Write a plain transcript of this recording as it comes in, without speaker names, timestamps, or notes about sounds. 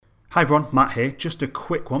Hi everyone, Matt here. Just a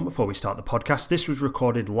quick one before we start the podcast. This was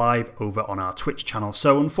recorded live over on our Twitch channel,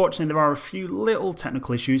 so unfortunately there are a few little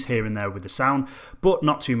technical issues here and there with the sound, but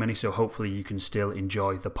not too many, so hopefully you can still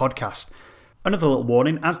enjoy the podcast. Another little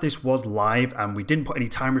warning, as this was live and we didn't put any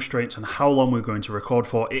time restraints on how long we're going to record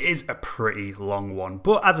for, it is a pretty long one.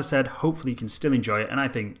 But as I said, hopefully you can still enjoy it, and I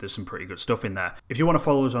think there's some pretty good stuff in there. If you want to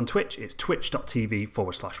follow us on Twitch, it's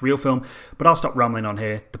twitch.tv/realfilm. But I'll stop rambling on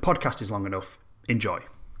here. The podcast is long enough. Enjoy.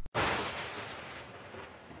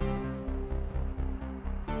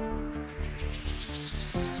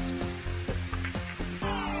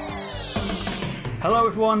 Hello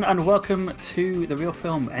everyone and welcome to the Real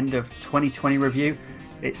Film End of 2020 review.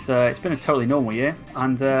 It's been a totally normal year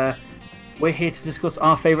and we're here to discuss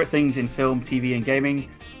our favourite things in film, TV and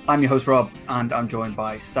gaming. I'm your host Rob and I'm joined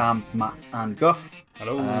by Sam, Matt and Guff.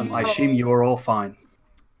 Hello. I assume you are all fine.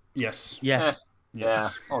 Yes. Yes. Yeah.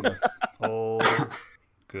 All good. All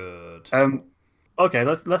good. Okay,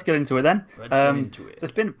 let's get into it then. Let's get into it. So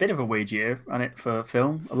it's been a bit of a weird year, hasn't it, for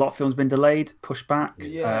film? A lot of films been delayed, pushed back,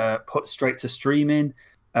 put straight to streaming.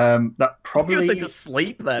 That probably I was to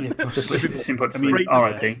sleep then. Yeah, put to sleep. Put to Straight sleep. to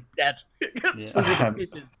R.I.P. Dead.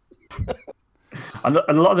 And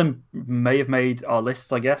a lot of them may have made our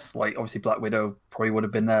lists, I guess. Like obviously Black Widow probably would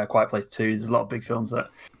have been there. Quiet Place 2. There's a lot of big films that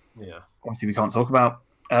obviously we can't talk about.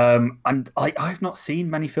 And I've not seen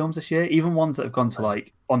many films this year, even ones that have gone to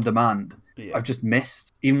like on demand. Yeah. I've just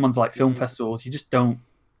missed. Even ones like film festivals, you just don't.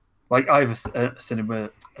 Like I have a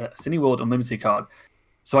Cineworld Unlimited card,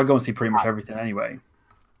 so I go and see pretty much everything anyway.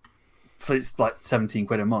 So it's like 17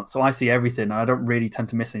 quid a month, so I see everything, and I don't really tend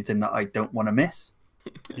to miss anything that I don't want to miss.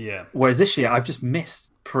 Yeah. Whereas this year, I've just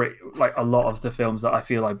missed a lot of the films that I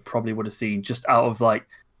feel I probably would have seen just out of like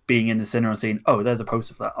being in the cinema and seeing, oh, there's a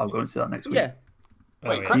poster for that. I'll go and see that next week. Yeah.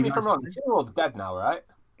 Wait, correct me if I'm wrong. Cineworld's dead now, right?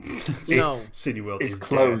 No. Cineworld It's is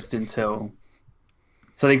closed dead. until.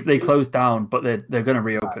 So they closed down, but they're going to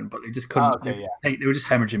reopen. But they just couldn't. They were just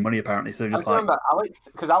hemorrhaging money apparently. So they're just I remember Alex,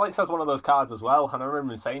 because Alex has one of those cards as well, and I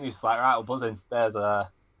remember him saying he's just like, right, we're buzzing. There's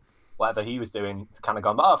whatever he was doing. It's kind of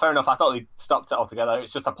gone. But oh, fair enough. I thought they stopped it altogether.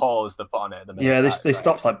 It's just a pause they've put on it at the minute. Yeah, they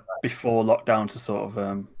stopped like before lockdown to sort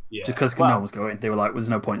of because no one was going. They were like, there's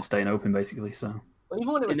no point in staying open basically. So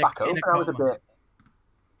even when it was back open, I was a bit.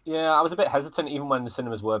 Yeah, I was a bit hesitant even when the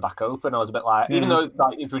cinemas were back open. I was a bit like, even though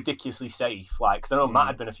like it's ridiculously safe, like because I know Matt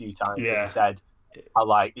had been a few times. Yeah, he said, "I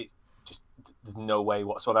like it's just there's no way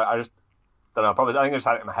whatsoever." I just don't know. Probably I think I just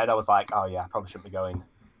had it in my head. I was like, "Oh yeah, I probably shouldn't be going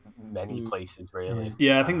many places really."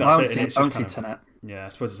 Yeah, I think that's it. I don't see Tenet. Yeah, I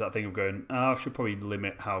suppose it's that thing of going. I should probably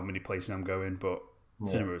limit how many places I'm going, but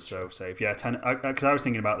cinema is so safe. Yeah, Tenet. Because I was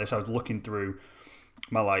thinking about this. I was looking through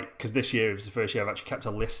my because this year was the first year I've actually kept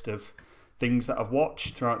a list of things that I've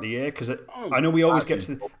watched throughout the year, because I know we always get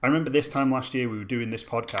to. I remember this time last year we were doing this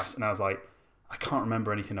podcast, and I was like, I can't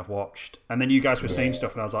remember anything I've watched. And then you guys were saying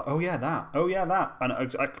stuff, and I was like, oh yeah, that, and I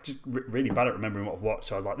just really bad at remembering what I've watched.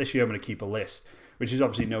 So I was like, this year I'm going to keep a list, which is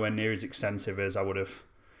obviously nowhere near as extensive as I would have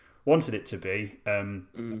wanted it to be.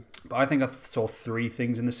 But I think I saw 3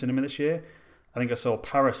 things in the cinema this year. I think I saw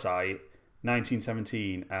Parasite,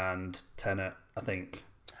 1917, and Tenet. I think.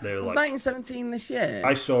 They were was 1917 this year?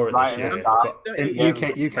 I saw it this year. In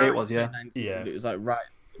UK it was, yeah. It was like right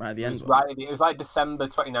at the end. It was like December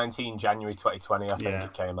 2019, January 2020, I think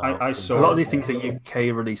it came out. I saw a lot of these things are UK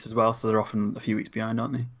release as well, so they're often a few weeks behind,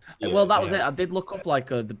 aren't they? Yeah, well, that was it. I did look up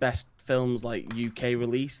the best films UK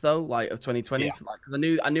release though, like of 2020. Yeah. Because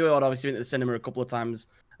I knew I'd obviously been to the cinema a couple of times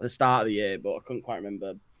at the start of the year, but I couldn't quite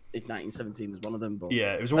remember if 1917 was one of them. But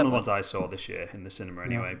yeah, it was one of the ones I saw this year in the cinema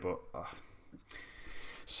anyway. But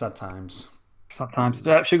sad times. Sad times.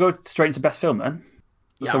 Should we go straight into best film then?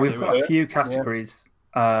 Yeah, so we've got a few categories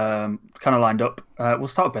kind of lined up. We'll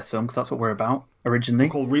start with best film because that's what we're about originally.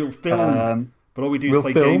 We're called Real Film, but all we do is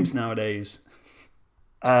play games nowadays.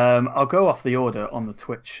 I'll go off the order on the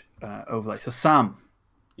Twitch overlay. So Sam,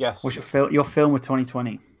 yes, what's your film of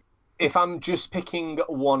 2020? If I'm just picking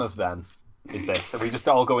one of them, is this? Are we just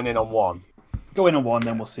all going in on one? Go in on one,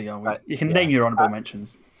 then we'll see. You can name your honourable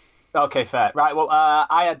mentions. Okay, fair. Right, well,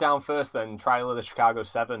 I had down first then Trial of the Chicago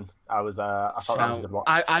 7. I thought that was a good one.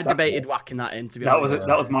 I debated whacking that in, to be honest.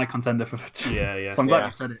 That was my contender for yeah. So I'm glad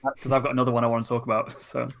you said it, because I've got another one I want to talk about.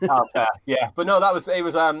 So. Oh, fair. Yeah, but no, it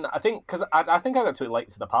was. I think because I think I got to it late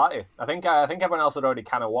to the party. I think everyone else had already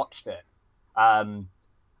kind of watched it, and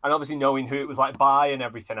obviously knowing who it was like by and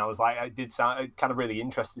everything, I was like, it kind of really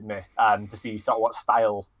interested me to see sort of what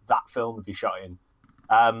style that film would be shot in,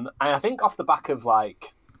 and I think off the back of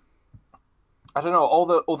like. I don't know, all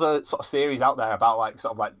the other sort of series out there about like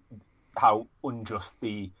sort of like how unjust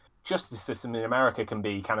the justice system in America can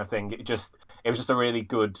be, kind of thing. it was just a really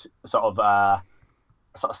good sort of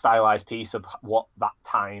stylized piece of what that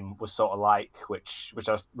time was sort of like, which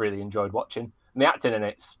I really enjoyed watching. And the acting in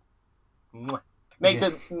it's makes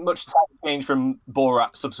a much change from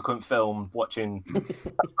Borat's subsequent film, watching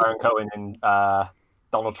Baron Cohen in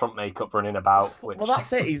Donald Trump makeup running about. Which... Well,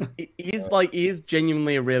 that's it. He is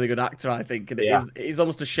genuinely a really good actor, I think, and it's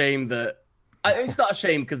almost a shame that. It's not a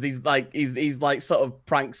shame because he's like sort of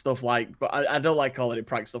prank stuff, but I don't like calling it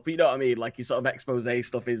prank stuff. But you know what I mean? Like his sort of expose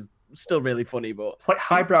stuff is still really funny, but it's like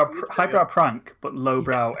highbrow prank, but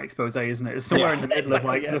lowbrow expose, isn't it? It's somewhere in the middle of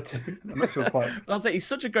like the two. I'm not sure quite. That's it. He's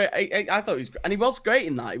such a great. I thought he was, and he was great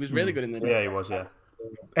in that. He was really good in the. Yeah, he was. Yeah.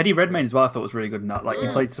 Eddie Redmayne as well, I thought was really good in that. Like he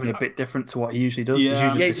played something a bit different to what he usually does.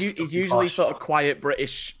 Yeah, he's usually sort of quiet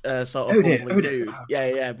British sort of bubbly dude.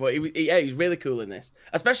 Yeah, but he's really cool in this,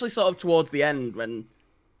 especially sort of towards the end when,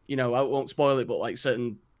 I won't spoil it, but like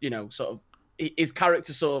certain, sort of his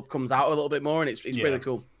character sort of comes out a little bit more, and it's really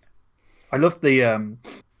cool. I love the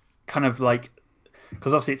kind of like,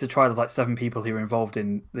 because obviously it's a trial of like 7 people who were involved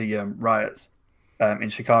in the riots in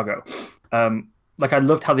Chicago. Like I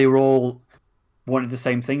loved how they were all wanted the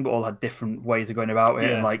same thing, but all had different ways of going about it.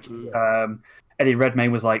 Yeah. And like Eddie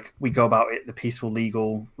Redmayne was like, we go about it the peaceful,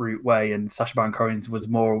 legal route way, and Sacha Baron Cohen's was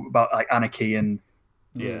more about like anarchy and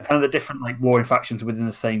kind of the different like warring factions within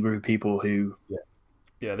the same group of people who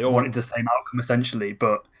they all wanted the same outcome essentially,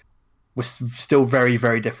 but were still very,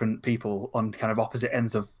 very different people on kind of opposite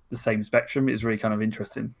ends of the same spectrum. It's really kind of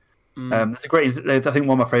interesting. It's a great. I think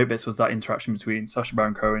one of my favorite bits was that interaction between Sacha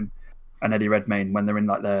Baron Cohen and Eddie Redmayne when they're in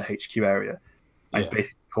like their HQ area. He's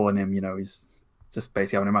basically calling him, he's just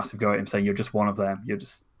basically having a massive go at him, saying you're just one of them. You're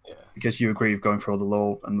just because you agree with going through all the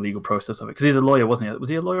law and legal process of it. Because he's a lawyer, wasn't he? Was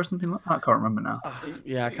he a lawyer or something like that? I can't remember now. I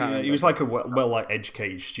can't. Remember. He was like a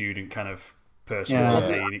educated student kind of person,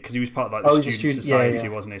 wasn't he? Because he was part of like the student society,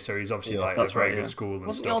 wasn't he? So he's obviously like a very good school and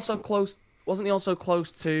wasn't stuff. Wasn't he also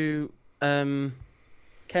close to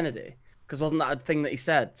Kennedy? Because wasn't that a thing that he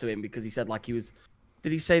said to him? Because he said like he was.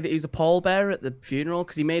 Did he say that he was a pallbearer at the funeral?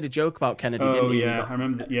 Because he made a joke about Kennedy, didn't he? I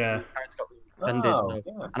remember. Yeah. And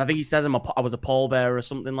I think he says I was a pallbearer or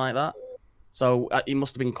something like that. So he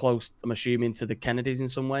must have been close, I'm assuming, to the Kennedys in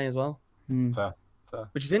some way as well. Fair.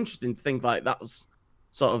 Which is interesting to think like that was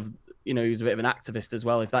sort of, he was a bit of an activist as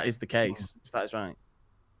well, if that is the case, if that is right.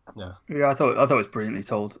 Yeah, I thought it was brilliantly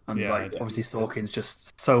told. And obviously Sorkin's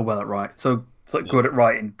just so well at so good at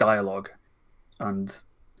writing dialogue. And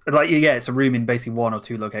it's a room in basically one or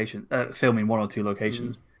two locations, filming one or two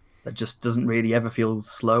locations that just doesn't really ever feel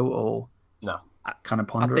slow or kind of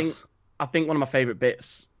ponderous. I think one of my favourite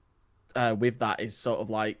bits with that is sort of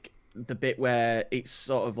like the bit where it's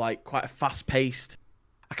sort of like quite a fast-paced.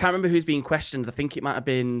 I can't remember who's being questioned. I think it might have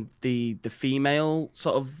been the female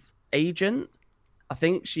sort of agent. I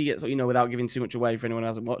think she gets, without giving too much away for anyone who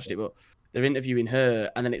hasn't watched it, but they're interviewing her,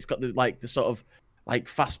 and then it's got the sort of like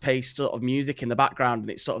fast-paced sort of music in the background,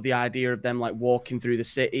 and it's sort of the idea of them like walking through the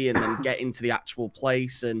city and then getting to the actual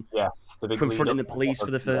place and confronting the police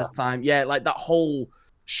for the first time. Yeah, like that whole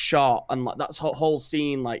shot and like that whole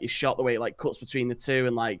scene like is shot the way it like cuts between the two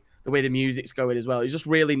and like the way the music's going as well. It's just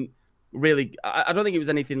really, really. I don't think it was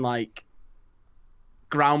anything like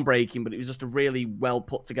groundbreaking, but it was just a really well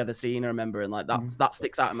put together scene. I remember, and like that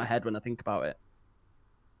sticks out in my head when I think about it.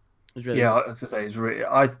 Really I was gonna say it's really.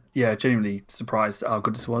 Genuinely surprised at how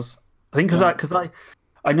good this was. I think because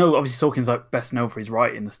I know obviously Sorkin's like best known for his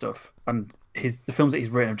writing and stuff, and the films that he's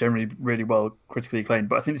written are generally really well critically acclaimed.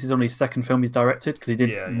 But I think this is only his second film he's directed because he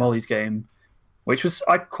did Molly's Game, which was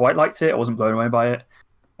I quite liked it. I wasn't blown away by it,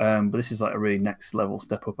 but this is like a really next level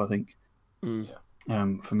step up. I think.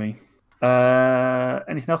 For me.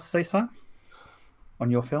 Anything else to say, Sam? On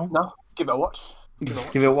your film? No, give it a watch.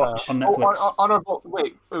 Give it a watch on Netflix. Honorable.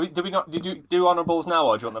 Wait, did we not? Did you do honorables now,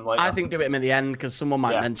 or do you want them later? I think do it at the end because someone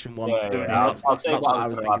might mention one. That's what I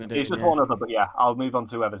was thinking of doing. It's just one other, but I'll move on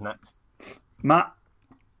to whoever's next. Matt,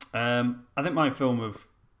 I think my film of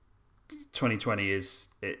 2020 is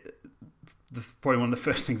probably one of the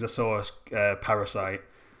first things I saw was Parasite.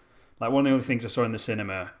 Like one of the only things I saw in the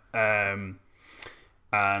cinema, and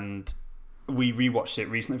we rewatched it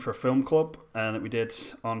recently for a film club that we did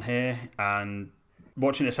on here, and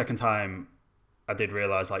watching it a second time, I did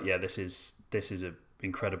realise this is an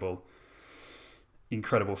incredible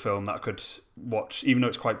film that I could watch, even though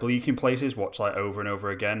it's quite bleak in places, watch like over and over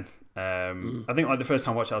again. I think like the first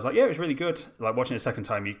time I watched it, I was like, it was really good. Like watching it a second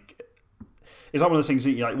time, it's like one of those things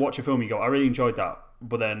that you like watch a film, you go, I really enjoyed that,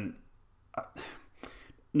 but then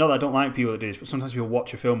not that I don't like people that do this, but sometimes people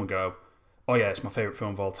watch a film and go, oh yeah, it's my favourite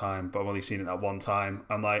film of all time, but I've only seen it that one time.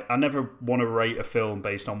 And like, I never want to rate a film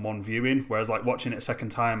based on one viewing, whereas like watching it a second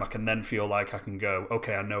time, I can then feel like I can go,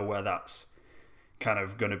 okay, I know where that's kind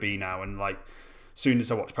of going to be now. And like, as soon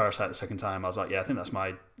as I watched Parasite the second time, I was like, yeah, I think that's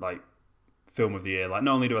my like film of the year. Like,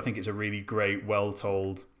 not only do I think it's a really great,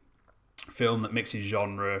 well-told film that mixes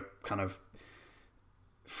genre kind of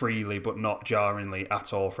freely but not jarringly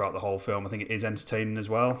at all throughout the whole film, I think it is entertaining as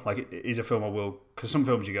well. Like, it is a film I will, because some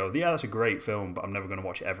films you go, yeah, that's a great film, but I'm never going to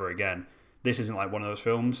watch it ever again. This isn't like one of those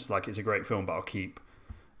films. Like, it's a great film, but I'll keep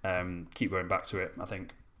going back to it, I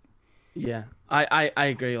think. Yeah, I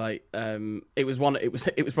agree. Like, it was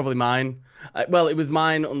probably mine. Well, it was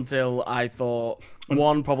mine until I thought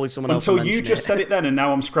probably someone else. Until you just said it then, and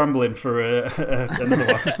now I'm scrambling for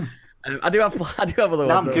another one. I do have other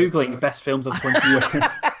now ones. I'm googling best films of 20 years.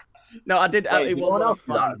 No, I did. Wait, It was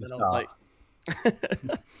mine, did and I was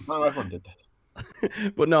like... No, everyone did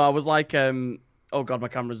this. But no, I was like, oh god, my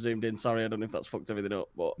camera's zoomed in. Sorry, I don't know if that's fucked everything up,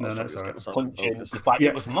 but I was trying to just get myself in focus. Yeah,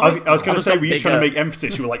 I was going to say, were you trying to make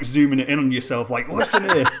emphasis? You were like zooming it in on yourself, like, listen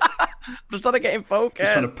here. Just trying to get in focus.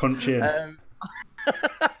 Just trying to punch in.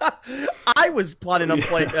 I was planning on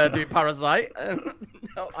doing Parasite.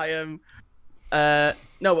 No, I am.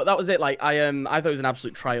 No, but that was it. Like, I thought it was an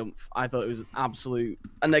absolute triumph. I thought it was an absolute,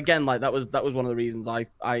 and again, like that was one of the reasons I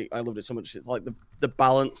loved it so much. It's like the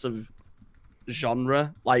balance of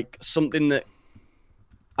genre, like something that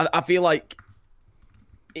I feel like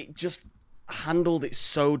it just handled it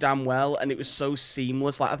so damn well, and it was so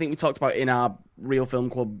seamless. Like, I think we talked about it in our Real Film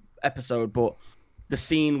Club episode, but the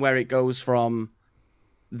scene where it goes from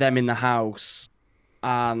them in the house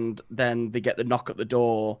and then they get the knock at the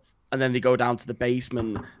door and then they go down to the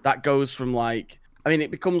basement, that goes from like, I mean, it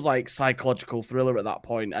becomes like psychological thriller at that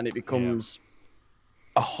point, and it becomes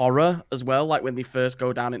a horror as well. Like when they first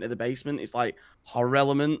go down into the basement, it's like horror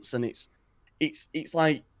elements, and it's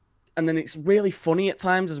like, and then it's really funny at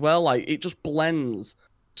times as well. Like it just blends.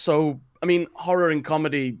 So, I mean, horror and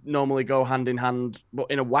comedy normally go hand in hand, but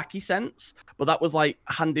in a wacky sense. But that was like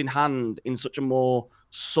hand in hand in such a more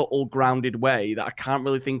subtle, grounded way that I can't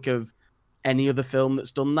really think of any other film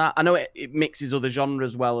that's done that. I know it mixes other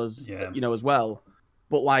genres as well as as well,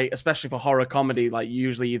 but like especially for horror comedy, like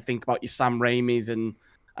usually you think about your Sam Raimis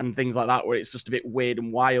and things like that, where it's just a bit weird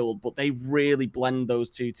and wild. But they really blend those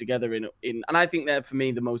two together in, and I think they're for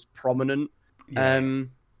me the most prominent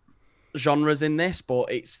genres in this.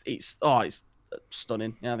 But it's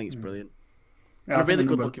stunning. Yeah, I think it's brilliant. Yeah, and a really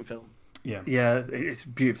good looking film. Yeah, it's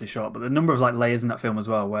beautifully shot. But the number of like layers in that film as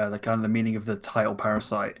well, where the kind of the meaning of the title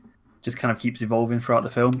Parasite just kind of keeps evolving throughout the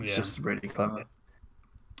film. It's just really clever.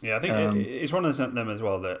 Yeah, I think it's one of them as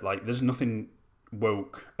well that like there's nothing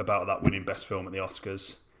woke about that winning best film at the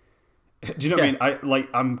Oscars. Do you know what I mean?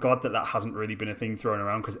 I'm glad that hasn't really been a thing thrown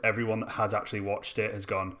around, because everyone that has actually watched it has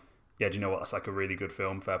gone, yeah, do you know what? That's like a really good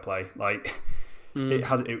film. Fair play. Like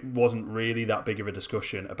it wasn't really that big of a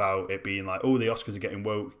discussion about it being like, oh, the Oscars are getting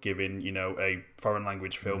woke, giving a foreign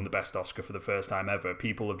language film the best Oscar for the first time ever.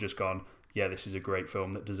 People have just gone, yeah, this is a great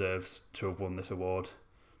film that deserves to have won this award.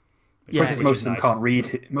 Most of them can't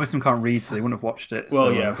read. Most of them can't read, so they wouldn't have watched it. Well,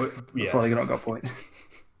 so, that's why they got a point.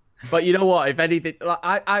 But you know what? If anything,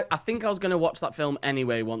 I think I was going to watch that film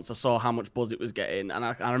anyway once I saw how much buzz it was getting, and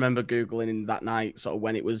I remember Googling that night sort of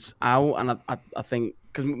when it was out, and I think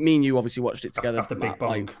because me and you obviously watched it together after Big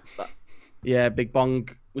Bong. Big Bong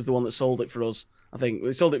was the one that sold it for us. I think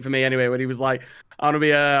he sold it for me anyway when he was like, I want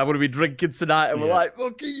to be drinking tonight, and we're like,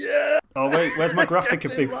 okay, yeah. Oh wait, where's my graphic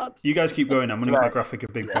of Big? You guys keep going. I'm gonna get my graphic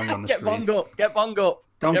of Big Bong on the screen. Get Bong up.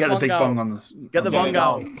 Don't get the Big Bong on this. Get the Bong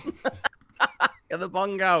out. Get the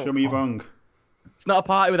Bong out. Show me your bong. It's not a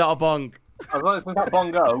party without a bong. As long as it's not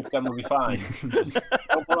bongo, then we'll be fine. Just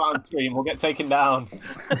don't put it on screen. We'll get taken down.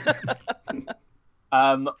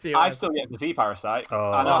 I've still yet to see Parasite.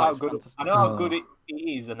 I know how good it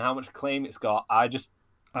is and how much acclaim it's got. I still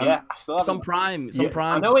haven't. It's on Prime. It's on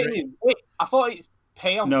Prime. I know it is. Wait, I thought it's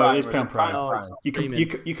pay on Prime. No, it is pay on Prime.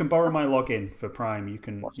 You can borrow my login for Prime. You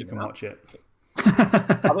can watch it.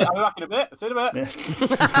 I'll be back in a bit. See you in a bit.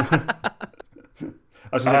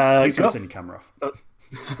 Please don't turn your camera off.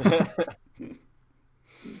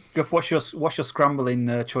 Guff, what's your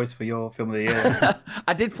scrambling choice for your film of the year?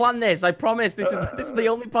 I did plan this. I promise. This is the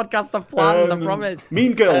only podcast I've planned. I promise.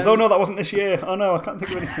 Mean Girls. Oh no, that wasn't this year. Oh no, I can't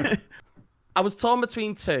think of anything. I was torn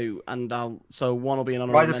between two, and so one will be an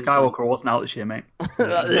honorable Rise of Skywalker wasn't out this year, mate.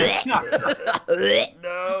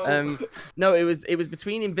 No. No, it was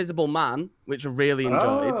between Invisible Man, which I really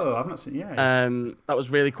enjoyed. Oh, I've not seen. Yeah. That was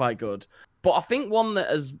really quite good. But I think one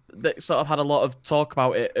that sort of had a lot of talk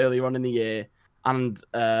about it earlier on in the year, and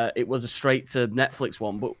it was a straight to Netflix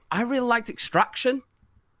one. But I really liked Extraction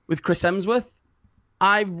with Chris Hemsworth.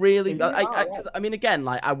 I really, I mean, again,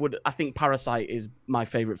 like I think Parasite is my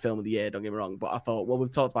favorite film of the year. Don't get me wrong, but I thought, well,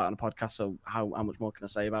 we've talked about it on a podcast, so how much more can I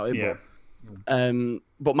say about it? Yeah.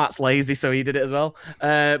 But Matt's lazy, so he did it as well.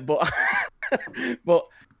 But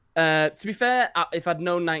to be fair, if I'd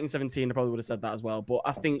known 1917, I probably would have said that as well. But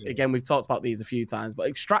I think again, we've talked about these a few times, but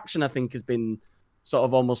Extraction, I think, has been sort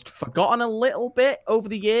of almost forgotten a little bit over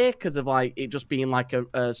the year because of like it just being like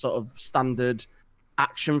a sort of standard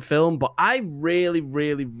action film. But I really,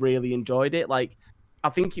 really, really enjoyed it. Like, I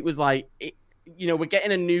think it was like, we're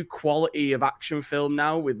getting a new quality of action film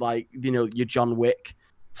now with like, your John Wick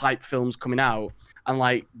type films coming out, and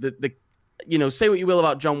like the say what you will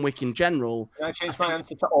about John Wick in general. Can I change my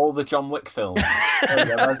answer to all the John Wick films?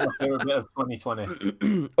 That's my favorite bit of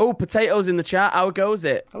 2020. Oh, Potatoes in the chat. How goes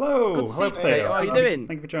it? Hello, Good to see you, Potato. How are you doing?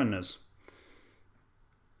 Thank you for joining us.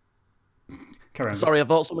 Sorry, I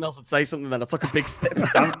thought someone else would say something. Then I took a big sip.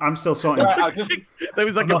 I'm still sorting. There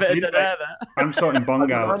was like a bit of dead air there. I'm sorting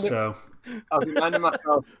bong out. So I was reminding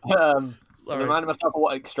myself. Reminding myself of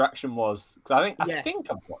what Extraction was, because I think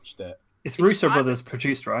I've watched it. It's Russo Brothers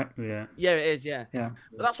produced, right? Yeah. Yeah, it is. Yeah. Yeah.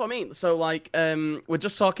 But that's what I mean. So like, we're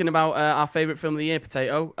just talking about our favorite film of the year,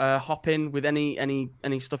 Potato. Hop in with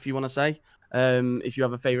any stuff you want to say. If you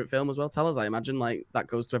have a favorite film as well, tell us. I imagine like that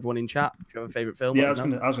goes to everyone in chat. If you have a favorite film, yeah, I was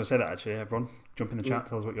gonna say that actually. Everyone, jump in the chat.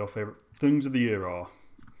 Tell us what your favorite things of the year are.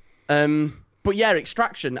 But yeah,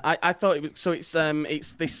 Extraction. I thought it was so.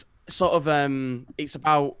 It's this sort of it's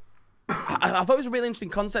about. I thought it was a really interesting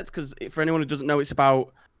concept because for anyone who doesn't know, it's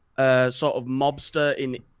about sort of mobster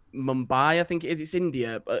in Mumbai. I think it is. It's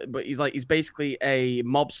India, but he's basically a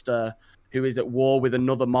mobster who is at war with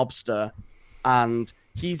another mobster, and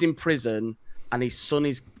he's in prison, and his son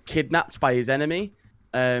is kidnapped by his enemy,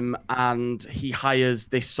 and he hires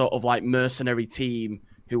this sort of like mercenary team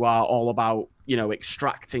who are all about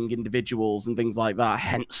extracting individuals and things like that.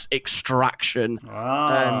 Hence, Extraction.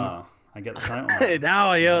 I get the title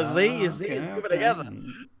now. You see, it's coming together.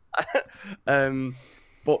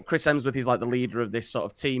 But Chris Hemsworth is like the leader of this sort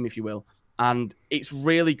of team, if you will, and it's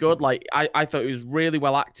really good. Like I thought it was really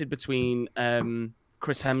well acted between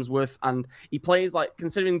Chris Hemsworth, and he plays like,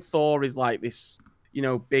 considering Thor is like this,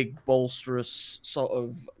 big bolsterous sort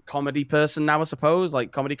of comedy person now, I suppose,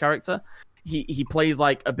 like comedy character. He plays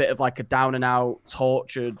like a bit of like a down and out,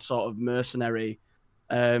 tortured sort of mercenary.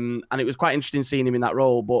 And it was quite interesting seeing him in that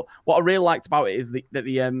role. But what I really liked about it is that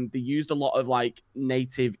they used a lot of like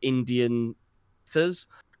native Indian actors,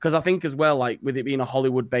 because I think as well, like with it being a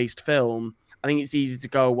Hollywood-based film, I think it's easy to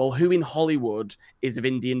go, well, who in Hollywood is of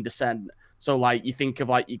Indian descent? So like you think of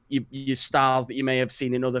like your stars that you may have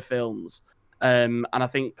seen in other films. And I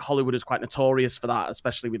think Hollywood is quite notorious for that,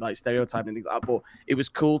 especially with like stereotyping and things like that. But it was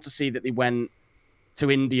cool to see that they went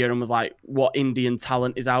to India and was like, what Indian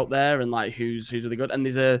talent is out there and like who's really good. And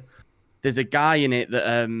there's a guy in it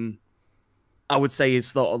that I would say is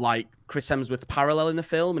sort of like Chris Hemsworth parallel in the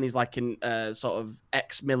film, and he's like in sort of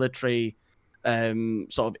ex-military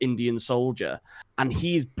sort of Indian soldier, and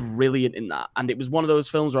he's brilliant in that. And it was one of those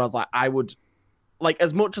films where I was like, I would like,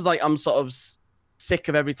 as much as like I'm sort of sick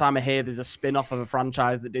of every time I hear there's a spin-off of a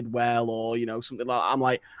franchise that did well, or something like that, I'm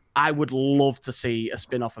like, I would love to see a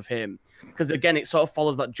spin-off of him, because again it sort of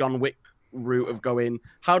follows that John Wick route of going,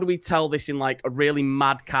 how do we tell this in like a really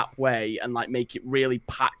madcap way and like make it really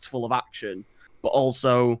packed full of action, but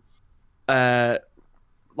also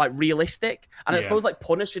like realistic. And I suppose like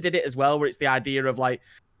Punisher did it as well, where it's the idea of like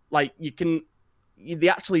they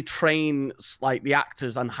actually train like the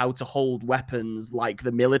actors on how to hold weapons like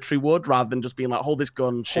the military would, rather than just being like, hold this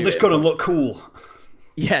gun, shoot hold this gun and look cool.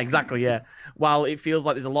 Yeah, exactly. Yeah. While it feels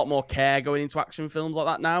like there's a lot more care going into action films like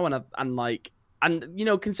that now, and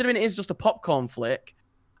considering it is just a popcorn flick,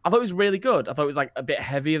 I thought it was really good. I thought it was like a bit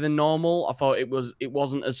heavier than normal. I thought it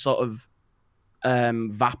wasn't as sort of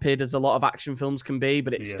vapid as a lot of action films can be,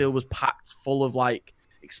 but it still was packed full of like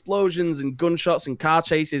explosions and gunshots and car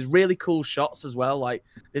chases, really cool shots as well. Like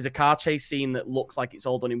there's a car chase scene that looks like it's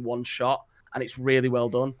all done in one shot, and it's really well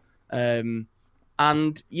done. But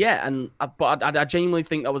I genuinely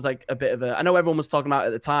think that was like a bit of a, I know everyone was talking about it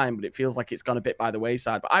at the time, but it feels like it's gone a bit by the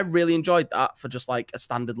wayside. But I really enjoyed that for just like a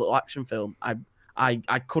standard little action film. I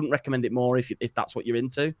couldn't recommend it more if that's what you're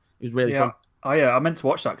into. It was really fun. I meant to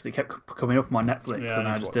watch that because it kept coming up on my Netflix, and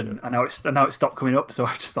I just didn't. And now it stopped coming up, so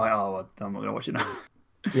I was just like, I'm not going to watch it now.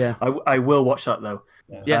 Yeah, I will watch that though.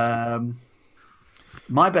 Yeah.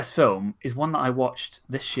 My best film is one that I watched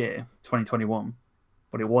this year, 2021,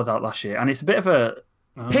 but it was out last year, and it's a bit of a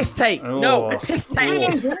piss take. No, piss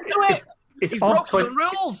take. It's He's of broke his own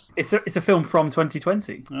rules. It's a film from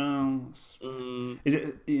 2020. Is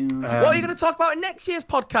it? What are you going to talk about in next year's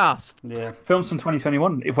podcast? Yeah. Films from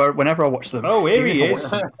 2021. Whenever I watch them. Oh, here he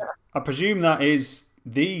is. I presume that is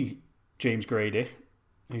the James Grady,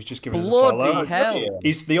 who's just given us a follow. Bloody hell!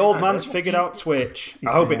 He's the old man's figured out Twitch.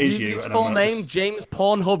 I hope it is you. His and full I'm not name, just- James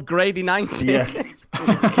Pornhub Grady 90. Yeah.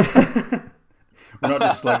 We're not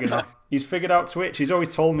just slugging off. He's figured out Twitch. He's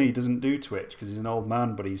always told me he doesn't do Twitch because he's an old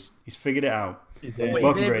man, but he's figured it out. But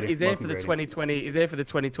Welcome, he's Grady. here Welcome, for the Grady. 2020. He's here for the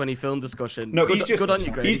 2020 film discussion. No, good, he's just good on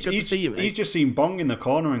you, Grady. Good to see you, mate. He's just seen Bong in the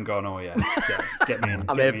corner and gone, "Oh yeah, get me in."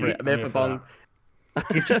 I'm get here me for in, it. I'm here for Bong.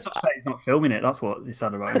 He's just upset he's not filming it. That's what he's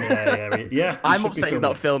sad about. Yeah. I'm upset he's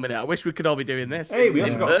not filming it. I wish we could all be doing this. Hey, we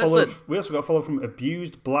also got a follow. person. We also got a follow from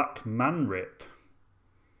Abused Black Man Rip.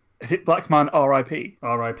 Is it Black Man R.I.P.?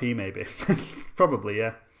 R.I.P. Maybe, probably.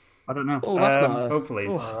 Yeah. I don't know. Oh, that's not a Hopefully.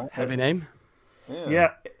 heavy name.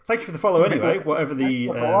 Yeah. Thank you for the follow anyway. Whatever the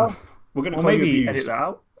we're going to Or call you maybe Abused. edit that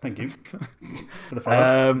out. Thank you for the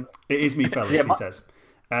follow. It is me, fellas. yeah, He says.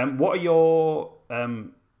 What are your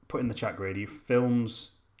put in the chat, Grady?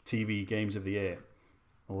 Films, TV, games of the year.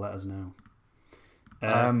 Let us know.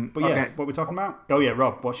 But yeah, okay. what are we talking about? Oh yeah,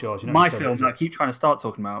 Rob, what's yours? You never My said film it. that I keep trying to start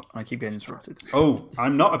talking about, and I keep getting interrupted. Oh,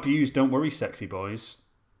 I'm not abused. Don't worry, sexy boys.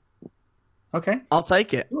 Okay. I'll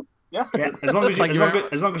take it. Yeah. Yeah. As long as Thank you very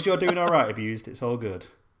as long as you're doing all right, abused, it's all good.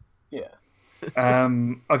 Yeah.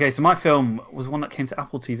 Okay, so my film was one that came to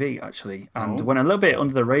Apple TV actually, and Oh. went a little bit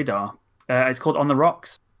under the radar. It's called On the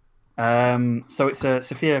Rocks. So it's a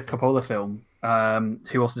Sofia Coppola film.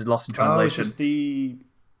 Who also did Lost in Oh, it's Translation? just the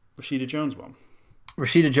Rashida Jones one.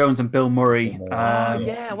 Rashida Jones and Bill Murray.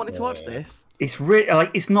 Yeah, I wanted to watch this. It's really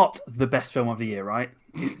it's not the best film of the year, right?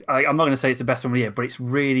 I'm not going to say it's the best film of the year, but it's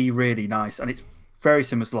really, really nice, and it's very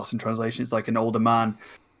similar to Lost in Translation. It's like an older man,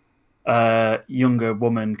 younger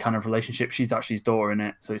woman kind of relationship. She's actually his daughter in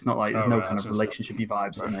it, so it's not like there's no kind of relationshipy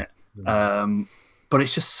vibes in it. But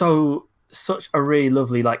it's just such a really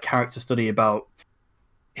lovely like character study about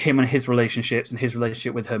him and his relationships and his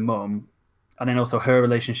relationship with her mum, and then also her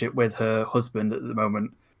relationship with her husband at the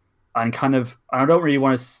moment. And I don't really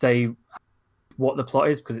want to say what the plot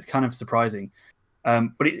is because it's kind of surprising.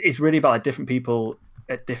 But it's really about like different people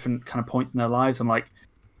at different kind of points in their lives and like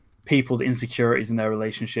people's insecurities in their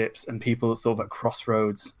relationships and people sort of at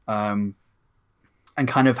crossroads. And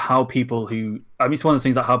kind of how people it's one of those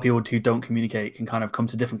things like how people who don't communicate can kind of come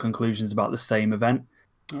to different conclusions about the same event.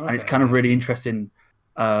 Okay. And it's kind of really interesting.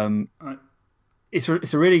 It's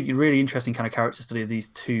a really, really interesting kind of character study of these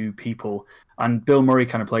two people. And Bill Murray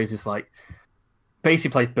kind of plays this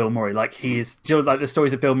basically plays Bill Murray. Like he is, like the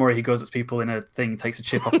stories of Bill Murray, he goes up to people in a thing, takes a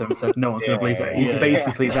chip off them and says, no one's going to believe it. He's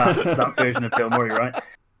basically that version of Bill Murray, right?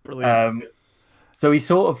 Brilliant. So he's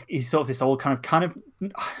sort of this old kind of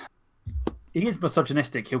he is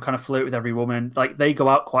misogynistic. He'll kind of flirt with every woman. Like they go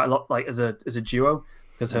out quite a lot, like as a duo,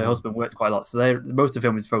 because her husband works quite a lot. So most of the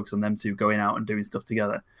film is focused on them two going out and doing stuff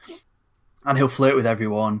together. And he'll flirt with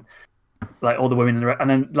everyone, like all the women, and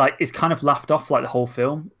then like it's kind of laughed off like the whole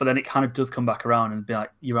film. But then it kind of does come back around and be like,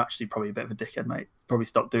 "You're actually probably a bit of a dickhead, mate. Probably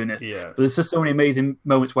stop doing this." Yeah. But there's just so many amazing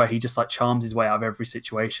moments where he just like charms his way out of every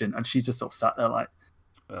situation, and she's just sort of sat there like,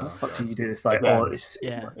 "How the fuck can you do this?" Like, it's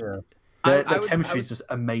the chemistry is just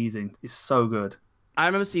amazing. It's so good. I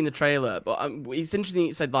remember seeing the trailer, but it's interesting.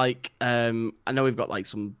 It said like, I know we've got like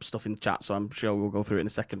some stuff in the chat, so I'm sure we'll go through it in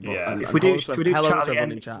a second. But, Yeah. If we do, should we do hello chat to at the everyone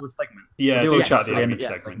end in chat. of the segment. Yeah, We'll do do a chat at the at end of the yeah.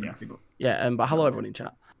 segment. Yeah. Yeah, but hello everyone in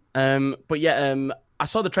chat. But yeah, I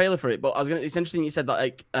saw the trailer for it, but it's interesting you said that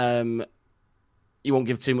like you won't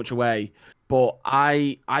give too much away, but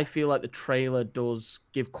I feel like the trailer does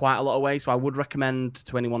give quite a lot away, so I would recommend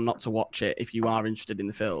to anyone not to watch it if you are interested in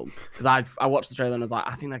the film, because I watched the trailer and I was like,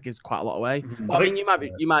 I think that gives quite a lot away. But I mean,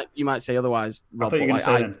 you might say otherwise, I Rob. thought you were going to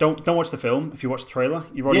say then, don't watch the film if you watch the trailer.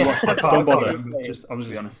 You've already watched it. Don't bother. Just I was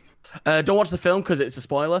To be honest. Don't watch the film because it's a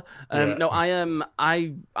spoiler. Yeah. No,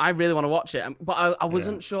 I really want to watch it, but I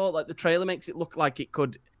wasn't sure. Like the trailer makes it look like it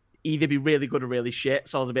could either be really good or really shit.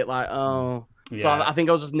 So I was a bit like, oh. So I think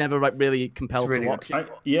I was just never like really compelled really to watch it. I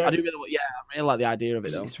I do really, I really like the idea of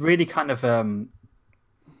it though. It's really kind of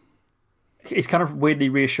it's kind of weirdly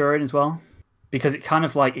reassuring as well, because it kind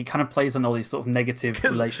of plays on all these sort of negative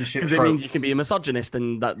relationship Because it means you can be a misogynist,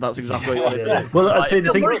 and that's exactly what you want to do. Well, I'd Like, say the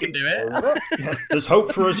Bill thing Murray can do it. There's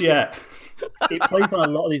hope for us yet. it plays on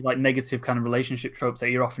a lot of these like negative kind of relationship tropes that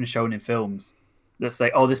you're often shown in films that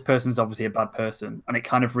say, oh, this person's obviously a bad person, and it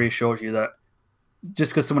kind of reassures you that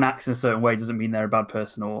just because someone acts in a certain way doesn't mean they're a bad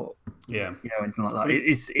person or anything like that.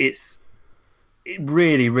 It's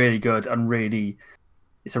really, really good and really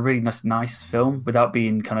it's a really nice film without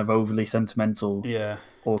being kind of overly sentimental Yeah.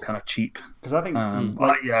 or kind of cheap. Because I think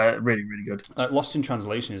yeah, really good. Lost in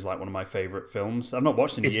Translation is like one of my favourite films. I've not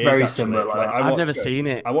watched it in It's years. very actually. similar, like that. I've never seen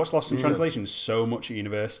it. I watched Lost in Translation so much at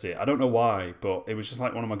university. I don't know why, but it was just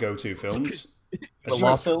like one of my go-to films.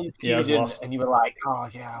 Lost. Yeah, I was Lost. And you were like, oh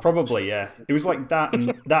yeah. Probably, yeah. It was like that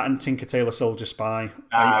and Tinker Tailor Soldier Spy.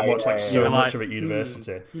 I watched like so much of it at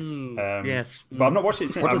university. Yes. But I've not watched it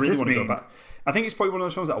since. What I does really this want to go mean? back. I think it's probably one of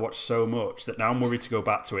those films that I watched so much that now I'm worried to go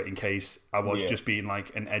back to it in case I was just being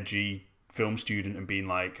like an edgy film student and being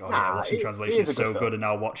like, oh yeah, Lost in Translation is so good, and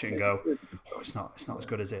now I'll watch it and go, oh, it's not as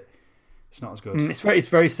good as it. It's not as good. It's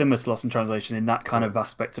very similar to Lost in Translation in that kind of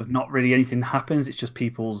aspect of not really anything happens. It's just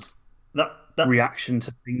people's That reaction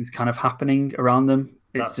to things kind of happening around them.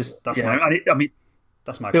 It's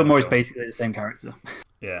that's my Bill Murray's film. basically the same character.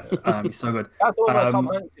 Yeah. He's so good. That's the one where Tom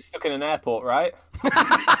Hanks is stuck in an airport, right?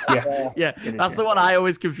 Yeah, that's the one I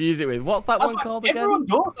always confuse it with. What's that one called again? Everyone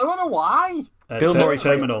does. I don't know why. Bill Murray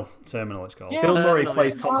Terminal it's called. Yeah. Bill Murray Terminal,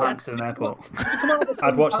 plays yeah. Tom Hanks in an airport.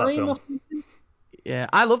 I'd watch that film. Yeah,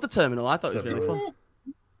 I love The Terminal. I thought it was really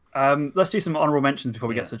fun. Let's do some honorable mentions before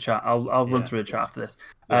we get to the chat. I'll run through the chat after this.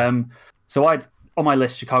 So I'd on my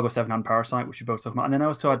list Chicago 7 and Parasite, which we both talked about, and then I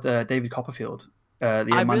also had David Copperfield, the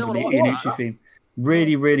Amanda Iannucci theme.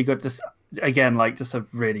 Really good. Just again, like just a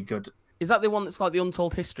really good. Is that the one that's like the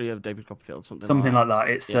untold history of David Copperfield? Something like that.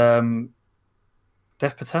 It's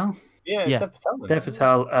Dev Patel. Yeah, it's Dev Patel. Dev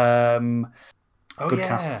Patel. Good yeah,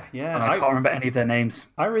 cast. yeah. And I can't remember any of their names.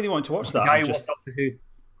 I really wanted to watch The that. guy who was Doctor Who,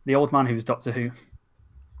 the old man who was Doctor Who.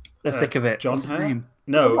 The thick of it. John What's his Hurt? name?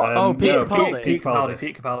 No, Peter no, Capaldi. Peter Capaldi.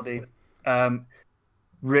 Peter Capaldi.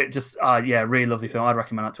 Really lovely film. I'd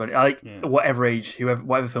recommend that to anyone. Like whatever age,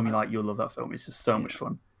 whatever film you like, you'll love that film. It's just so much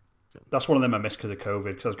fun. That's one of them I missed because of COVID.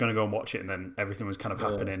 Because I was going to go and watch it, and then everything was kind of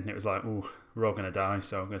happening. It was like, ooh, we're all going to die,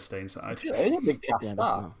 so I'm going to stay inside. It's a big cast.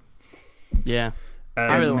 Yeah.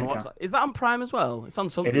 I really want to watch that. Is that on Prime as well? It's on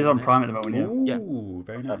something. It is on Prime at the moment. Yeah. Ooh,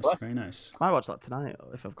 very nice, very nice. I might watch that tonight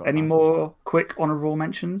if I've got Any time. more quick honourable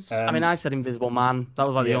mentions? I mean, I said Invisible Man. That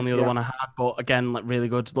was like the only other one I had, but again, like really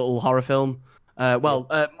good little horror film. More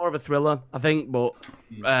of a thriller, I think, but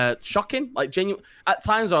shocking. Like genuine. At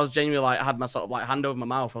times, I was genuinely like, I had my sort of like hand over my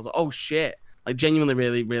mouth. I was like, oh shit! Like genuinely,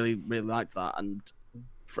 really liked that. And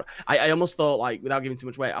I almost thought, like, without giving too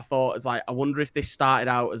much weight, I thought it's like, I wonder if this started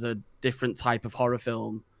out as a different type of horror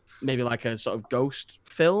film, maybe like a sort of ghost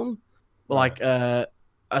film, but like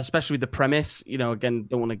especially with the premise. You know, again,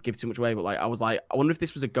 don't want to give too much away, but like, I was like, I wonder if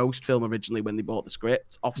this was a ghost film originally when they bought the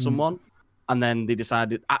script off someone. And then they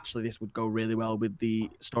decided, actually, this would go really well with the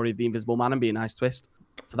story of the Invisible Man and be a nice twist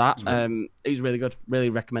to that. It was really good. Really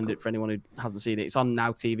recommend it for anyone who hasn't seen it. It's on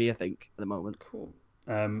Now TV, I think, at the moment. Cool.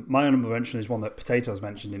 My honourable mention is one that Potatoes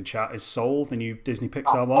mentioned in chat, is Soul, the new Disney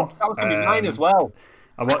Pixar one. That was going to be mine as well.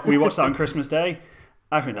 We watched that on Christmas Day.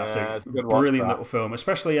 I think that's it's a a good watch, brilliant that. little film,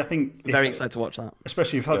 especially I think Very excited to watch that.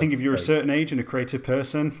 Especially if if you're a certain age and a creative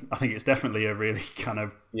person, I think it's definitely a really kind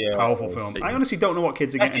of powerful film. I honestly don't know what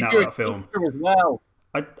kids are getting out of that film. As well.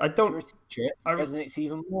 I don't. Resonates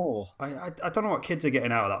even more. I don't know what kids are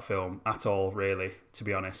getting out of that film at all, really. To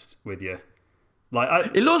be honest with you,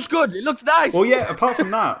 like It looks good. It looks nice. well, yeah. Apart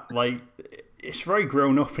from that, like it's very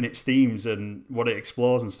grown up in its themes and what it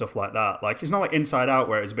explores and stuff like that. Like it's not like Inside Out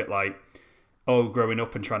where it's a bit like, oh, growing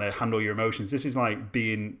up and trying to handle your emotions. This is like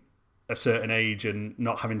being a certain age and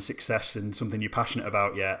not having success in something you're passionate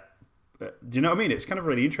about yet. Do you know what I mean? It's kind of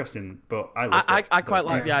really interesting, but I quite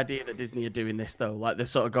like the idea that Disney are doing this though. Like they're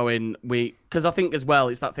sort of going, because I think as well,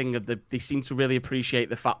 it's that thing of they seem to really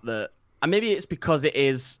appreciate the fact that, and maybe it's because it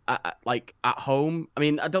is like at home. I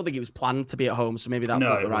mean, I don't think it was planned to be at home, so maybe that's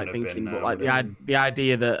not the right thinking. But like the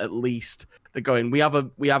idea that at least they're going, we have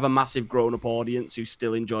a massive grown up audience who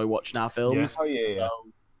still enjoy watching our films. Yeah.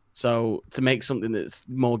 So to make something that's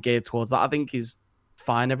more geared towards that, I think is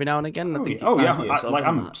fine every now and again. I think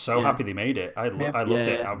I'm so happy they made it. I loved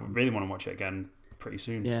it. I really want to watch it again pretty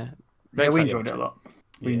soon. Yeah, we enjoyed it a lot.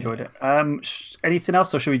 We enjoyed it. Anything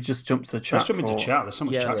else, or should we just jump to chat? Let's jump into chat. There's so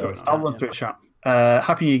much chat going on. I'll run through a chat.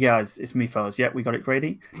 Happy New Year, guys. It's me, fellas. Yeah, we got it,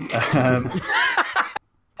 Grady.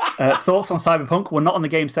 Thoughts on Cyberpunk? We're not on the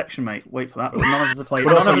game section, mate. Wait for that. None of us have played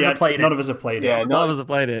it. None of us have played it. Yeah, none of us have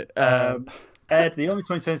played it. Ed, the only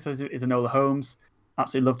 2020 is Enola Holmes.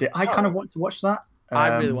 Absolutely loved it. I kind of want to watch that.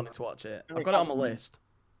 I really wanted to watch it. I've got it on my list.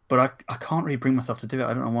 But I can't really bring myself to do it.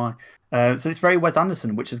 I don't know why. So it's very Wes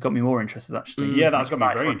Anderson, which has got me more interested, actually. Yeah, that's got me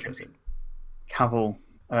very interested. Cavill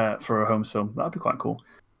for a Holmes film. That would be quite cool.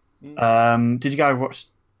 Did you guys watch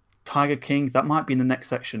Tiger King? That might be in the next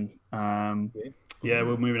section. Yeah,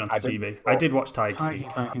 we're moving on to TV. I did watch Tiger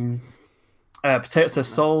King. Potato says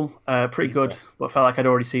Soul, pretty good, but felt like I'd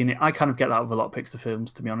already seen it. I kind of get that with a lot of Pixar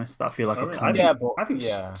films, to be honest. I feel like I've kind of... I think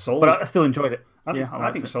Soul. But I still enjoyed it.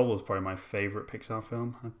 I think Soul was probably my favourite Pixar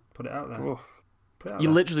film. I'd put it out there.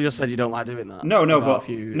 You literally just said you don't like doing that.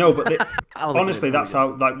 But honestly, that's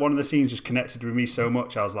how like one of the scenes just connected with me so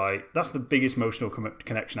much. I was like, that's the biggest emotional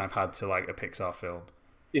connection I've had to like a Pixar film.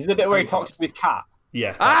 Is the bit where he talks to his cat?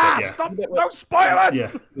 Yeah. Stop! No spoilers.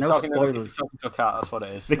 Yeah. No spoilers. Talking to a cat. That's what it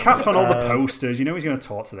is. The cat's on all the posters. You know he's going to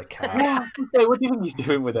talk to the cat. Yeah. What do you think he's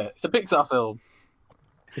doing with it? It's a Pixar film.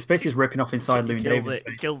 It's basically just ripping off inside Llewyn Davis.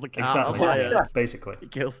 It kills the cat. Exactly. Yeah, basically.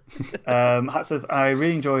 It kills. Hat says, I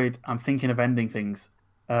really enjoyed I'm Thinking of Ending Things.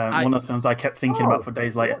 One of the films I kept thinking about for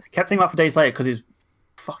days later. Because it's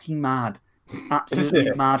fucking mad.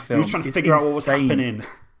 Absolutely mad film. You were trying to figure out what was happening.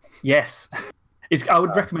 Yes. I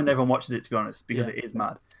would recommend everyone watches it, to be honest, because it is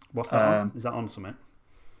mad. What's that on? Is that on something?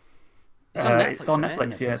 It's on Netflix. It's on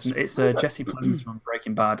Netflix, yes. It's Jesse Plemons from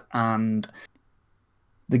Breaking Bad and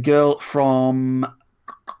the girl from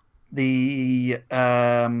the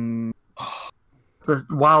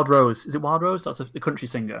Wild Rose. Is it Wild Rose? That's the country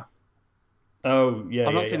singer. Oh, yeah.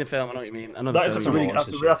 I've not seen the film. I know what you mean. That's a really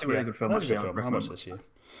good film. That's a good film. I watched this year.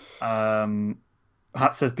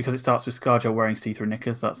 Hat says because it starts with ScarJo wearing see-through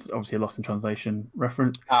knickers. That's obviously a Lost in Translation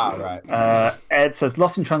reference. Right. Ed says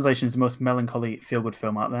Lost in Translation is the most melancholy feel-good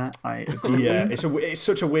film out there. I agree. Yeah, it's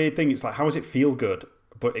such a weird thing. It's like, how does it feel good?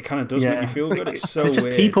 But it kind of does make you feel good. It's so just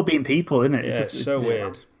weird. People being people, isn't it? It's so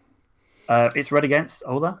weird. It's Red Against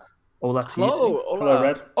Ola. Ola to you. Hello,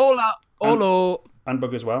 Red. Hola. And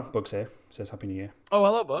Bug as well. Bug's here. Says Happy New Year. Oh,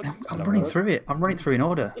 hello, Bug. I'm running through it. I'm running through in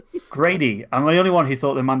order. Grady. I'm the only one who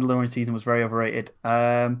thought the Mandalorian season was very overrated.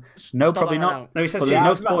 No, probably not. No, he says there's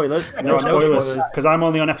no spoilers. No spoilers. Because I'm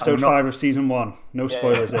only on episode 5 of season 1. No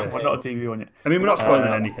spoilers here. We're not a TV one yet. I mean, we're not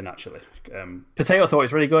spoiling anything, actually. Potato thought it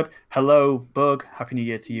was really good. Hello, Bug. Happy New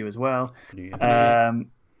Year to you as well.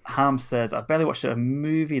 Ham says, I barely watched a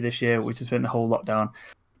movie this year, which has been the whole lockdown.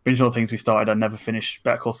 Binge all the things we started. I never finished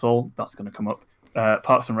Better Call Saul. That's going to come up.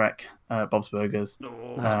 Parks and Rec, Bob's Burgers.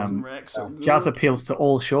 Jazz appeals to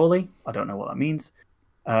all, surely. I don't know what that means.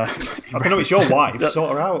 I don't know, it's your wife.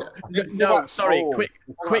 Sort her out. No, sorry.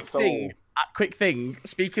 Quick thing.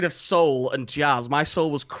 Speaking of soul and jazz, my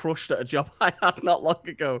soul was crushed at a job I had not long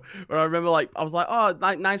ago. Where I remember, I was like, oh,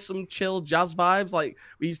 nice, some chill jazz vibes. Like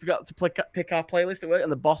we used to go to pick our playlist at work,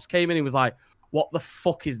 and the boss came in. He was like, what the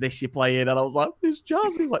fuck is this you're playing? And I was like, it's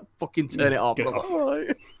jazz. He was like, fucking turn it off. And I was like, all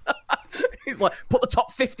right. He's like, put the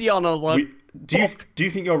top 50 on. I was like, do you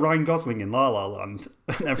think you're Ryan Gosling in La La Land?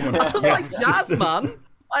 And everyone I just like jazz, man.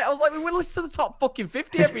 I was like, we listen to the top fucking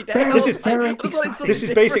 50 every day. This is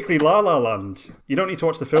basically La La Land. You don't need to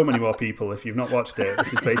watch the film anymore, people, if you've not watched it.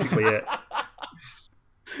 This is basically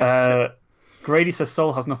it. Grady says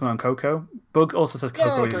Soul has nothing on Coco. Bug also says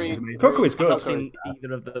Coco is amazing. Coco is good. I've not seen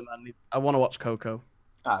either of them. I want to watch Coco.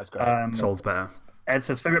 That's great. Soul's better. Ed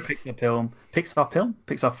says favourite Pixar film.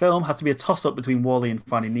 Pixar film has to be a toss-up between WALL-E and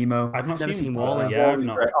Finding Nemo. I've never seen WALL-E. Yeah, I've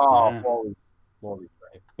not. WALL-E's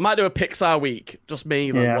great. I might do a Pixar week. Just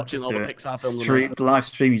me watching all the Pixar films. Live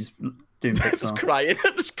stream, you just doing Pixar. just crying for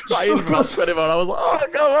about 20 minutes. I was like, oh my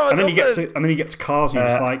god! And then you get to Cars, and you're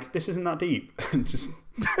just like, this isn't that deep. just.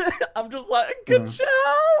 I'm just like, good show.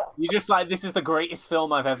 You're just like, this is the greatest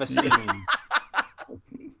film I've ever seen.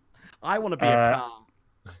 I want to be a car.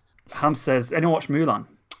 Ham says, anyone watch Mulan?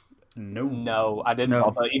 No, I didn't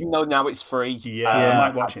bother. Even though now it's free. Yeah, I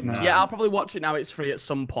might watch it now. Yeah, I'll probably watch it now. It's free at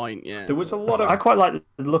some point. Yeah. There was a lot of. I quite like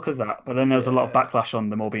the look of that, but then there was a lot of backlash on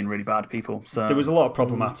them all being really bad people. So there was a lot of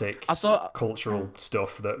problematic cultural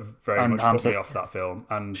stuff that very much put me off that film.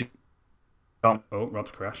 And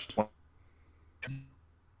Rob's crashed.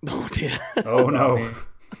 Oh dear. Oh no.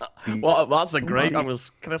 Well, that's a great. Can I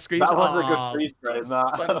screenshot that? Was a good freeze frame.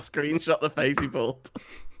 Trying to screenshot the face he pulled.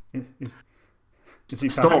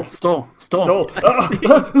 Stall.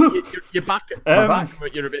 You're back,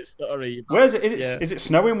 but you're a bit stuttery. Where is it? Is it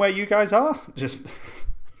snowing where you guys are? Just.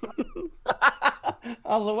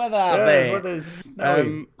 How's the weather out there? The weather's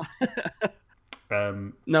snowing.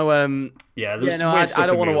 Yeah, I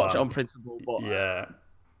don't want to watch it on principle, but yeah.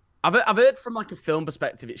 I've heard from a film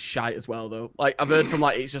perspective it's shite as well though. I've heard from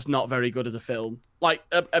it's just not very good as a film. I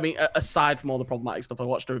mean, aside from all the problematic stuff, I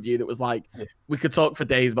watched a review that was we could talk for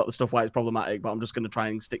days about the stuff why it's problematic, but I'm just going to try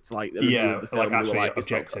and stick to the review of the film.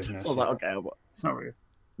 Objective. So I was like, okay, but it's not real.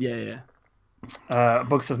 Yeah.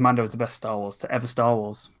 Bug says Mando is the best Star Wars to ever Star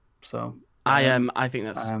Wars. So I think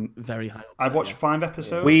that's very high. I've watched 5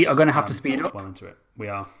 episodes. We are going to have to speed up. Well into it. We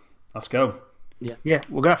are. Let's go. Yeah, we're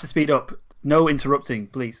going to have to speed up. No interrupting,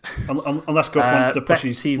 please. Unless Guff wants to push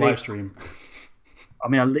his live stream. I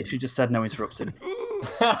mean, I literally just said no interrupting.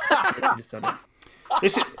 I just said it.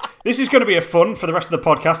 This is going to be a fun for the rest of the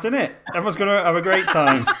podcast, isn't it? Everyone's going to have a great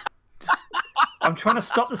time. I'm trying to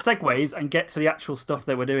stop the segues and get to the actual stuff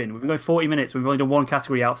that we're doing. We've been going 40 minutes. We've only done one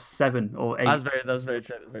category out of 7 or 8. That's very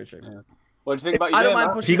true. Very true. Yeah. What do you think about your I don't day, mind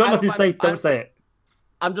Matt? pushing. If you got I nothing to say, don't say it.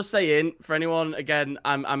 I'm just saying, for anyone, again,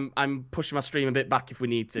 I'm pushing my stream a bit back if we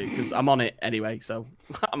need to, because I'm on it anyway. So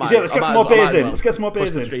Let's get some more beers in. Let's get some more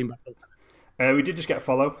beers in. Stream back. We did just get a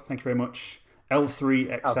follow. Thank you very much. L3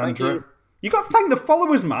 thank Exandra. You got to thank the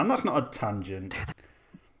followers, man. That's not a tangent.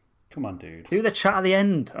 Come on, dude. Do the chat at the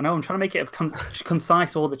end. I know, I'm trying to make it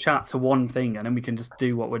concise, all the chat to one thing, and then we can just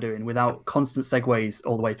do what we're doing without constant segues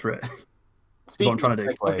all the way through it. That's what I'm trying to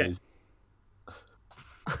do. Okay.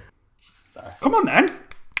 Come on, then.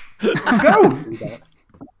 Let's go.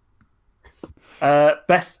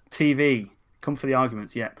 Best TV. Come for the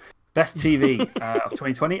arguments, yeah. Best TV of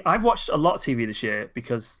 2020. I've watched a lot of TV this year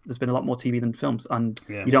because there's been a lot more TV than films, and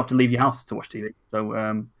you don't have to leave your house to watch TV.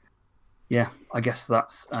 So, yeah, I guess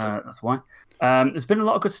that's why. There's been a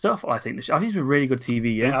lot of good stuff, I think. I think it's been really good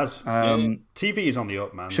TV, yeah. It has. TV is on the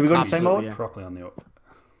up, man. Should we go in the same order? Yeah. Properly on the up.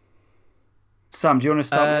 Sam, do you want to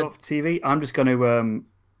start with TV? I'm just going to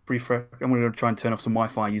refresh. I'm going to try and turn off some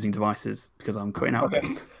Wi-Fi using devices because I'm cutting out.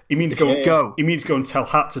 Okay. He means go. He means go and tell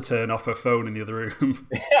Hat to turn off her phone in the other room.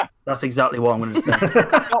 Yeah. That's exactly what I'm going to say.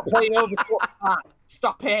 Stop playing over.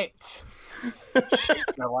 Stop it. Shit,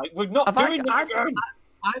 we're not doing that.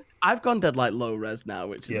 I've gone dead like low res now,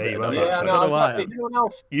 which is Yeah, a bit you have, annoying. actually. I don't know why. Anyone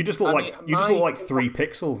else? You just look like 3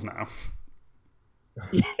 pixels now.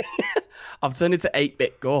 I've turned into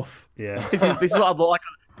 8-bit guff. Yeah. This is what I look like.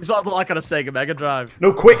 This is what I look like on a Sega Mega Drive.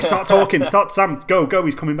 No, quick! Start talking. Start, Sam. Go.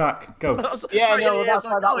 He's coming back. Go. That's Very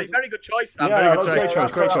good choice, Sam. Yeah, Very good that was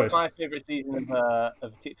choice. great choice. My favourite season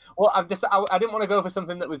of TV. Well, I didn't want to go for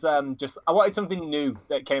something that was just. I wanted something new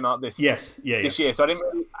that came out this year. So I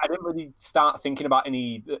didn't really start thinking about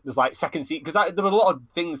any. It was like second season because there were a lot of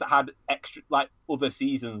things that had extra like other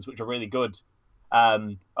seasons which are really good.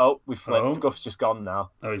 We flipped. Guff's just gone now.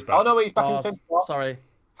 Oh, he's back. Oh no, he's back in the same spot.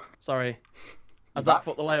 Sorry. Has that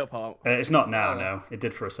fucked the layup out? It's not now. No, it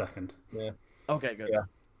did for a second. Yeah. Okay, good.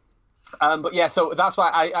 Yeah. But yeah, so that's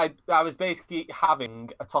why I was basically having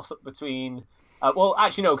a toss up between. Well,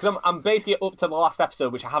 actually no, because I'm basically up to the last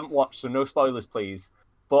episode, which I haven't watched, so no spoilers, please.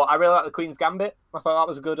 But I really like the Queen's Gambit. I thought that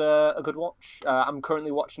was a good watch. I'm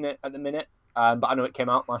currently watching it at the minute, but I know it came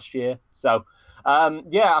out last year, so.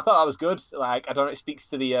 Yeah, I thought that was good. Like, I don't know, it speaks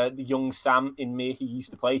to the young Sam in me who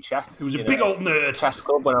used to play chess. He was a big old nerd. Chess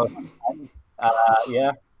club when I was 10.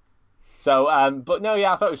 Yeah. So, but no,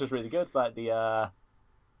 yeah, I thought it was just really good. But the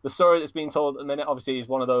story that's being told at the minute, obviously, is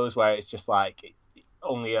one of those where it's just like it's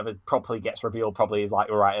only ever properly gets revealed, probably like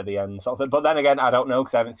right at the end, sort of thing. But then again, I don't know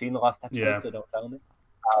because I haven't seen the last episode, so don't tell me.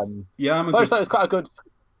 Yeah, but I thought it was quite a good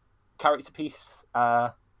character piece.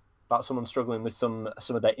 About someone struggling with some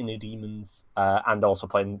of their inner demons and also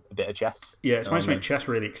playing a bit of chess. Yeah, it's managed to make chess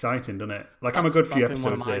really exciting, doesn't it? Like, I'm a good few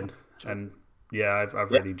episodes in, and yeah,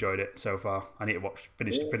 I've really enjoyed it so far. I need to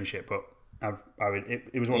finish it, but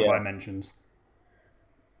it was one of my mentions.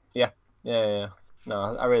 Yeah. No,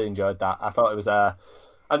 I really enjoyed that. I thought it was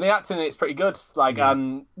and the acting in it's pretty good. Like,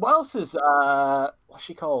 what else is what's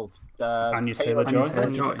she called? Anya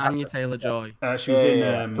Taylor-Joy. Anya Taylor-Joy. She was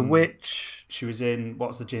in The Witch. She was in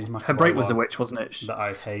what's the James McAvoy Her break was one The Witch, wasn't it? that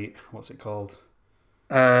I hate. What's it called?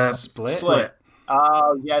 Split.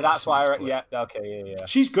 Oh yeah, that's why. Yeah, okay, yeah.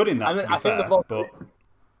 She's good in that. I think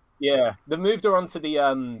they've moved her onto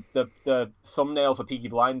the thumbnail for Peaky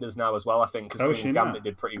Blinders now as well. I think because Queen's Gambit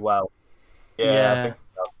did pretty well. Yeah. I think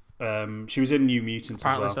so. She was in New Mutants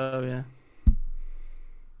Apparently as well. So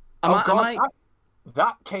yeah.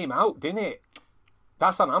 That came out, didn't it?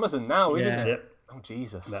 That's on Amazon now, isn't it? Yep. Oh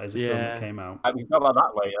Jesus! That is a film that came out. We can talk about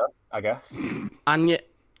that later, I guess.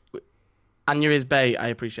 Anya is Bay. I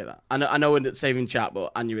appreciate that. I know we're saving chat,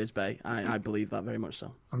 but Anya is Bay. I believe that very much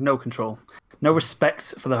so. I've no control, no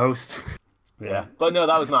respect for the host. Yeah, but no,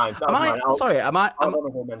 that was mine.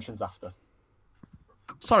 I'll mentions after.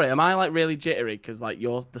 Sorry, am I like really jittery because like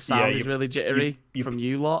the sound is really jittery from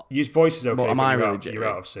you lot? Your voice is okay, but am I really jittery? You're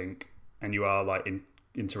out of sync, and you are like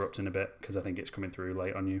interrupting a bit because I think it's coming through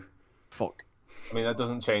late on you. Fuck. I mean, that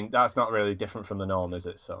doesn't change. That's not really different from the norm, is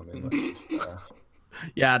it? So I mean, let's just,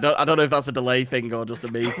 yeah, I don't know if that's a delay thing or just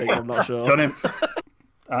a me thing. I'm not sure. Done him.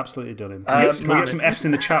 Absolutely done him. Can we get some Fs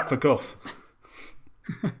in the chat for Guff?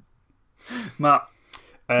 Matt,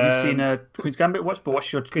 you've seen Queen's Gambit.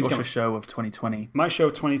 What's your show of 2020? My show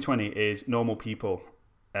of 2020 is Normal People.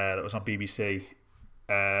 That was on BBC.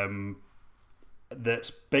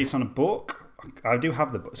 That's based on a book. I do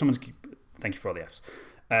have the book. Someone's Thank you for all the Fs.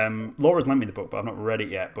 Laura's lent me the book, but I've not read it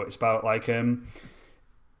yet. But it's about like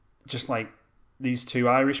just like these two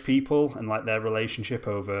Irish people and like their relationship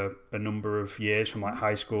over a number of years from like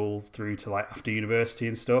high school through to like after university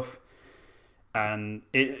and stuff. And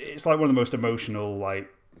it's like one of the most emotional like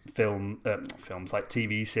films, like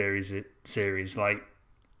TV series. Like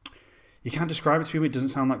you can't describe it to people. It doesn't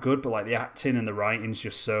sound that good, but like the acting and the writing's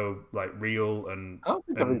just so like real and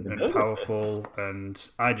powerful.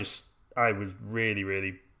 And I was really,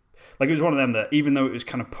 really like, it was one of them that even though it was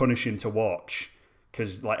kind of punishing to watch,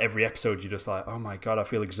 because like every episode you're just like, oh my god, I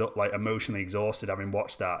feel like emotionally exhausted having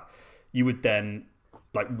watched that, you would then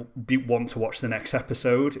like want to watch the next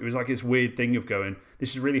episode. It was like this weird thing of going,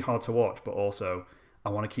 this is really hard to watch, but also I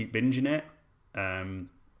want to keep binging it.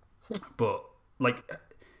 But like,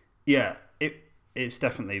 yeah, it's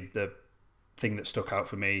definitely the thing that stuck out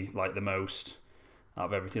for me like the most out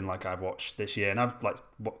of everything like I've watched this year. And I've like,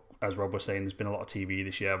 as Rob was saying, there's been a lot of TV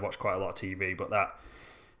this year. I've watched quite a lot of TV, but that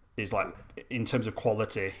is like, in terms of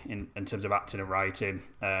quality, in terms of acting and writing,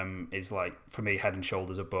 is like for me head and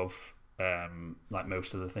shoulders above like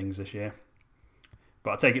most of the things this year.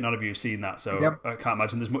 But I take it none of you have seen that, so yep. I can't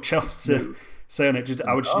imagine there's much else to say on it. Just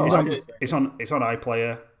I would, it's on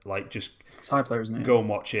iPlayer. Like just it's iPlayer, isn't it? Go and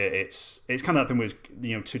watch it. It's kind of that thing with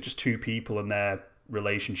just two people and their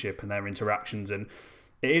relationship and their interactions, and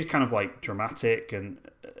it is kind of like dramatic and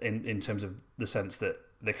in terms of the sense that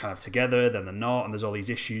they're kind of together, then they're not, and there's all these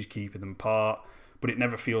issues keeping them apart, but it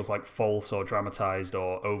never feels like false or dramatized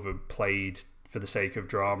or overplayed for the sake of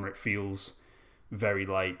drama. It feels very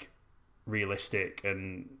like realistic,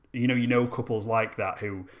 and you know couples like that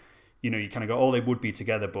who you kind of go, oh, they would be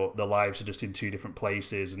together, but their lives are just in two different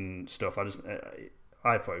places and stuff.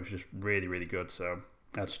 I thought it was just really, really good, so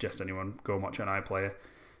I'd suggest anyone go and watch it on iPlayer.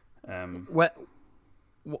 What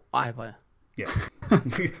iPlayer? Yeah.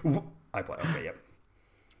 iPlayer, okay, yep.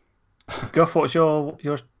 Goff, what's your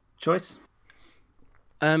choice?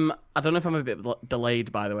 I don't know if I'm a bit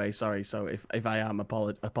delayed, by the way. Sorry. So if I am,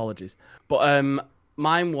 apologies. But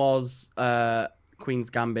mine was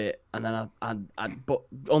Queen's Gambit, and then but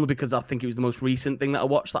only because I think it was the most recent thing that I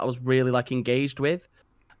watched that I was really like engaged with.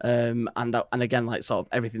 And again, like sort of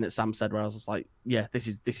everything that Sam said, where I was just like, yeah, this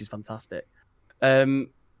is fantastic.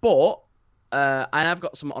 But I have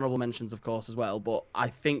got some honorable mentions, of course, as well. But I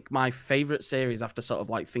think my favorite series, after sort of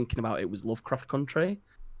like thinking about it, was Lovecraft Country.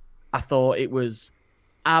 I thought it was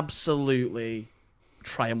absolutely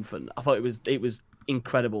triumphant. I thought it was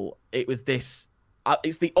incredible. It was this.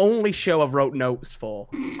 It's the only show I've wrote notes for.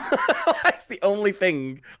 It's the only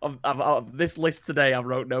thing of this list today I've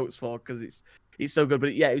wrote notes for because it's so good.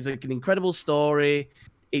 But yeah, it was like an incredible story.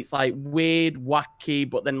 It's like weird, wacky,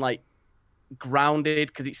 but then like grounded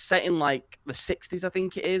because it's set in like the 60s, I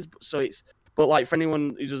think it is. So but like for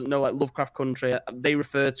anyone who doesn't know, like Lovecraft Country, they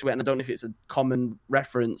refer to it, and I don't know if it's a common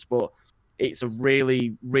reference, but it's a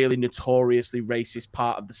really, really notoriously racist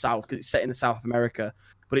part of the South because it's set in the South of America.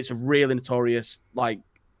 But it's a really notorious, like,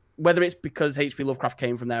 whether it's because H.P. Lovecraft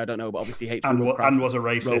came from there, I don't know. But obviously H.P. Lovecraft was a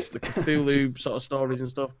racist, wrote the Cthulhu sort of stories and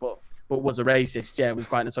stuff, but was a racist. Yeah, it was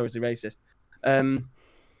quite notoriously racist.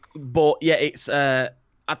 But yeah, it's.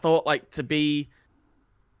 I thought like to be,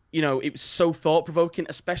 it was so thought provoking,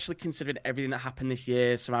 especially considering everything that happened this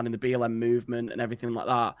year surrounding the BLM movement and everything like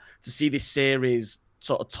that. To see this series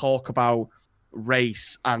sort of talk about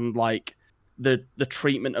race and like the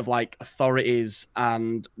treatment of like authorities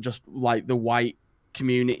and just like the white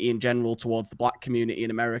community in general towards the black community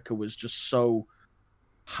in America was just so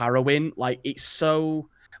harrowing. Like it's so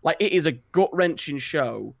like it is a gut-wrenching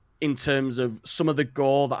show in terms of some of the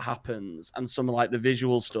gore that happens and some of like the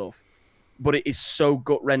visual stuff, but it is so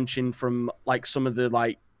gut-wrenching from like some of the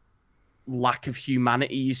like lack of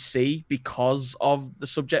humanity you see because of the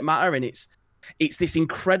subject matter. And it's this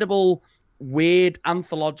incredible weird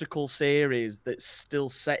anthological series that's still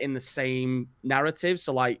set in the same narrative.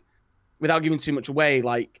 So like without giving too much away,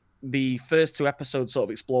 like the first two episodes sort of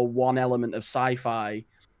explore one element of sci-fi,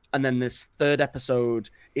 and then this third episode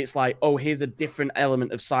it's like, oh, here's a different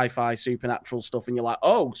element of sci-fi supernatural stuff, and you're like,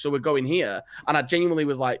 oh, so we're going here. And I genuinely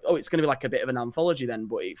was like, oh, it's going to be like a bit of an anthology then,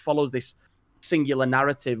 but it follows this singular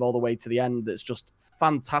narrative all the way to the end that's just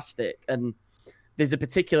fantastic. And there's a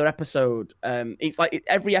particular episode, it's like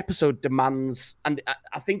every episode demands, and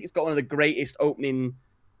I think it's got one of the greatest opening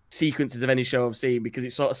sequences of any show I've seen, because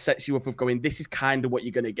it sort of sets you up of going, this is kind of what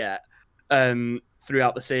you're going to get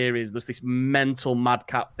throughout the series. There's this mental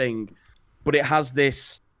madcap thing, but it has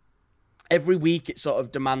this, every week it sort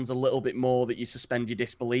of demands a little bit more that you suspend your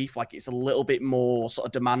disbelief. Like it's a little bit more sort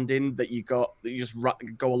of demanding that you just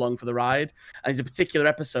go along for the ride. And there's a particular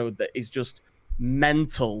episode that is just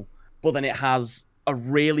mental. but then it has a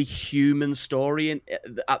really human story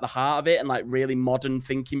at the heart of it, and like really modern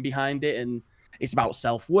thinking behind it, and it's about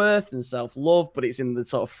self-worth and self-love, but it's in the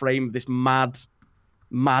sort of frame of this mad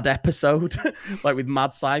episode, like with mad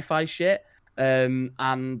sci-fi shit.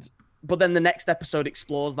 But then the next episode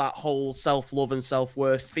explores that whole self-love and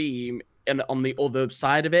self-worth theme and on the other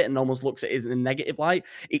side of it, and almost looks at it in a negative light.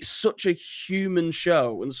 It's such a human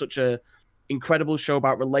show and such a incredible show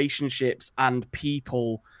about relationships and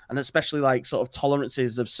people, and especially like sort of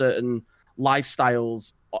tolerances of certain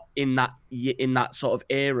lifestyles in that sort of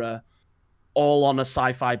era, all on a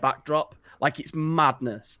sci-fi backdrop. Like, it's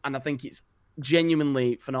madness, and I think it's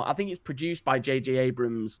genuinely phenomenal. I think it's produced by J.J.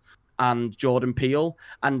 Abrams and Jordan Peele,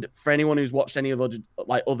 and for anyone who's watched any of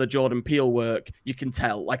other Jordan Peele work, you can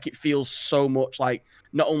tell like it feels so much like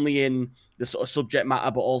not only in the sort of subject matter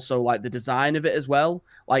but also like the design of it as well.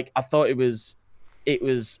 Like, I thought it was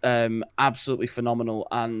absolutely phenomenal,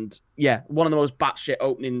 and yeah, one of the most batshit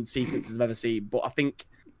opening sequences I've ever seen. But I think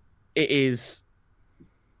it is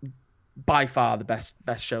by far the best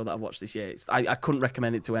show that I've watched this year. I couldn't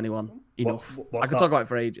recommend it to anyone enough. I could talk about it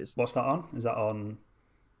for ages. What's that on? Is that on?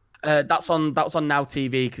 That was on Now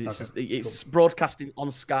TV, because it's broadcasting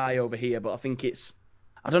on Sky over here, but I think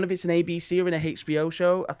I don't know if it's an ABC or an HBO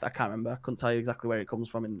show. I can't remember. I couldn't tell you exactly where it comes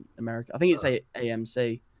from in America. I think it's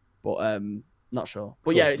AMC, but not sure.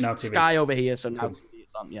 But yeah, it's Sky over here, so Now TV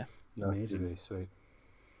it's on. Yeah, amazing, sweet.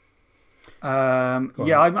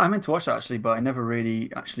 Yeah, I meant to watch that actually, but I never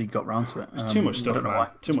really actually got round to it. There's too much stuff. I don't know why.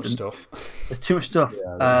 Too much stuff. There's too much stuff.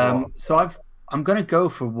 So I'm going to go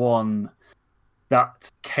for one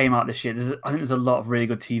that came out this year. I think there's a lot of really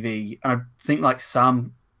good TV, and I think like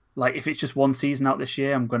Sam, like if it's just one season out this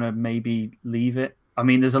year, I'm gonna maybe leave it. I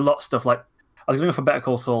mean, there's a lot of stuff. Like, I was going to go for Better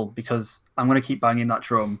Call Saul because I'm going to keep banging that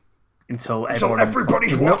drum until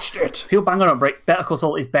everybody's watched it. People bang on it. Better Call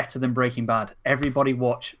Saul is better than Breaking Bad. Everybody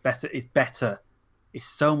watch better. It's better. It's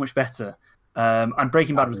so much better. And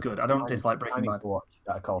Breaking Bad was good. I don't dislike Breaking Bad. Watch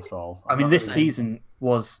Better Call Saul. I mean, this season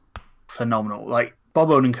was phenomenal. Like, Bob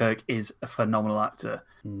Odenkirk is a phenomenal actor.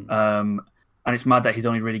 And it's mad that he's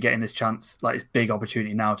only really getting this chance, like this big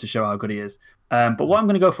opportunity now to show how good he is. But what I'm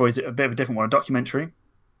going to go for is a bit of a different one, a documentary.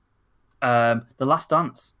 The Last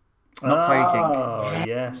Dance. Not Tiger King. Oh,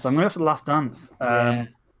 yes. So I'm going to go for The Last Dance.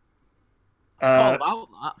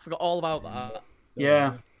 Forgot all about that.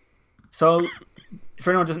 Yeah. So, for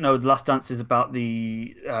anyone who doesn't know, The Last Dance is about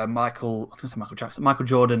the Michael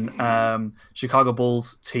Jordan Chicago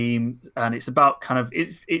Bulls team, and it's about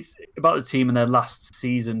it's about the team in their last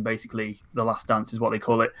season, basically. The Last Dance is what they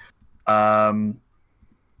call it.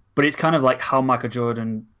 But it's kind of like how Michael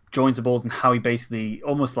Jordan joins the Bulls and how he basically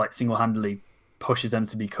almost like single-handedly pushes them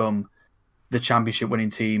to become the championship winning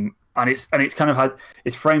team. And it's kind of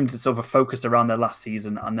it's framed sort of focused around their last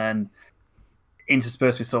season, and then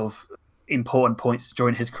interspersed with sort of important points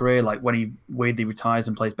during his career, like when he weirdly retires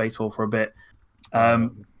and plays baseball for a bit.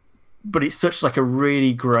 But it's such like a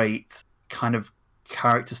really great kind of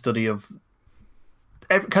character study of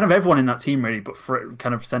kind of everyone in that team, really, but for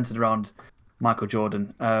kind of centered around Michael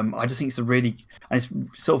Jordan. I just think it's and it's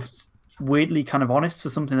sort of weirdly kind of honest for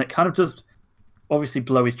something that kind of does obviously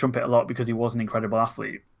blow his trumpet a lot because he was an incredible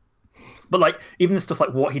athlete. But like even the stuff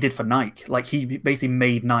like what he did for Nike, like he basically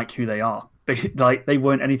made Nike who they are. Like they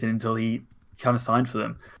weren't anything until he kind of signed for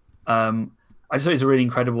them. I just thought it was a really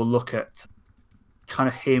incredible look at kind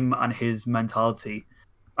of him and his mentality.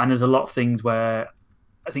 And there's a lot of things where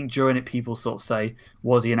I think during it people sort of say,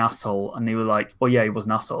 was he an asshole? And they were like, well, yeah, he was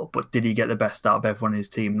an asshole, but did he get the best out of everyone in his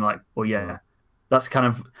team? And like, well, yeah. That's kind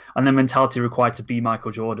of, and the mentality required to be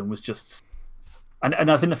Michael Jordan was just,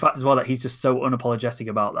 and I think the fact as well that he's just so unapologetic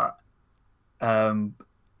about that.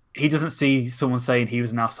 He doesn't see someone saying he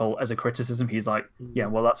was an asshole as a criticism. He's like, yeah,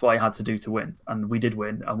 well, that's what I had to do to win. And we did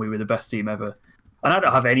win, and we were the best team ever. And I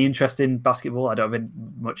don't have any interest in basketball. I don't have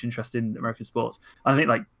much interest in American sports. And I think,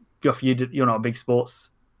 like, Guff, you're not a big sports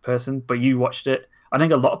person, but you watched it. I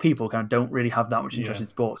think a lot of people kind of don't really have that much interest in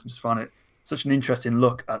sports. I just find it such an interesting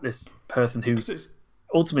look at this person who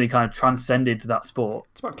ultimately kind of transcended that sport.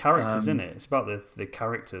 It's about characters, isn't it? It's about the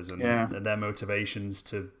characters and their motivations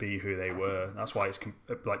to be who they were. That's why it's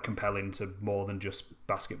like compelling to more than just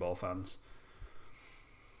basketball fans.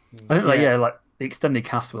 I think, like the extended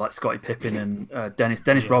cast with like Scottie Pippen and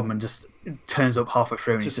Dennis Rodman just turns up halfway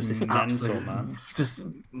through, and he's just this absolute man, just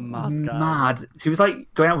mad. He was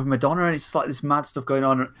like going out with Madonna, and it's just like this mad stuff going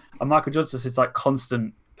on. And Michael Jordan's just this like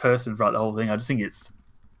constant person throughout the whole thing. I just think it's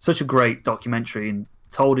such a great documentary and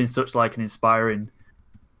told in such like an inspiring.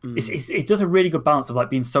 It does a really good balance of like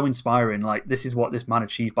being so inspiring. Like this is what this man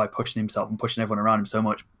achieved by pushing himself and pushing everyone around him so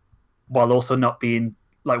much, while also not being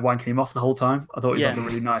like wanking him off the whole time. I thought it was like Yeah. a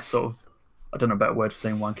really nice sort of. I don't know a better word for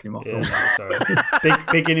saying wanking him off. the whole time. Yeah, sorry.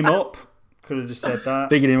 Bigging him up. Could have just said that.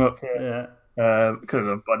 Bigging him up. Yeah. Could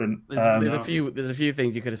have, but I didn't. There's a few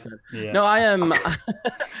things you could have said. Yeah. No, I am.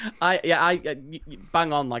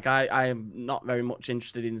 Bang on. Like I am not very much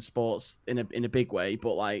interested in sports in a big way,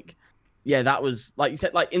 but like, yeah, that was like you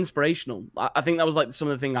said, like inspirational. I think that was like some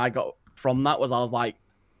of the thing I got from that was I was like,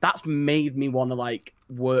 that's made me want to like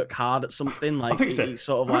work hard at something. Like I think so. it's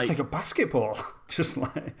sort of I'm like take a basketball. Just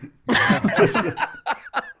like.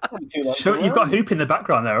 Sure, you've got Hoop in the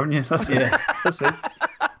background there, haven't you? That's That's it.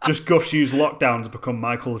 Just Guff's used lockdown to become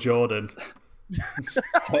Michael Jordan.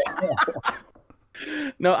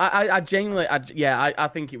 No, I genuinely, I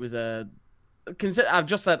think it was a. I've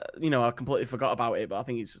just said, I completely forgot about it, but I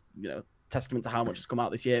think it's, testament to how much has come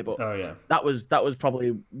out this year. But Oh yeah. that was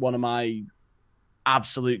probably one of my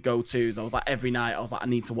absolute go-tos. I was like, every night, I was like, I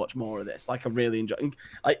need to watch more of this. Like, I really enjoy.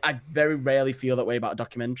 Like, I very rarely feel that way about a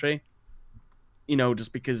documentary.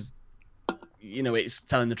 Just because, it's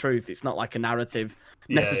telling the truth. It's not like a narrative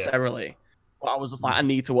necessarily. Yeah. But I was just like, I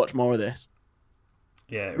need to watch more of this.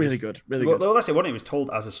 Yeah, really good. Well, that's it. When it was told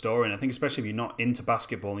as a story, and I think especially if you're not into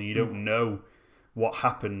basketball and you don't know what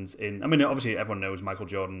happens in. I mean, obviously everyone knows Michael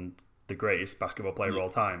Jordan, the greatest basketball player of all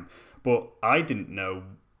time, but I didn't know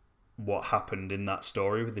what happened in that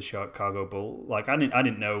story with the Chicago Bulls. Like, I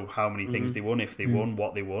didn't know how many things they won, if they won,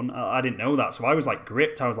 what they won. I didn't know that, so I was like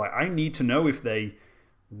gripped. I was like, I need to know if they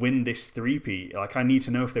win this three-peat. Like, I need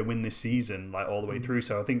to know if they win this season, like all the way through.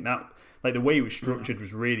 So I think that. Like, the way it was structured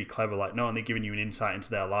was really clever. Like, not only giving you an insight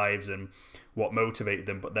into their lives and what motivated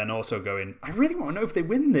them, but then also going, I really want to know if they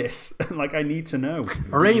win this. Like, I need to know.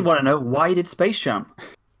 I really want to know, why did Space Jam?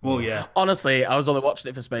 Well, yeah. Honestly, I was only watching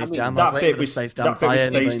it for Space Jam. That I was bit waiting for the was Space Jam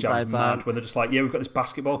Space Jam's mad, where they're just like, yeah, we've got this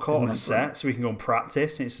basketball court on set, so we can go and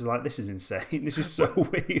practice. And it's just like, this is insane. This is so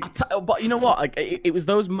weird. But you know what? Like, it was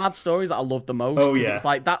those mad stories that I loved the most. Oh, yeah. It's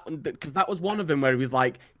like that, because that was one of them where he was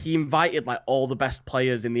like, he invited like all the best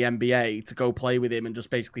players in the NBA to go play with him and just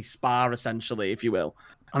basically spar, essentially, if you will.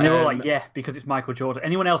 And they were like, yeah, because it's Michael Jordan.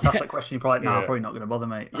 Anyone else asked that question, you're probably like, I'm probably not going to bother,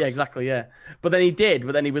 mate. Yeah, exactly, yeah. But then he did,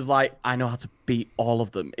 but then he was like, I know how to beat all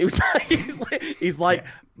of them. It was like, he's like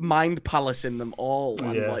mind palacing them all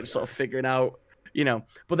and like sort of figuring out,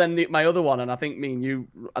 But then my other one, and I think me and you,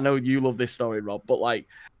 I know you love this story, Rob, but like,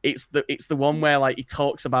 it's the one where like he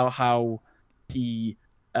talks about how he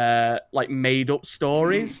like made up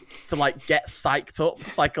stories to like get psyched up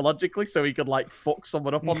psychologically so he could like fuck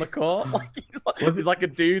someone up on the court. Like he's like a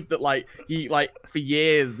dude that like he like for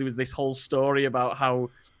years there was this whole story about how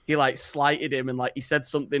he like slighted him and like he said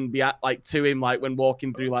something like to him like when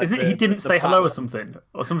walking through like he didn't say hello or something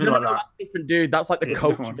like that. That's a different dude. That's like the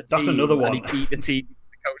coach of the team. That's another one. And he beat the team.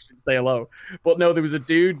 The coach didn't say hello. But no, there was a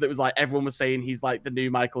dude that was like everyone was saying he's like the new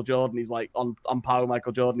Michael Jordan. He's like on par with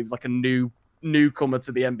Michael Jordan. He was like a newcomer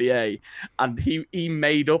to the NBA, and he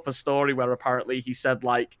made up a story where apparently he said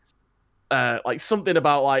like something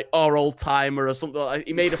about like our old timer or something. Like,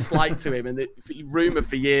 he made a slight to him, and he rumored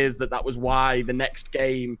for years that was why the next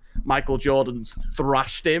game Michael Jordan's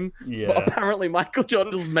thrashed him. Yeah. But apparently Michael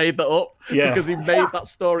Jordan just made that up because he made that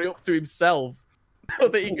story up to himself. So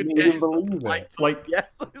that he could get yes,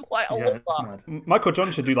 it's like I love that. Michael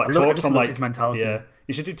Jordan should do like talks on like his mentality. Yeah,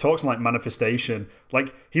 he should do talks on like manifestation.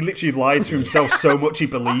 Like he literally lied to himself so much he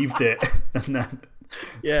believed it, and then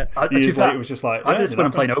years later it was just like I do this when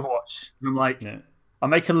I'm playing Overwatch. And I'm like, I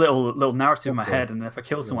make a little narrative in my head, and if I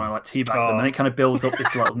kill someone, I like teabag them, and it kind of builds up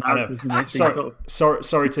this little narrative.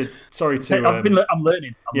 Sorry to. I'm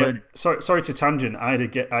learning. Sorry to tangent. I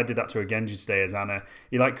did that to a Genji today as Anna.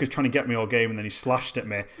 He was trying to get me all game, and then he slashed at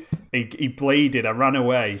me. He bladed. I ran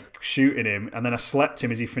away, shooting him, and then I slept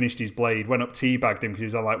him as he finished his blade. Went up, teabagged him because he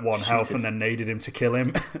was on like 1 health, and then naded him to kill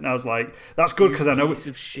him. And I was like, "That's good because I know piece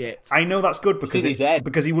of shit." I know that's good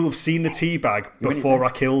because he will have seen the teabag before I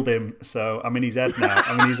killed him. So I'm in his head now.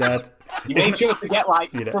 I'm in his head. You made sure to get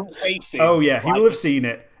like front facing. Oh yeah, he will have seen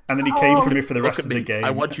it, and then he came for me for the rest of the game.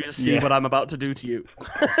 I want you to see what I'm about to do to you.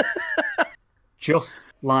 Just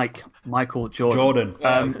like Michael Jordan.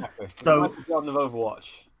 Exactly. So Michael Jordan of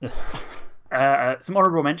Overwatch. Some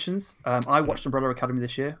honorable mentions. I watched Umbrella Academy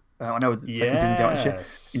this year. I know the second season came out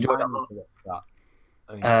this year. Enjoyed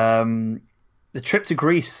that. The trip to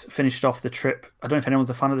Greece finished off the trip. I don't know if anyone's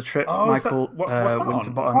a fan of the trip. Michael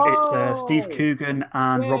Winterbottom. It's Steve Coogan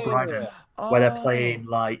and Rob Brydon, where they're playing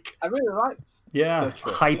like I really liked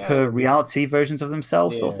hyper reality versions of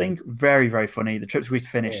themselves, sort of thing. Very, very funny. The trip to Greece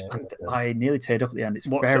finished, and I nearly teared up at the end. It's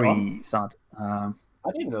very sad. I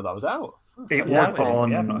didn't even know that was out. It was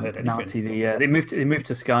on Now TV. Yeah, they moved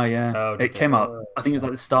to Sky. Yeah, it came out. I think it was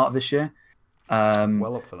like the start of this year.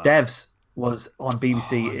 Well up for that. Devs was on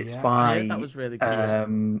BBC. It's by that was really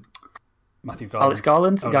good. Matthew Garland. Alex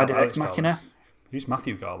Garland, the guy not did Alex Ex Machina. Garland. Who's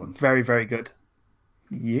Matthew Garland? Very, very good.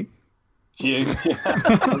 You? Jude.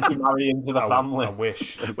 You marry into the family. I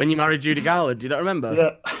wish. When you married Judy Garland, do you not remember?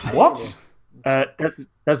 Yeah. What? Devs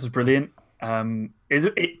was brilliant.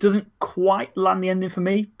 It doesn't quite land the ending for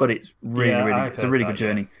me, but it's really, really good. It's a really good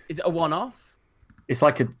journey. Is it a one-off? It's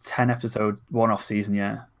like a 10-episode one-off season,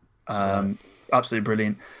 yeah. Absolutely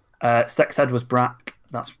brilliant. Sex Ed was Brack.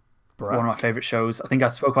 That's one of my favourite shows. I think I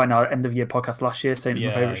spoke about it in our end-of-year podcast last year, saying it's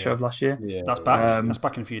my favourite show of last year. Yeah. That's back. That's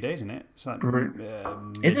back in a few days, isn't it? It's like,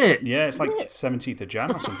 is it? Yeah, it's like 17th of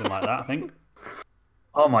Jan or something like that, I think.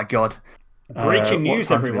 Oh, my God. Breaking news,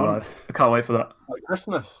 everyone. I can't wait for that. Like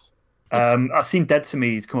Christmas. I've seen Dead to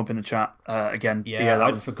Me's come up in the chat again. Yeah,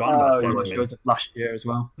 I'd forgotten about Dead to Me. Shows last year as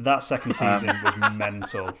well. That second season was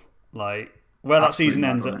mental. Like, where that season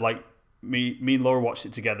ends up, like, me and Laura watched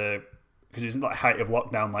it together because it was like height of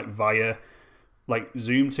lockdown, like via like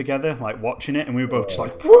Zoom together, like watching it, and we were both just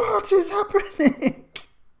like, "What is happening?"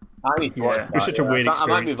 I need to watch that. It was such a weird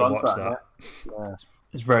experience to watch that. Yeah.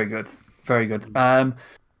 It's very good, very good.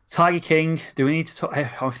 Tiger King. Do we need to talk?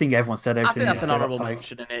 I think everyone said everything. I think that's an honourable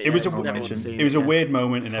mention. It was a weird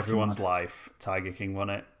moment in everyone's life. Tiger King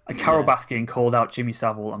won it. And Carol Baskin called out Jimmy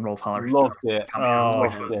Savile and Rolf Harris. Loved it.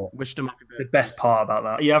 Wished him happy birthday. The best part about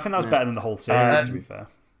that. Yeah, I think that was better than the whole series, to be fair.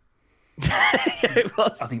 It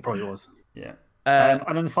was. I think it probably was. Yeah.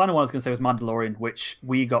 And then the final one I was going to say was Mandalorian, which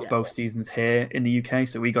we got both seasons here in the UK.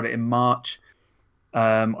 So we got it in March.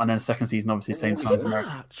 And then the second season, obviously, same time as America.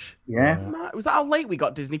 March? Yeah. Was that how late we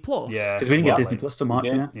got Disney Plus? Yeah. Because we didn't get Disney Plus till March,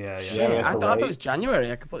 Yeah. I thought it was January.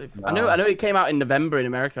 I know it came out in November in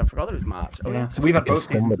America. I forgot that it was March. Oh, yeah. So we've had both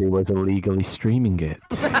seasons. Somebody was illegally streaming it.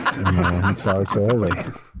 So it's early.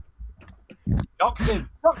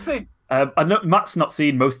 Doxing. I know Matt's not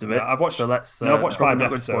seen most of it. I've watched. So let's. I've watched 5 not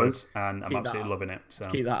good episodes, spoilers. and I'm absolutely loving it. So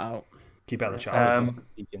Let's keep that out. keep it out of the chat.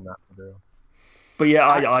 But yeah,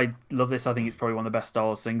 I love this. I think it's probably one of the best Star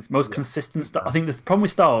Wars things. Most consistent stuff. I think the problem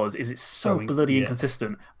with Star Wars is it's so bloody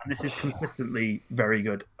inconsistent, and this is consistently very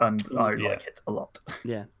good, and I like it a lot.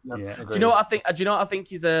 Yeah. Yeah. Do you know what I think? Do you know what I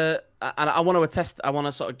think is and I want to attest. I want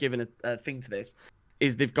to sort of give a thing to this.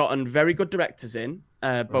 Is they've gotten very good directors in,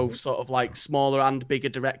 both sort of like smaller and bigger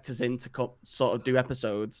directors in to sort of do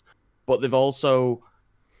episodes, but they've also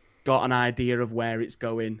got an idea of where it's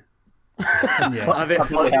going. I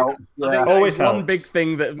think Always one helps. big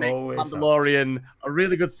thing that makes Mandalorian a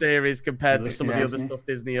really good series compared to some of the other stuff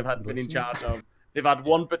Disney have been in charge of. They've had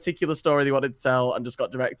one particular story they wanted to tell and just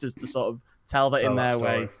got directors to sort of tell that in their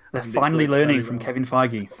way. They're finally learning from Kevin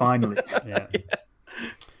Feige. Finally.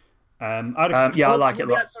 I like it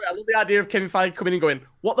a lot. Sorry, I love the idea of Kevin Feige coming and going,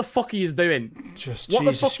 "What the fuck are you doing? What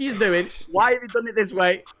the fuck are you doing? Why have you done it this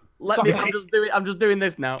way? Let me. I'm just doing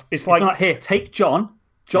this now." It's like not here. Take John.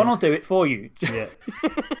 John will do it for you. Yeah.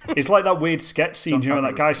 It's like that weird sketch scene, you know,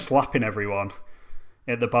 that guy slapping everyone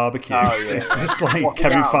at the barbecue. Oh, yeah. It's just like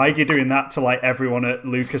Kevin Feige doing that to like everyone at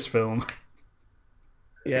Lucasfilm.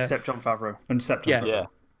 Yeah. Except Jon Favreau. Except Jon Favreau.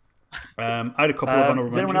 I had a couple of honorable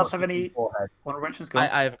mentions. Does anyone else have any honorable mentions?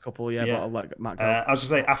 I have a couple, but I'll let Matt go. I was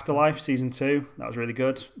going to say Afterlife Season 2. That was really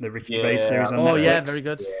good. The Ricky Gervais series on Netflix. Oh, yeah, very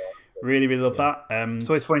good. Really, really love that.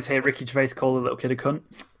 So it's funny to hear Ricky Gervais call a little kid a cunt.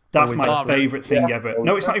 That's my favourite thing ever.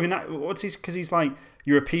 No, it's not even that. What's his? Because he's like,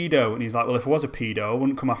 "You're a pedo," and he's like, "Well, if I was a pedo, I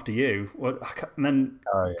wouldn't come after you." And then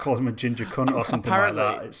calls him a ginger cunt or something like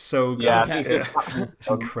that. It's so good. Yeah, it's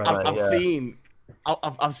incredible.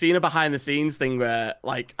 I've seen a behind the scenes thing where,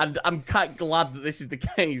 like, and I'm quite glad that this is the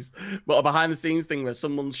case, but a behind the scenes thing where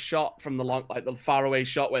someone's shot from the far away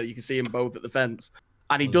shot where you can see them both at the fence,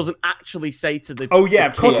 and he doesn't actually say to the of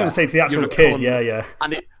course he doesn't say to the actual kid. Yeah.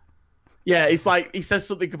 And it's like he says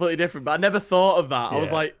something completely different, but I never thought of that. I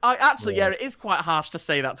was like, it is quite harsh to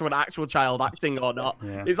say that to an actual child acting or not.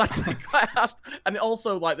 Yeah. It's actually quite harsh. And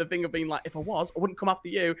also, like, the thing of being like, if I wouldn't come after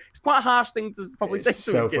you. It's quite a harsh thing to probably say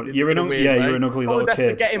to a kid. You're an ugly little best kid.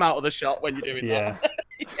 To get him out of the shot when you're doing that.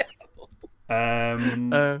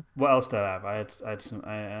 What else did I have? I had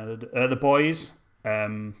The Boys. I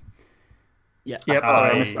missed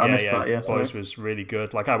that. Yeah, Boys was really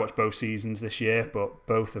good. Like, I watched both seasons this year, but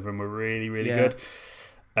both of them were really, really good.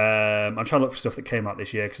 I'm trying to look for stuff that came out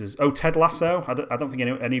this year because Ted Lasso. I don't think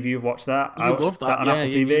any of you have watched that. I love that on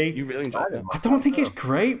Apple TV. You really enjoyed it. I don't think it's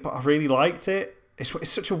great, but I really liked it. It's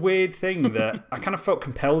such a weird thing that I kind of felt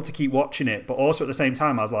compelled to keep watching it, but also at the same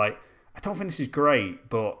time I was like, I don't think this is great,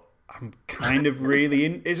 but I'm kind of really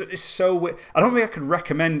in. It's so weird. I don't think I could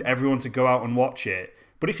recommend everyone to go out and watch it.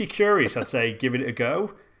 But if you're curious, I'd say give it a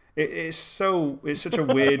go. It's such a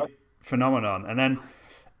weird phenomenon. And then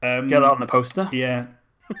Get that on the poster. yeah,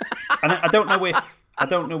 and I don't know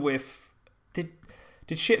if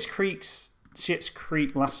did Schitt's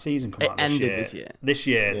Creek last season come It out ended this year? this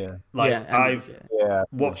year. This year, Yeah. like Yeah, ended I've this year.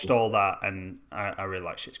 watched all that, and I really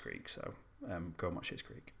like Schitt's Creek, so go and watch Schitt's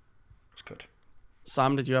Creek. It's good.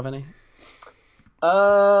 Sam, did you have any?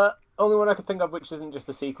 Only one I could think of which isn't just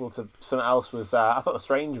a sequel to something else was I thought The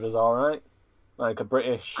Strange was all right, like a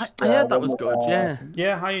British. I heard that was good. Yeah.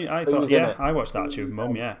 Yeah, I Who thought was in yeah, it? I watched that actually with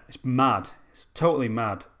Mum. Yeah, it's mad. It's totally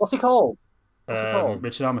mad. What's he called? What's he called?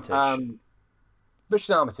 Richard Armitage.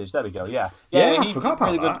 Richard Armitage. There we go. Yeah, Yeah, I he forgot about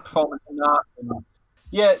really that. good performance in that. And,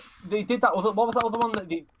 yeah, they did that. What was that other one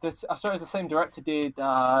that I saw it was the same director did?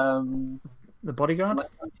 The Bodyguard.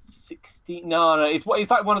 16. No, it's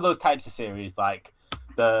like one of those types of series, like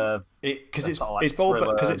the Because it's sort of like it's bold,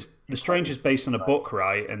 thriller. because it's The Strange is based on a book,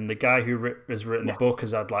 right? And the guy who has written the book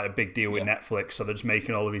has had like a big deal with Netflix, so they're just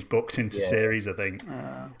making all of his books into series. I think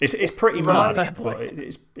it's pretty Right, mad, fair but play.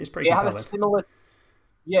 it's pretty it had a compelling. similar.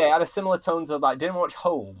 Yeah, it had a similar tone to like. Didn't watch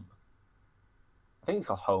Home. I think it's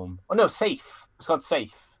called Home. Oh no, Safe. It's called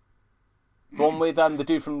Safe. The one with the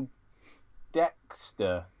dude from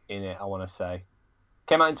Dexter in it. I want to say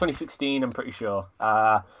came out in 2016. I'm pretty sure.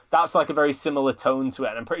 That's like a very similar tone to it,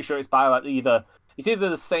 and I'm pretty sure it's by like either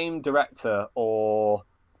the same director or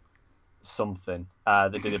something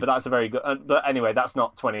that did it. But that's a very good. But anyway, that's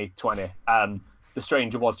not 2020. The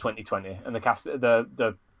Stranger was 2020, and the cast,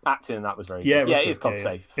 the acting in that was very Yeah, good. it was It's good, called yeah.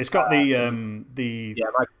 Safe. It's got the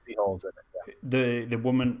Michael C. Hall's in it. the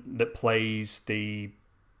woman that plays the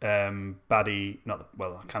baddie,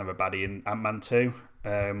 kind of a baddie in Ant-Man 2.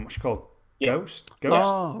 What's she called? Yeah. Ghost.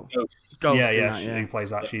 Oh, Ghost. Ghost yeah, in yeah. that, Who plays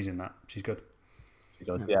that? She's in that. She's good. She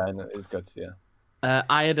goes, yeah, and it's good. Yeah.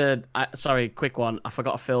 I had sorry, quick one. I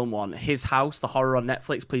forgot a film one. His House, the horror on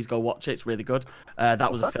Netflix. Please go watch it. It's really good.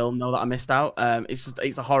 That was a film though that I missed out.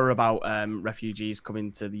 It's a horror about refugees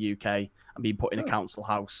coming to the UK and being put in a council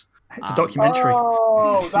house. It's a documentary.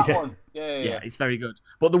 Oh, that Yeah. one. Yeah. It's very good.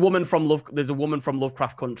 But there's a woman from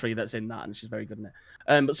Lovecraft Country that's in that, and she's very good in it.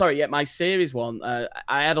 But sorry, yeah, my series one.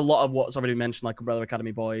 I had a lot of what's already been mentioned, like Umbrella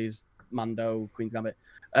Academy Boys, Mando, Queen's Gambit,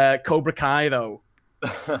 Cobra Kai though.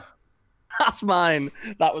 That's mine.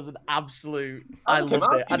 That was an absolute. I That came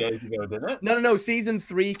loved out it. a few days ago, didn't it? No. Season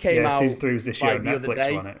 3 came out. Season 3 was this year like, on the other Netflix,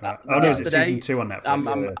 day. wasn't it? Right. Oh no, it's Yesterday. season 2 on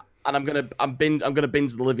Netflix. I'm gonna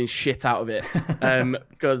binge the living shit out of it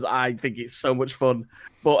because I think it's so much fun.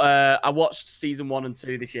 But I watched season 1 and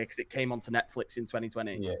 2 this year because it came onto Netflix in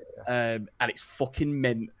 2020. Yeah. And it's fucking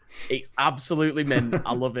mint. It's absolutely mint.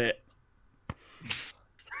 I love it.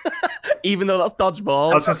 Even though that's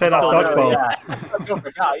dodgeball. I was gonna say that's still- dodgeball. Yeah.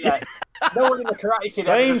 Cobra Kai, yeah. No one in the Karate Kid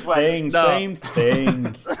ever Same just went, thing. No. Same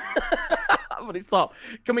thing. But it's top.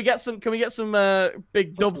 Can we get some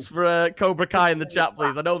big dubs for Cobra Kai in the chat,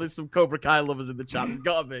 please? I know there's some Cobra Kai lovers in the chat. There's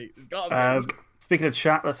gotta be. Speaking of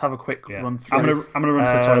chat, let's have a quick Yeah. run through. I'm gonna run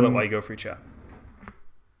to the toilet while you go through chat.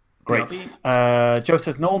 Great. Joe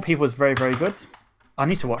says Normal People is very, very good. I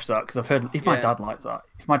need to watch that because I've heard if my dad likes that.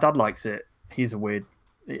 If my dad likes it, he's a weird.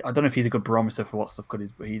 I don't know if he's a good barometer for what stuff good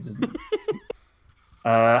is, but he doesn't.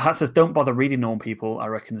 Hat says, don't bother reading Normal People. I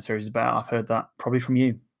reckon the series is better. I've heard that probably from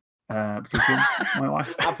you. Because you're my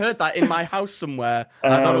wife. I've heard that in my house somewhere. I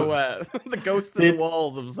don't know where. The ghosts in the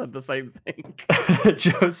walls have said the same thing.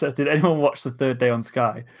 Joe says, did anyone watch The Third Day on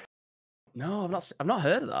Sky? No, I've not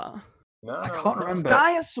heard of that. No, I can't remember.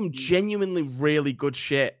 Sky has some genuinely really good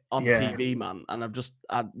shit on Yeah. TV, man. And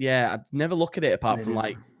I'd never look at it apart from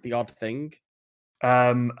like the odd thing.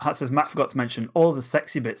 Hat says, Matt forgot to mention all the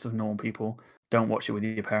sexy bits of Normal People. Don't watch it with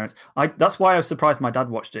your parents. That's why I was surprised my dad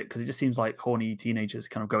watched it, because it just seems like horny teenagers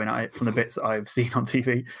kind of going at it from the bits that I've seen on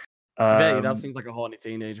TV. Your dad seems like a horny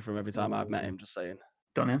teenager from every time I've met him, just saying.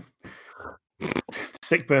 Don't know.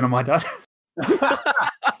 Sick burn on my dad.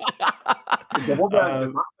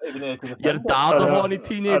 Your dad's a horny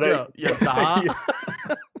teenager. Your dad.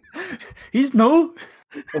 He's no.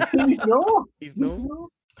 He's no.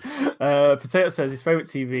 Potato says his favorite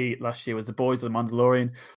TV last year was The Boys or The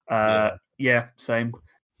Mandalorian. Yeah, same.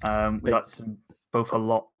 We liked them both a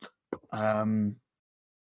lot. Ham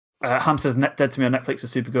says Dead to Me on Netflix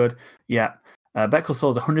is super good. Yeah. Better Call Saul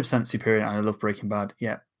is 100% superior, and I love Breaking Bad.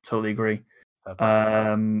 Yeah, totally agree.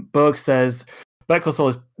 Berg says Better Call Saul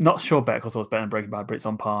is not sure Better Call Saul is better than Breaking Bad, but it's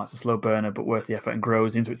on par. It's a slow burner, but worth the effort and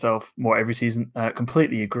grows into itself more every season.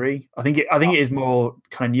 Completely agree. I think it is more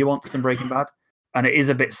kind of nuanced than Breaking Bad, and it is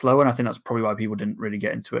a bit slower. And I think that's probably why people didn't really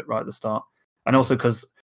get into it right at the start. And also because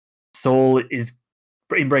Saul is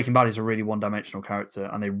in Breaking Bad is a really one-dimensional character,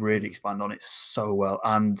 and they really expand on it so well.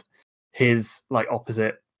 And his like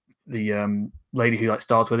opposite, the lady who like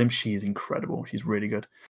stars with him, she's incredible. She's really good.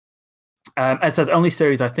 Ed says only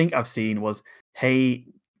series I think I've seen was Hey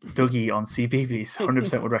Dougie on CBeebies.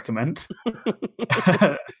 100% would recommend.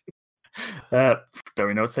 Don't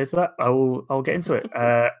really know what to say to that. I'll get into it.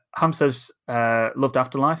 Ham says loved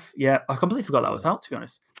Afterlife. Yeah, I completely forgot that was out, to be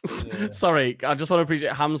honest. Yeah. Sorry, I just want to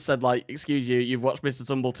appreciate Ham said, like, excuse you, you've watched Mr.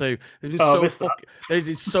 Tumble too. There's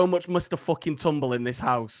been so much Mr. fucking Tumble in this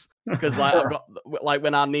house. Because like I've got like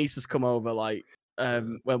when our niece has come over, like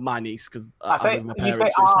well, my niece, because I say my you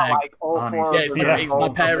parents. say like all four Yeah, of them. it's my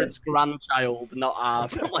parents' grandchild, not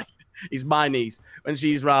ours. Like, it's my niece. When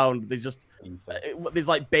she's round, there's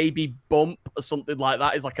like Baby Bump or something like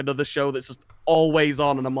that. Is like another show that's just always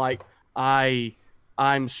on, and I'm like,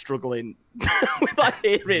 I'm struggling with like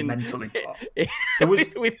hearing Mentally.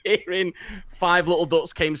 with hearing 5 little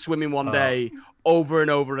ducks came swimming one day over and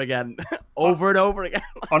over again, over and over again.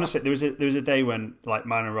 Honestly, there was a day when like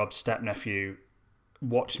mine and Rob's stepnephew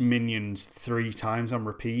watched Minions 3 times on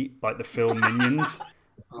repeat, like the film Minions.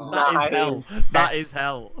 That is hell. That is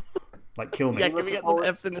hell. Like, kill me. Yeah, can we get some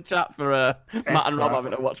F's in the chat for Matt and Rob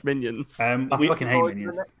having to watch Minions? I fucking hate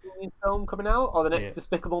Minions. The next Minions film coming out, or the next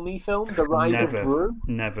Despicable Me film, The Rise of Gru?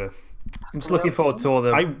 Never. I'm just looking forward to all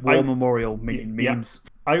the War Memorial memes.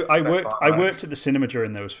 I worked at the cinema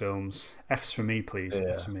during those films. F's for me, please. Yeah.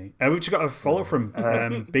 F's for me. We just got a follow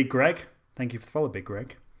from Big Greg. Thank you for the follow, Big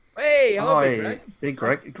Greg. Hey, hello, Big Greg. Big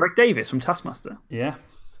Greg. Greg Davis from Taskmaster. Yeah.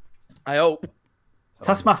 I hope.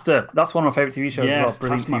 Taskmaster, that's one of my favourite TV shows Yes, as well.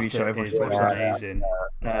 Brilliant TV show. Everyone is should watch that. amazing.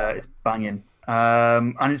 It's banging.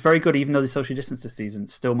 And it's very good, even though they socially distanced this season.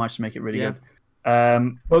 Still managed to make it really good.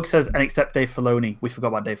 Bug says, and except Dave Filoni. We forgot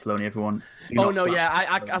about Dave Filoni, everyone. Oh, no,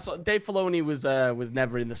 I saw Dave Filoni was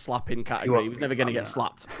never in the slapping category. He was never going to get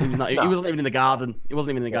slapped. He wasn't even in the garden. He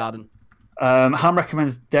wasn't even in the garden. Ham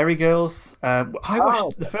recommends Derry Girls. I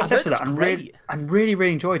watched the first episode of that and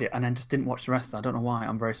really enjoyed it, and then just didn't watch the rest. I don't know why.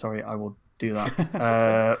 I'm very sorry. I will do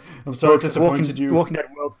that. I'm so disappointed you. Walking Dead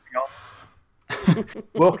Worlds Beyond.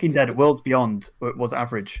 Walking Dead Worlds Beyond was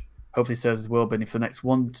average. Hopefully serves as well, but for the next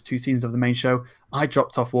 1 to 2 seasons of the main show. I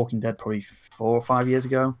dropped off Walking Dead probably 4 or 5 years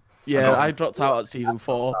ago. Yeah, I dropped out at season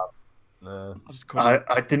 4.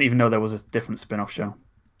 I didn't even know there was a different spin-off show.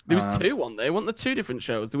 There was 2, weren't there? Weren't there 2 different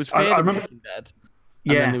shows? There was Fear the Walking Dead.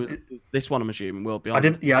 Yeah. And then there was this one, I'm assuming, World Beyond. I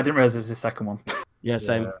didn't realize there was a second one. Yeah,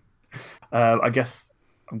 same. I guess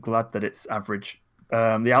I'm glad that it's average.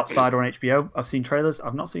 The Outsider on HBO. I've seen trailers.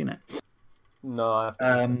 I've not seen it. No, I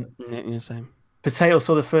haven't. Yeah, same. Potato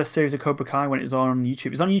saw the first series of Cobra Kai when it was on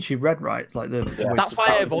YouTube. It's on YouTube Red, right? It's like That's why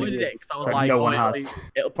I avoided it, because I was like, no one has.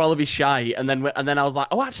 It'll probably be shy. And then I was like,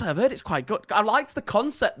 oh, actually, I've heard it's quite good. I liked the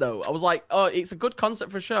concept though. I was like, oh, it's a good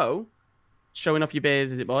concept for a show. Showing off your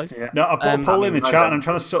beers, is it, boys? Yeah. No, I put a poll in the chat, and I'm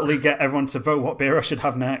trying to subtly get everyone to vote what beer I should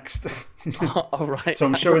have next. All right. So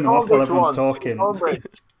I'm showing them off while everyone's talking.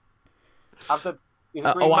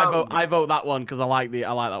 I vote that one because I like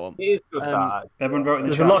that one. It is good. Everyone vote in the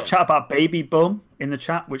There's chat. a lot of chat about Baby Bum in the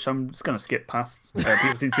chat, which I'm just going to skip past.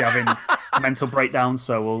 People seem to be having mental breakdowns,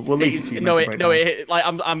 so we'll leave it to you.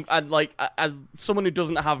 I'm like, as someone who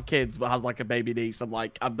doesn't have kids but has like a baby niece, I'm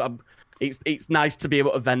like, it's nice to be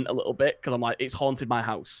able to vent a little bit because I'm like, it's haunted my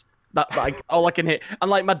house. That like all I can hear, and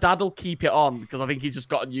like my dad will keep it on because I think he's just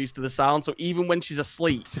gotten used to the sound. So even when she's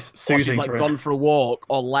asleep, or she's like gone for a walk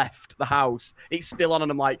or left the house, it's still on, and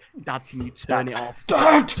I'm like, Dad, can you turn it off?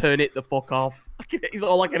 Dad! Turn it the fuck off. It's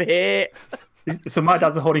all I can hear. So my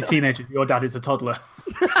dad's a horny teenager. Your dad is a toddler.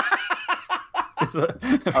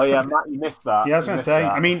 Oh yeah, Matt, you missed that. Yeah, I was going to say.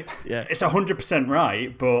 I mean, it's 100%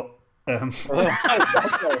 right, but.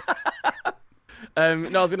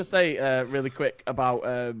 No, I was gonna say really quick about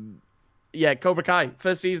Cobra Kai.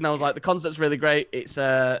 First season, I was like, the concept's really great. It's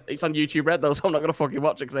on YouTube Red though, so I'm not gonna fucking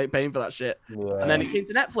watch it because I ain't paying for that shit. Yeah. And then it came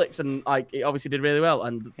to Netflix, and like it obviously did really well.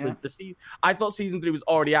 And I thought season 3 was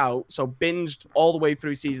already out, so binged all the way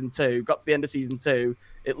through season 2. Got to the end of season 2,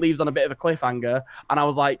 it leaves on a bit of a cliffhanger, and I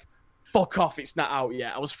was like, fuck off, it's not out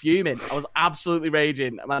yet. I was fuming. I was absolutely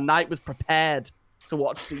raging. My night was prepared to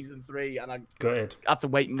watch season 3, and I had to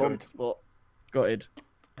wait months, but. Gutted.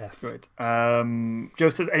 Good. Joe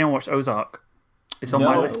says, anyone watched Ozark? It's on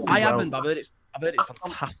my list. I haven't, but I've heard it's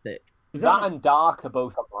fantastic. That and Dark are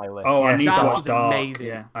both on my list. Oh, I need to watch Dark. Dark. Amazing.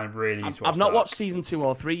 Yeah. I really need to watch I've not Dark. watched season 2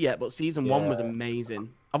 or 3 yet, but season 1 was amazing.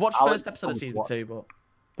 I've watched first episode of season 2, but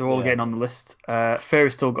they're all getting on the list. Fear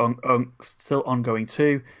is still ongoing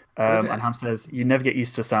too. And Ham says, you never get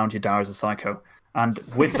used to sound your dad as a psycho. And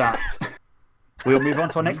with that, we'll move on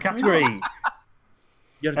to our next category.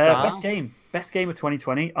 Best game. best game of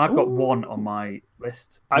 2020. I've got one on my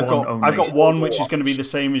list. I've One got one which is going to be the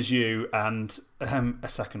same as you, and a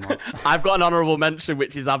second one. I've got an honourable mention,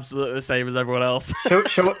 which is absolutely the same as everyone else.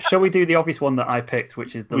 Shall we do the obvious one that I picked,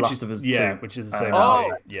 which is The Last of Us 2? Yeah, which is the same as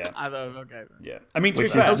me. Yeah. I know. Okay. Yeah. I mean, to be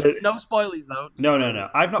Which fair, is No spoilies though. no.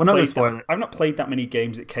 I've not Well, no, played. spoil it. I've not played that many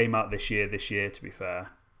games that came out this year. To be fair,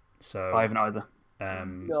 so I haven't either.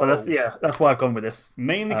 No. But that's why I've gone with this.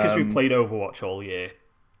 mainly because we've played Overwatch all year.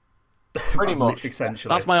 Pretty much.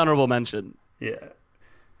 Essentially. That's my honourable mention. Yeah.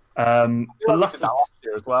 The Last of Us last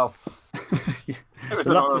year as well. It was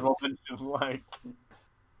The an Last of honourable Us- mention, like.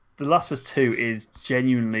 The Last of Us 2 is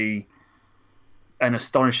genuinely an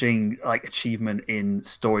astonishing achievement in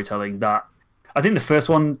storytelling. That I think the first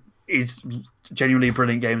one is genuinely a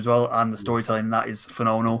brilliant game as well, and the storytelling in that is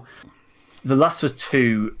phenomenal. The Last of Us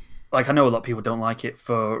 2, I know a lot of people don't like it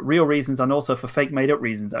for real reasons and also for fake made up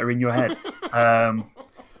reasons that are in your head.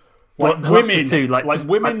 Like The Last of Us women, 2, like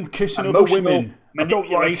women kissing other women. I don't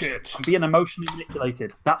like it. And being emotionally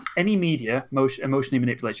manipulated. That's any media emotionally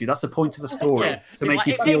manipulates you. That's the point of a story to make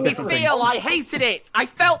you feel different things. I hated it. I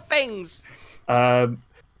felt things. But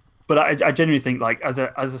I genuinely think, as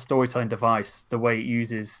a storytelling device, the way it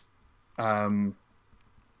uses sort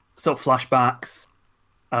of flashbacks,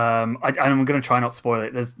 and I'm going to try not to spoil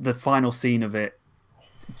it. There's the final scene of it.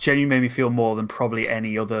 Genuinely made me feel more than probably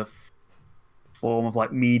any other form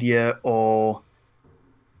of media or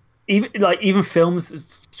even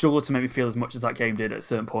films struggle to make me feel as much as that game did at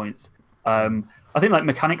certain points. I think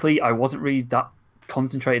mechanically, I wasn't really that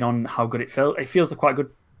concentrated on how good it felt. It feels quite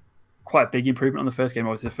a big improvement on the first game.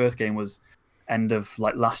 Obviously, the first game was end of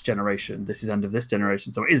last generation. This is end of this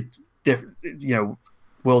generation, so it is different.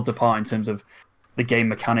 Worlds apart in terms of the game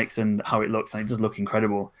mechanics and how it looks, and it does look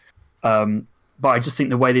incredible. But I just think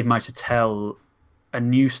the way they've managed to tell a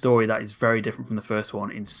new story that is very different from the first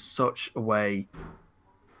one in such a way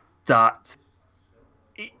that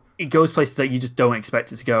it goes places that you just don't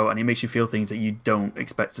expect it to go, and it makes you feel things that you don't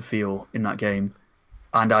expect to feel in that game.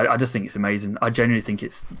 And I just think it's amazing. I genuinely think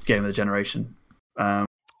it's game of the generation.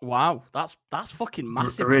 Wow, that's fucking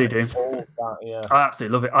massive. I really do. Yeah. I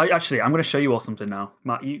absolutely love it. I'm going to show you all something now,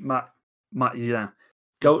 Matt. Yeah.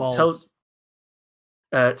 Go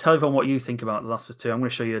tell everyone what you think about The Last of Us 2. I'm going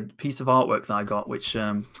to show you a piece of artwork that I got, which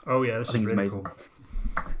Oh yeah, this I think is is really amazing. cool.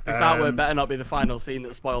 This artwork better not be the final scene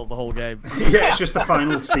that spoils the whole game. Yeah, it's just the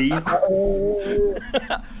final scene.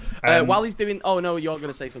 While he's doing, oh no, you're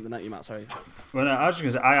going to say something, not you, Matt. Sorry. Well, no, I was just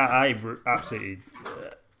going to say, I absolutely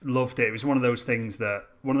loved it. It was one of those games that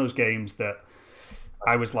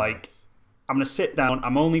I was like, I'm going to sit down.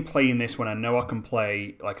 I'm only playing this when I know I can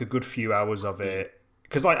play a good few hours of it.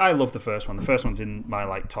 Because I love the first one. The first one's in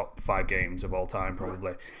my top 5 games of all time,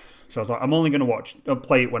 probably. So I was like, I'm only going to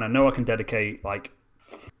play it when I know I can dedicate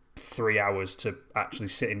 3 hours to actually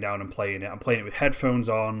sitting down and playing it. I'm playing it with headphones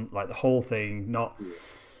on, the whole thing,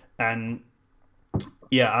 and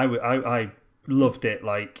yeah, I loved it.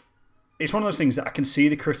 It's one of those things that I can see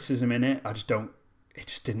the criticism in it. I just don't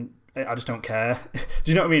care. Do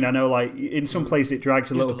you know what I mean? I know in some places it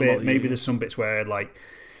drags a little bit. Maybe there's some bits where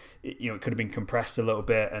it could have been compressed a little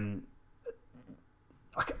bit, and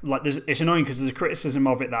it's annoying because there's a criticism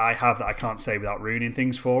of it that I have that I can't say without ruining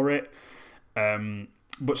things for it.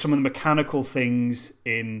 But some of the mechanical things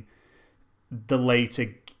in the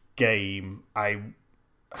later game, I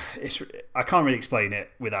can't really explain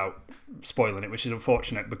it without spoiling it, which is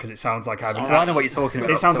unfortunate because it sounds like I know what you're talking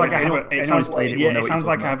about. It sounds like I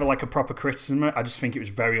have have a proper criticism. I just think it was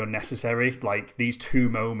very unnecessary. These 2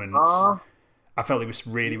 moments, I felt it was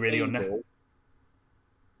really, really unnecessary.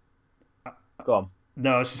 Go on.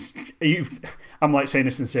 No, it's just I'm saying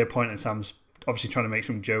a sincere point, and Sam's obviously trying to make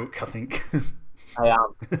some joke. I think I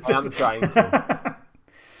am trying to.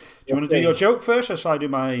 Do you want to do your joke first, or shall I do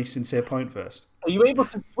my sincere point first? Are you able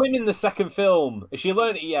to swim in the second film? Has she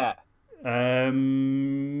learned it yet? I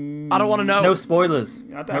don't want to know. No spoilers.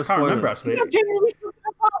 I can't remember actually. You're genuinely talking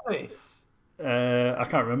about this. I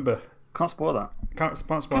can't remember. Can't spoil that. Can't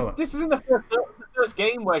spoil that. This is in the first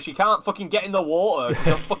game where she can't fucking get in the water.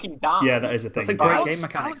 She'll fucking die. Yeah, that is a thing. That's a great I game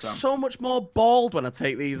look mechanics. so much more bald when I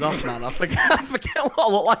take these off, man. I forget what I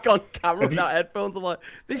look like on camera without headphones. I'm like,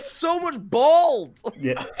 there's so much bald.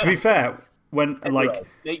 Yeah. To be fair, when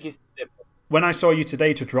when I saw you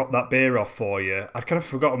today to drop that beer off for you, I'd kind of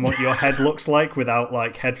forgotten what your head looks like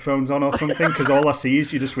without headphones on or something, because all I see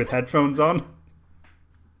is you just with headphones on.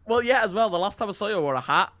 Well, yeah, as well. The last time I saw you, I wore a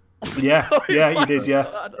hat. Yeah, you did, yeah.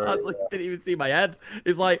 I didn't even see my head.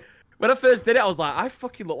 It's like, when I first did it, I was like, I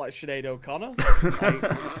fucking look like Sinead O'Connor.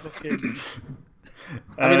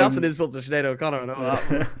 I mean, that's an insult to Sinead O'Connor, I know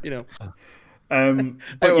that, but,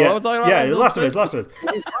 But what was I talking about? Last of Us.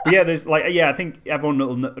 But yeah, there's I think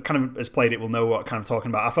everyone that kind of has played it will know what I'm kind of talking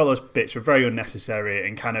about. I felt those bits were very unnecessary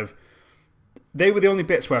and kind of. They were the only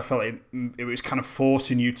bits where I felt it was kind of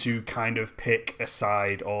forcing you to kind of pick a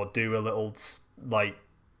side or do a little,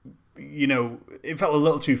 it felt a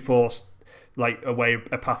little too forced,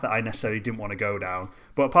 a path that I necessarily didn't want to go down.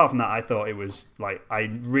 But apart from that, I thought it was, I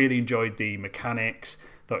really enjoyed the mechanics,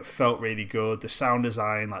 thought it felt really good, the sound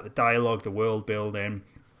design, the dialogue, the world building,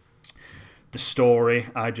 the story,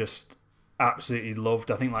 I just absolutely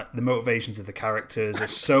loved. I think, the motivations of the characters are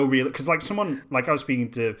so real. Because, I was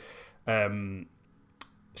speaking to...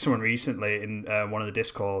 someone recently in one of the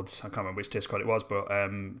Discords, I can't remember which Discord it was, but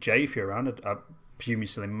Jay, if you're around, I presume you're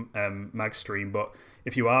still in Mag's stream, but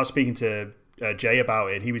if you are speaking to Jay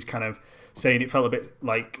about it, he was kind of saying it felt a bit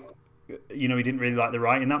he didn't really like the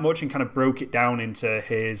writing that much and kind of broke it down into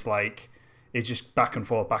his, it's just back and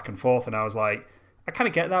forth, and I was like, I kind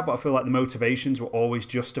of get that, but I feel like the motivations were always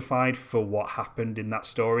justified for what happened in that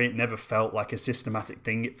story. It never felt like a systematic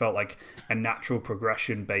thing. It felt like a natural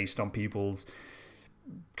progression based on people's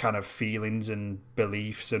kind of feelings and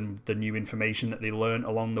beliefs and the new information that they learned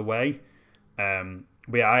along the way. But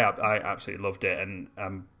yeah, I absolutely loved it, and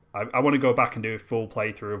I want to go back and do a full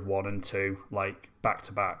playthrough of 1 and 2, back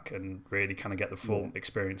to back, and really kind of get the full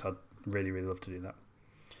experience. I'd really, really love to do that.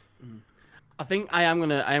 I think I am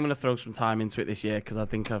gonna throw some time into it this year because I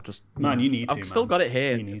think I've just you need to. I've still got it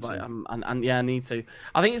here. You need to. I need to.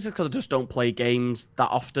 I think it's because I just don't play games that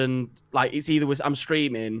often. It's either I'm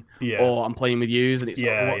streaming or I'm playing with yous and it's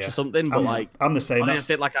Overwatch or something. But I'm the same. I've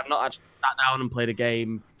not actually sat down and played a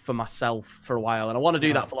game for myself for a while, and I want to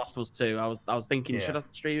do that for Last of Us 2. I was thinking should I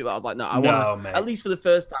stream it, but I was like, no, I want to at least for the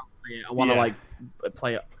first time play it. I want to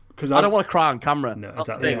play it because I don't want to cry on camera. No, that's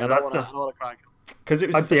exactly. The thing. I don't want to cry on camera. Because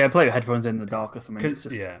it was, I play with headphones in the dark or something. It's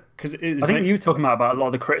just, because I think you were talking about a lot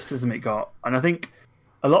of the criticism it got, and I think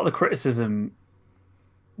a lot of the criticism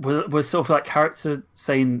was sort of characters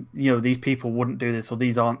saying, these people wouldn't do this, or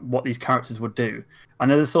these aren't what these characters would do. And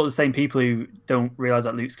they're the sort of the same people who don't realize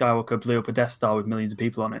that Luke Skywalker blew up a Death Star with millions of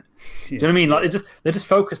people on it. Do you know what I mean? They're just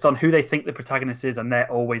focused on who they think the protagonist is, and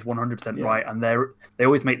they're always 100% right, and they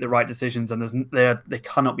always make the right decisions, and they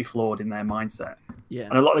cannot be flawed in their mindset. Yeah.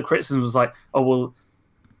 And a lot of the criticism was oh well,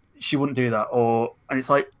 she wouldn't do that, and it's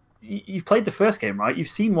you've played the first game, right? You've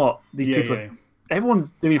seen what these people. Are,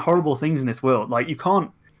 everyone's doing horrible things in this world. You can't.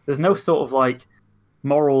 There's no sort of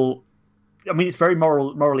moral. I mean, it's very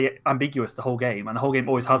morally ambiguous, the whole game, and the whole game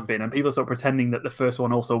always has been. And people are sort of pretending that the first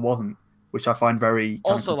one also wasn't, which I find very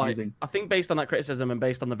also confusing. I think based on that criticism and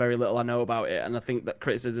based on the very little I know about it, and I think that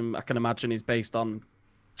criticism I can imagine is based on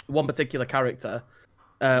one particular character,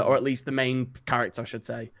 or at least the main character, I should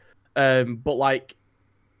say. But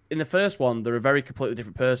in the first one, they're a very completely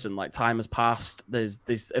different person. Time has passed. There's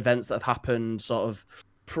these events that have happened sort of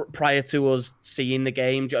prior to us seeing the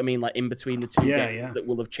game. Do you know what I mean? In between the two games that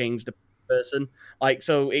will have changed the person.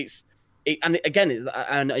 So and again,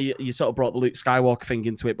 and you sort of brought the Luke Skywalker thing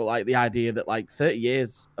into it, but the idea that 30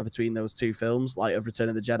 years are between those two films, of Return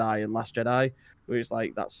of the Jedi and Last Jedi, where it's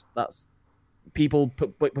that's people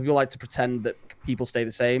like to pretend that people stay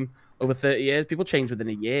the same over 30 years. People change within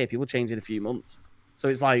a year. People change in a few months. So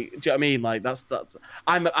it's do you know what I mean? That's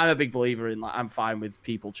I'm a big believer in I'm fine with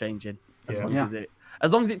people changing as long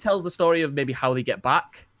as it tells the story of maybe how they get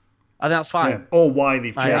back. I think that's fine. Yeah. Or why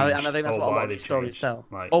they've changed. And I think that's what a lot of stories tell.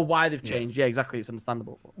 Or why they've changed. Yeah, exactly. It's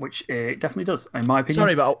understandable. Which it definitely does, in my opinion.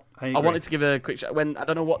 Sorry, but I wanted to give a quick shout. When I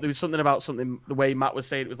don't know what there was something about something. The way Matt was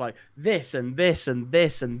saying it was this and this and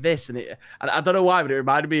this and this and I don't know why, but it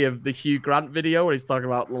reminded me of the Hugh Grant video where he's talking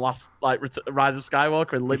about the last Rise of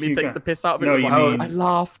Skywalker and Limmy takes the piss out of it. No, I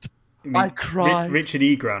laughed. I cried. Richard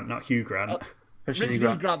E. Grant, not Hugh Grant. Richard E.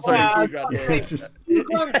 Grant. Sorry, Hugh Grant. Richard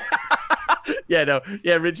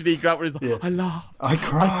E. Grant was I laughed. I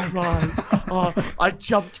cried. I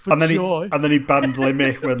jumped for joy. And then he banned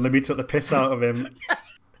Limmy when Limmy took the piss out of him.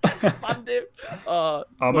 Banned him. I'm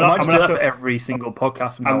gonna have to every single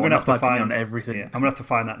podcast. I'm gonna have to find on everything. Yeah, I'm gonna have to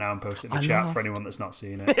find that now and post it in the chat for anyone that's not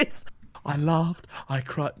seen it. I laughed. I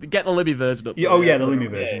cried. Get the Limmy version up. The Limmy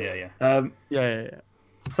version. Yeah.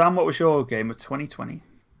 Sam, what was your game of 2020?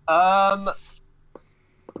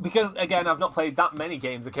 Because, again, I've not played that many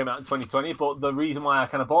games that came out in 2020, but the reason why I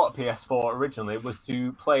kind of bought a PS4 originally was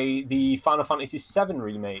to play the Final Fantasy VII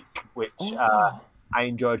remake, which I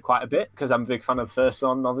enjoyed quite a bit, because I'm a big fan of the first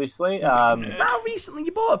one, obviously. Is that how recently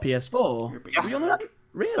you bought a PS4? Yeah. You only had...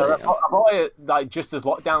 Really? So I bought it just as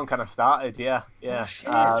lockdown kind of started, yeah.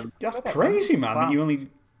 That's crazy, man. Wow. You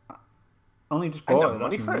only just bought it.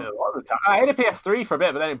 Money for it a lot of the time. I had a PS3 for a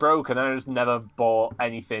bit, but then it broke, and then I just never bought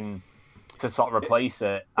anything to sort of replace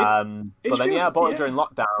it. But then I bought it during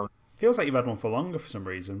lockdown. Feels like you've had one for longer for some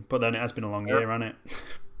reason, but then it has been a long year, hasn't it?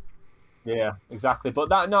 Yeah, exactly.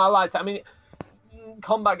 But I liked it. I mean,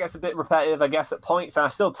 combat gets a bit repetitive, I guess, at points, and I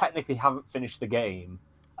still technically haven't finished the game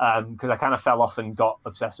because I kind of fell off and got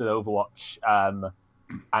obsessed with Overwatch,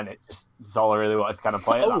 and it's all I really wanted to kind of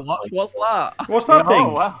play. Overwatch, what's that? What's that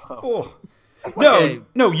thing? Wow. Oh.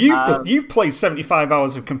 No, you've played 75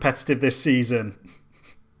 hours of competitive this season.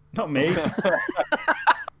 Not me.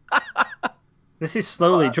 This is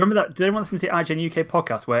slowly. Do you remember that? Did anyone listen to the IGN UK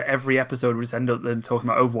podcast where every episode would just end up them talking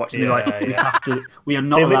about Overwatch? And they're like, we are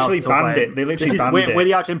not They allowed literally to banned it. They literally banned it. We're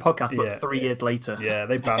the IGN podcast, but 3 years later. Yeah,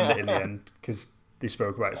 they banned it in the end because they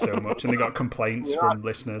spoke about it so much and they got complaints from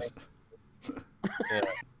listeners. Yeah.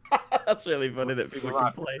 That's really funny that people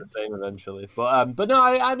complain. The same eventually, but no,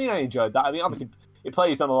 I mean, I enjoyed that. I mean, obviously, it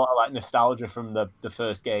plays on a lot of like nostalgia from the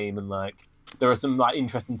first game, and like there are some like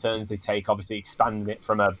interesting turns they take. Obviously, expanding it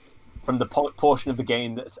from the portion of the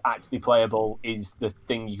game that's actually playable is the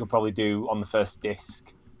thing you could probably do on the first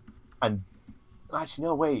disc, and actually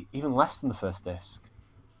no, wait, even less than the first disc.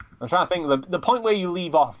 I'm trying to think the point where you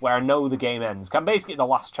leave off, where I know the game ends. 'Cause I'm basically the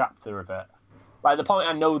last chapter of it. Like the point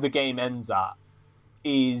I know the game ends at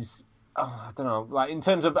is I don't know, like in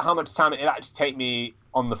terms of how much time it actually take me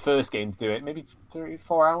on the first game to do it, maybe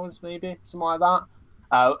 3-4 hours, maybe something like that.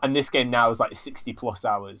 And this game now is like 60 plus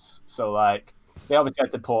hours, so like. They obviously had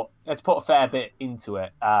to put a fair bit into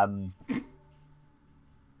it, and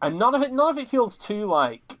none of it feels too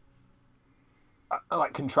like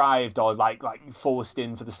contrived or like forced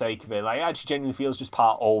in for the sake of it. Like it actually genuinely feels just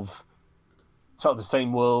part of sort of the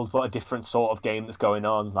same world but a different sort of game that's going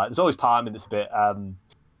on. Like there's always part of me that's a bit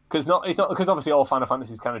because obviously all Final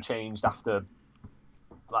Fantasies kind of changed after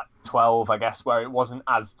like 12, I guess, where it wasn't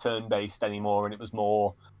as turn based anymore and it was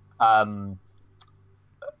more.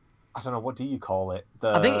 I don't know, what do you call it?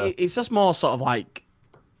 I think it's just more sort of like,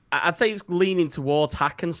 I'd say it's leaning towards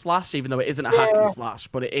hack and slash, even though it isn't a hack and slash,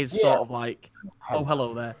 but it is sort of like, oh,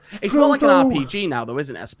 hello there. It's more like an RPG now, though,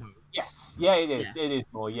 isn't it, Espo? Yes, yeah, it is. Yeah. It is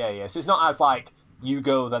more, yeah. So it's not as like, you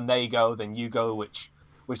go, then they go, then you go, which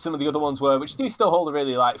some of the other ones were, which do still hold a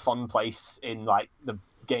really like fun place in like the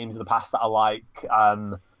games of the past that I like.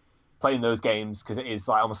 Playing those games, because it is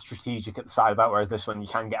like almost strategic at the side of that, whereas this one you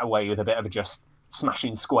can get away with a bit of a just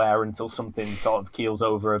smashing square until something sort of keels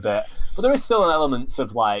over a bit. But there is still an element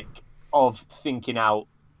of thinking out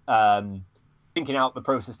the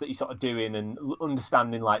process that you're sort of doing and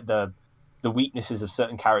understanding like the weaknesses of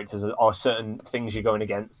certain characters or certain things you're going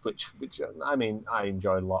against, which I mean I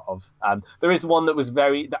enjoyed a lot of. There is one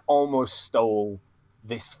that almost stole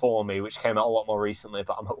this for me, which came out a lot more recently,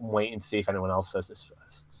 but I'm waiting to see if anyone else says this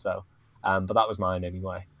first. So, but that was mine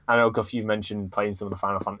anyway. I know, Guff, you've mentioned playing some of the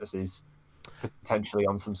Final Fantasies potentially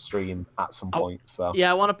on some stream at some point. So yeah,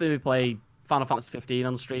 I want to play Final Fantasy 15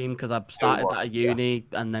 on stream because I started that at uni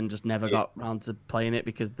and then just never got around to playing it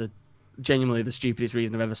because genuinely the stupidest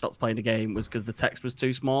reason I've ever stopped playing a game was because the text was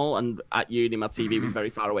too small, and at uni my TV was very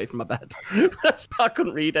far away from my bed. So I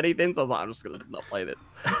couldn't read anything, so I was like, I'm just going to not play this.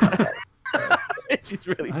 It's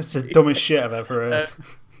really That's the dumbest shit I've ever heard.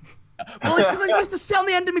 Well, it's because I used to sit on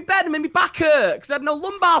the end of my bed and made my back hurt because I had no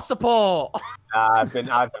lumbar support. I've been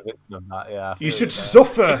victim of that, yeah. You should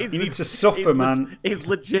suffer. You need to suffer, man. It's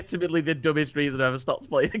legitimately the dumbest reason I ever stopped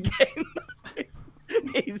playing a game. It's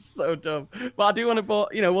so dumb. But I do want to,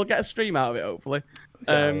 we'll get a stream out of it, hopefully.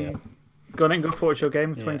 Go on and go for your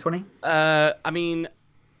game of 2020. I mean,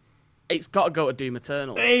 it's got to go to Doom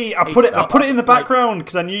Eternal. Hey, I put it in the background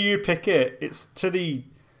because I knew you'd pick it. It's to the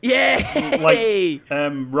right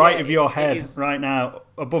of your head right now,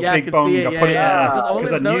 above Big Bong. I put it there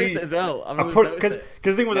because I noticed it as well. Because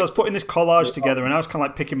the thing was, I was putting this collage together and I was kind of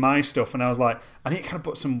like picking my stuff, and I was like, I need to kind of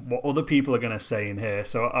put what other people are going to say in here.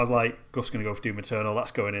 So I was like, Guff's going to go for Doom Eternal.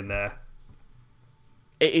 That's going in there.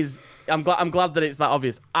 It is. I'm glad that it's that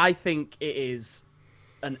obvious. I think it is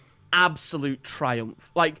an absolute triumph.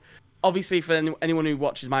 Like, obviously, for anyone who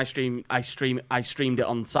watches my stream, I streamed it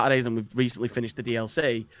on Saturdays, and we've recently finished the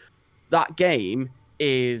DLC. That game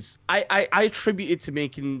is... I attribute it to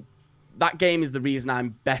making... That game is the reason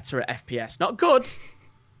I'm better at FPS. Not good,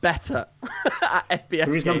 better at FPS.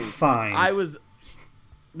 The reason I'm fine.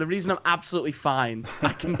 The reason I'm absolutely fine.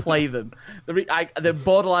 I can play them. They're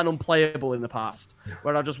borderline unplayable in the past,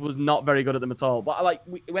 where I just was not very good at them at all. But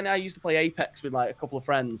when I used to play Apex with like a couple of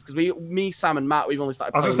friends, because me, Sam, and Matt, we've only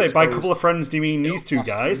started. I was going to say, by a couple of friends, do you mean these two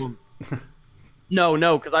guys? No,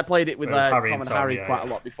 because I played it with Tom and and Harry Tom, quite a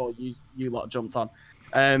lot before you lot jumped on.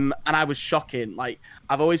 And I was shocking. Like,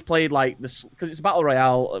 I've always played like this because it's a battle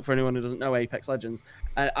royale for anyone who doesn't know Apex Legends.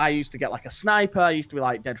 And I used to get like a sniper. I used to be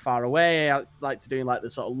like dead far away. I like to doing like the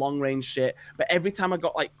sort of long range shit. But every time I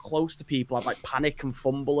got like close to people, I'd like panic and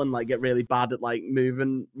fumble and like get really bad at like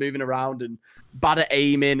moving around and bad at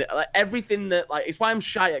aiming. Like everything that like it's why I'm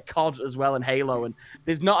shy at COD as well and Halo. And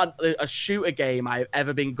there's not a shooter game I've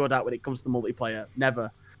ever been good at when it comes to multiplayer.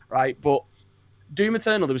 Never, right? But Doom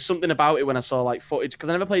Eternal, there was something about it when I saw like footage because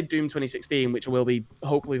I never played Doom 2016, which I will be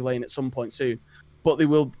hopefully playing at some point soon. But they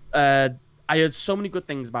will. I heard so many good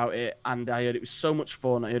things about it, and I heard it was so much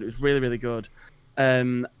fun. I heard it was really, really good.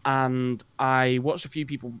 And I watched a few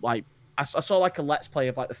people like I saw like a let's play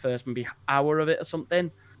of like the first maybe hour of it or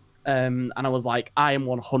something. And I was like, I am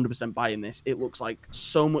 100% buying this. It looks like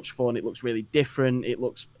so much fun. It looks really different. It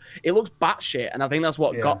looks batshit, and I think that's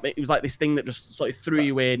what got me. It was like this thing that just sort of threw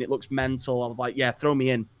you in. It looks mental. I was like, yeah, throw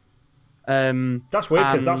me in. That's weird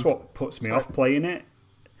because that's what puts me off playing it.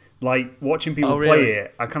 Like watching people play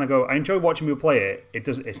it, I kind of go. I enjoy watching people play it.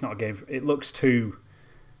 It's not a game. It looks too.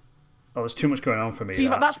 Oh, there's too much going on for me. See,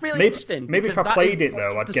 that's really interesting. Maybe if I played it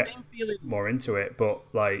though, I'd get more into it. But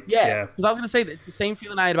like, yeah, because I was gonna say that it's the same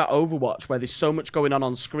feeling I had about Overwatch, where there's so much going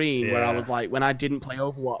on screen. Yeah. Where I was like, when I didn't play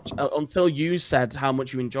Overwatch until you said how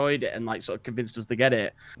much you enjoyed it and like sort of convinced us to get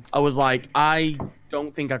it, I was like, I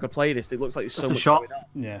don't think I could play this. It looks like there's so much going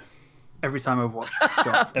on. Yeah, every time Overwatch.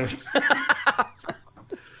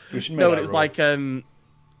 We should make no, that it's rule. like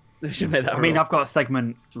they should make that. I mean, I've got a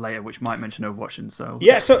segment later which might mention Overwatch, and so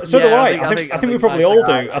yeah, so do I. I think we probably all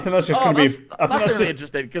do. I think that's just going to be. I think that's really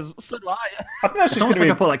interesting because so do I. I think that's just going to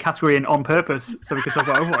be. I put that category in on purpose so we can talk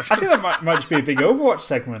about Overwatch. I think that might just be a big Overwatch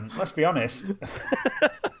segment. Let's be honest.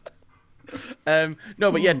 No,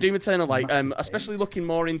 but yeah, Doom Eternal, like, especially looking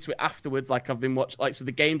more into it afterwards, like I've been watching, like, so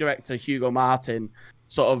the game director Hugo Martin,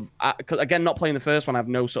 sort of, cause again, not playing the first one, I have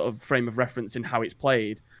no sort of frame of reference in how it's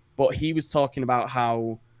played, but he was talking about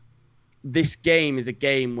how this game is a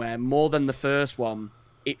game where more than the first one,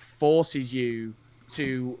 it forces you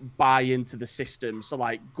to buy into the system. So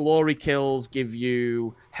like glory kills give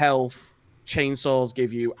you health, chainsaws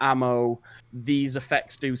give you ammo, these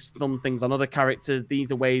effects do some things on other characters,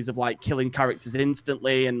 these are ways of like killing characters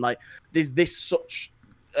instantly, and like there's this such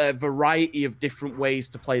a variety of different ways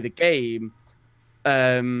to play the game,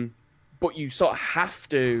 but you sort of have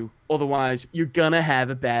to, otherwise you're gonna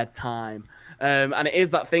have a bad time. And it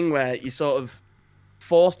is that thing where you're sort of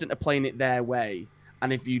forced into playing it their way,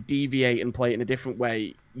 and if you deviate and play it in a different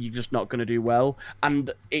way, you're just not going to do well.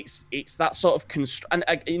 And it's that sort of and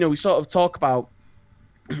you know, we sort of talk about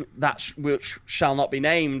that which shall not be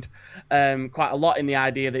named quite a lot in the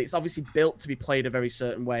idea that it's obviously built to be played a very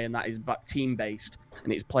certain way, and that is team based,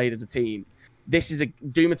 and it's played as a team. This is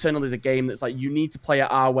Doom Eternal is a game that's like, you need to play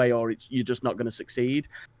it our way or you're just not going to succeed.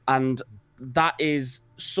 And that is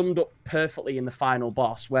summed up perfectly in the final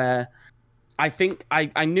boss, where I think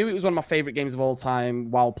I knew it was one of my favorite games of all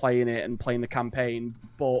time while playing it and playing the campaign.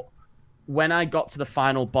 But when I got to the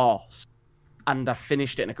final boss and I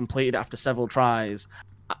finished it and I completed it after several tries,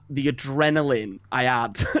 the adrenaline I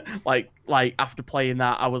had, like after playing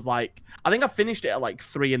that, I was like, I think I finished it at like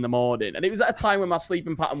 3 a.m, and it was at a time when my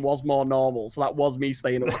sleeping pattern was more normal, so that was me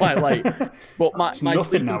staying up quite late. But my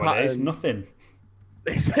sleeping pattern, nothing.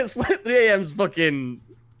 It's like 3 a.m.'s fucking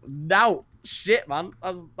now shit, man.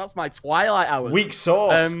 That's my twilight hours. Weak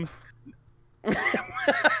sauce.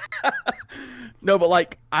 No, but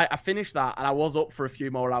like I finished that and I was up for a few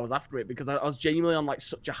more hours after it because I was genuinely on like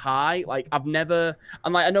such a high. Like I've never,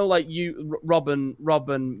 and like I know like you, Rob and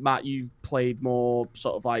Matt, you've played more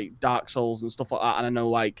sort of like Dark Souls and stuff like that, and I know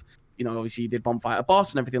like, you know, obviously you did Bonfire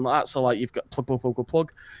Boss and everything like that. So like you've got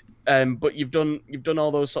plug. But you've done all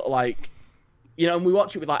those sort of like, you know, and we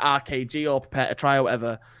watch it with like RKG or Prepare to Try or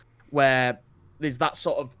whatever, where there's that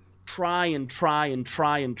sort of try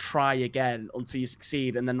again until you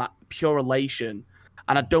succeed, and then that pure elation.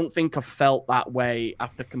 And I don't think I've felt that way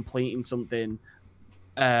after completing something.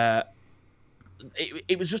 It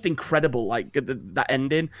was just incredible, like that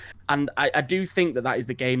ending. And I do think that is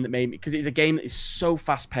the game that made me, because it's a game that is so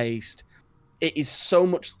fast paced. It is so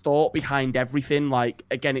much thought behind everything. Like,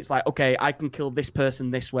 again, it's like, okay, I can kill this person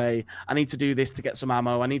this way. I need to do this to get some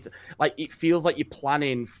ammo. I need to, like, it feels like you're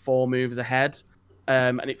planning 4 moves ahead.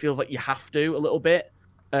 And it feels like you have to a little bit.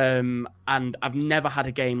 And I've never had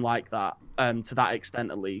a game like that, to that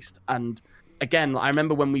extent at least. And again, I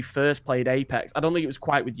remember when we first played Apex, I don't think it was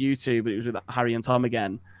quite with you two, but it was with Harry and Tom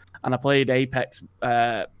again. And I played Apex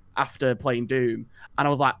after playing Doom. And I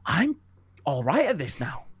was like, I'm all right at this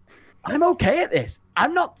now. I'm okay at this.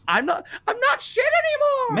 I'm not shit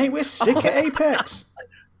anymore. Mate, we're sick at Apex.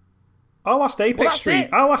 Our last Apex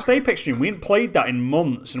stream, we hadn't played that in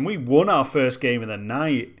months, and we won our first game of the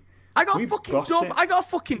night. I got a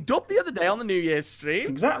fucking dub the other day on the New Year's stream.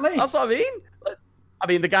 Exactly. That's what I mean. I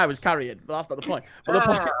mean, the guy was carrying, but that's not the point. But the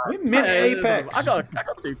point, we mint Apex. I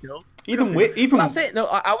got 2 kills. Even that's it. No,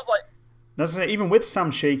 I was like, that's it. Even with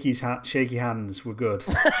Sam's shaky hands, we're good.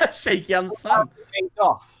 shaky hands, Sam. It pays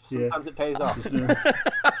off. Sometimes it pays off.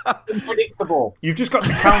 Unpredictable. You've just got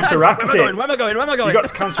to counteract it. Where am I going? You've got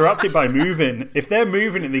to counteract it by moving. If they're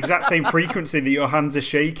moving at the exact same frequency that your hands are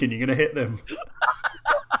shaking, you're going to hit them.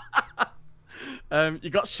 You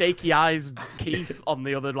got shaky eyes, Keith, on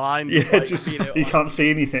the other line. You can't see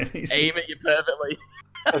anything. Aim at you perfectly.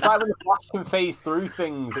 It's like when the Flash can phase through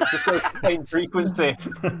things. It just goes to the same frequency.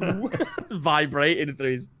 It's vibrating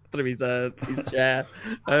through his chair.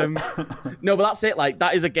 No, but that's it. Like,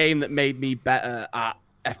 that is a game that made me better at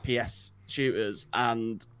FPS shooters,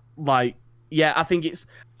 and I think it's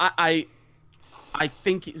I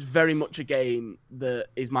think it's very much a game that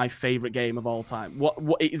is my favorite game of all time. What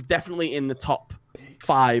it is definitely in the top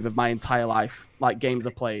 5 of my entire life, like games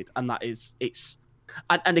I've played, and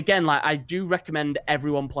and again, like, I do recommend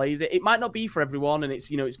everyone plays it. It might not be for everyone, and it's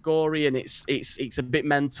gory, and it's a bit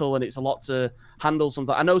mental, and it's a lot to handle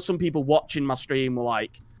sometimes. I know some people watching my stream were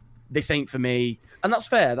like, "This ain't for me," and that's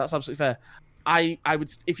fair. That's absolutely fair. I would,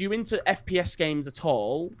 if you're into FPS games at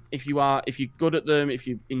all, if you're good at them, if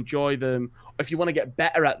you enjoy them, or if you want to get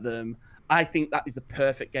better at them, I think that is the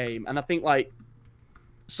perfect game. And I think, like,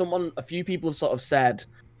 a few people have sort of said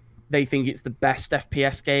they think it's the best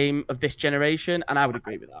FPS game of this generation, and I would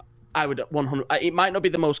agree with that. I would 100. It might not be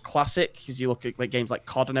the most classic, because you look at like games like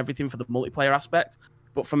COD and everything for the multiplayer aspect,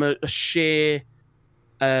 but from a sheer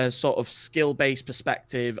sort of skill-based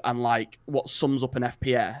perspective and like what sums up an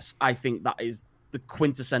FPS, I think that is the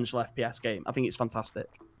quintessential FPS game. I think it's fantastic.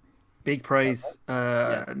 Big praise. We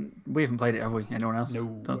haven't played it, have we? Anyone else? No.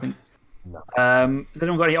 Don't think. No. Has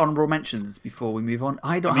anyone got any honourable mentions before we move on?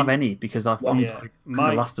 I don't have any, because I've only played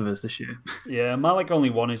The Last of Us this year. Yeah, my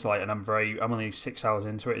only one is like, and I'm only 6 hours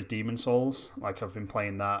into it, is Demon's Souls. Like, I've been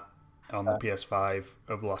playing that on the PS5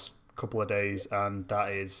 over the last couple of days, and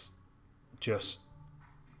that is just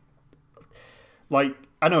like,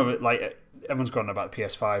 I know, like, everyone's gone about the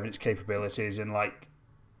PS5 and its capabilities, and like,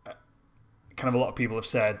 kind of a lot of people have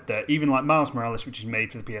said that even like Miles Morales, which is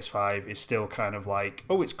made for the PS5, is still kind of like,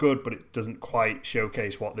 oh, it's good, but it doesn't quite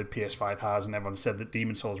showcase what the PS5 has. And everyone said that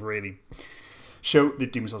Demon's Souls remake,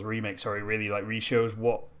 really like reshows.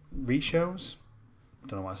 I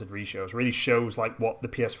don't know why I said reshows. Really shows like what the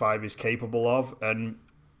PS5 is capable of, and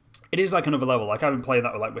it is like another level. Like, I've been playing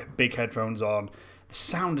that with big headphones on. The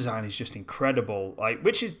sound design is just incredible, like,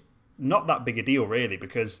 which is not that big a deal really,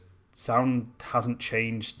 because sound hasn't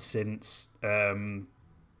changed since like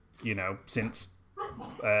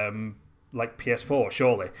PS4,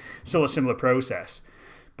 surely. Still a similar process,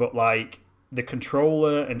 but like the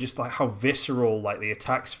controller and just like how visceral like the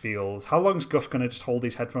attacks feels. How long's Guff gonna just hold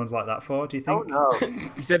these headphones like that for, do you think? Oh no.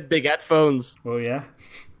 He said big headphones. Well, yeah,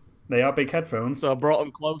 they are big headphones. So I brought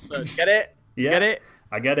them closer. Get it? Yeah, get it?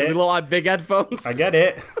 I get it. They look like big headphones. I get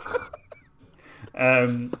it.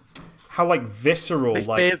 How like visceral, this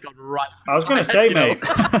like, beer's gone right. I was gonna say, mate.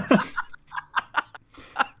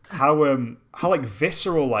 how like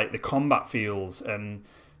visceral like the combat feels, and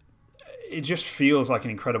it just feels like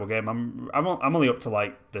an incredible game. I'm only up to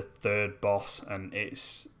like the 3rd boss, and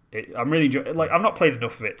I'm really like, I've not played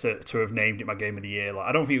enough of it to have named it my game of the year. Like,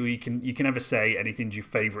 I don't think you can ever say anything's your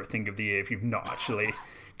favourite thing of the year if you've not actually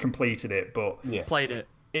completed it, but played it,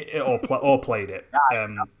 or played it.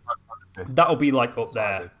 That'll be like up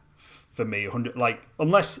there for me, 100. Like,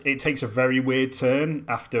 unless it takes a very weird turn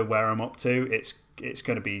after where I'm up to, it's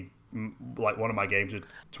going to be like one of my games of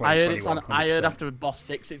 2021. I heard after boss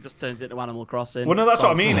 6 it just turns into Animal Crossing. Well, no, that's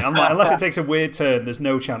what I mean. Like, unless it takes a weird turn, there's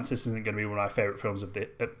no chance this isn't going to be one of my favourite films of the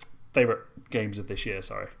favourite games of this year.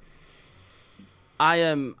 Sorry.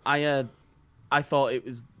 I thought it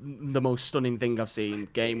was the most stunning thing I've seen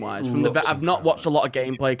game-wise. I've not watched a lot of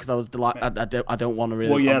gameplay because I was I don't want to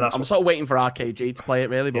really. Well, yeah, I'm sort of waiting for RKG to play it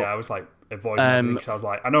really. But yeah, I was like avoiding it because I was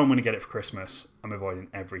like, I know I'm going to get it for Christmas. I'm avoiding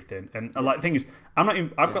everything, and like the thing is, I'm not.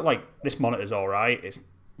 I've got like, this monitor's all right. It's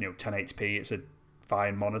 1080p. It's a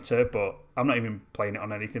fine monitor, but I'm not even playing it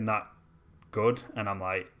on anything that good. And I'm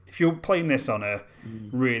like, if you're playing this on a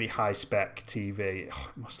really high spec TV, it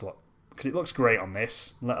must look. Because it looks great on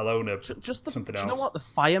this, let alone something else. Do you know what? The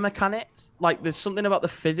fire mechanics? Like, there's something about the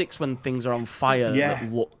physics when things are on fire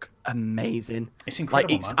that look amazing. It's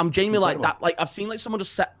incredible, like, I'm genuinely like that. Like, I've seen like someone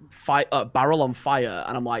just set a barrel on fire,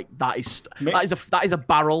 and I'm like, that is a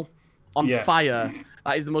barrel on fire.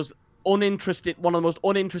 That is the most uninteresting, one of the most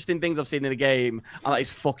uninteresting things I've seen in a game, and that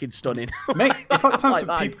is fucking stunning. Mate, it's like the times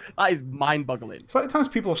that is mind-boggling. It's like the times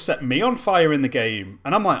people have set me on fire in the game,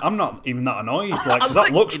 and I'm like, I'm not even that annoyed. Like, 'cause that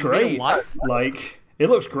like, looks in great. real life? Like, it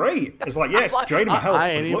looks great. It's like, yeah, it's like, draining my health, I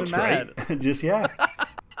but ain't it looks even great. Just, yeah.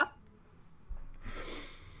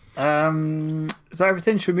 Is that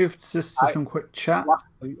everything? Should we move to some quick chat?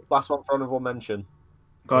 Last one for honorable mention.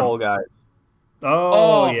 Go on. Fall Guys.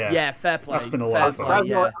 Oh, yeah. Yeah, fair play. That's been a fair lot of play, fun.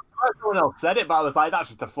 yeah. No one else said it, but I was like, that's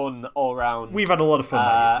just a fun all-round. We've had a lot of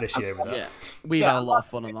fun this year with that. Yeah, we've had a lot of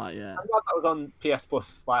fun on that. Yeah, I'm glad that was on PS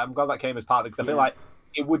Plus. Like, I'm glad that came as part of it because I feel like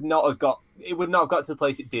it would not have got to the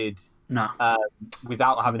place it did No.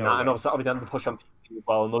 without having No that. way. And obviously then the push on PC as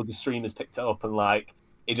well, and loads of streamers picked it up, and like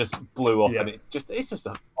it just blew up. Yeah. And it's just a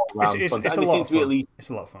all-round It's fun. a And they lot seem of to be at fun. least It's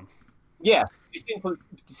a lot of fun. yeah, they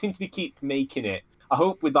seem to be keep making it. I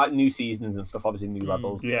hope with like new seasons and stuff, obviously new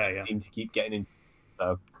levels. yeah. They seem to keep getting in.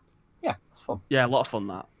 So yeah, it's fun. yeah, a lot of fun.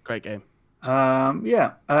 That great game.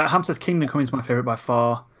 Ham says Kingdom Come is my favourite by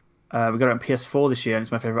far. We got it on PS4 this year, and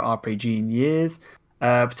it's my favourite RPG in years.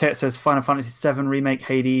 Potato says Final Fantasy VII Remake,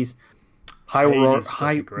 Hades,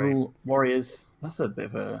 Hyrule Warriors. That's a bit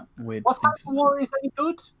of a weird Was thing to say. Hyrule Warriors any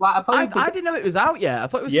good? Like I played I didn't know it was out yet. I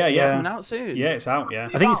thought it was coming out soon. Yeah, it's out, yeah.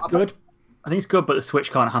 I think it's good. I think it's good, but the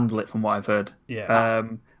Switch can't handle it from what I've heard. Yeah.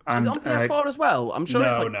 And Is it on PS4 as well? I'm sure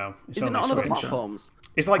it's like. No. It's Is it only not on other Switch. platforms?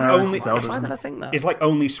 It's like No, only... it's Zelda, Why isn't did it? I think that? It's like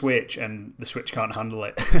only Switch, and the Switch can't handle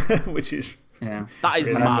it, which is... Yeah. That is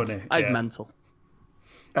really mad. funny, That is yeah. mental.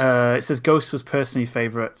 It says Ghost was personally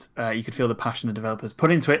favourite. You could feel the passion of developers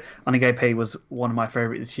put into it. Onigay was one of my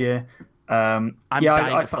favourite this year. I'm dying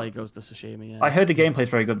I to play Ghost of Tsushima. Yeah. I heard the gameplay's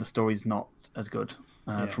very good. The story's not as good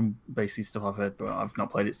from basically stuff I've heard, but I've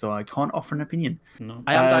not played it, so I can't offer an opinion. No.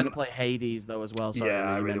 I am dying to play Hades though as well. Sorry, Yeah,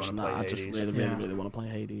 I you really mentioned wanna that. play I just Hades. really want to play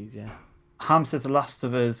Hades. Yeah. Ham says The Last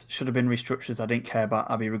of Us should have been restructured. I didn't care about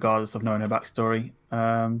Abby regardless of knowing her backstory.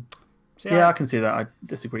 I can see that. I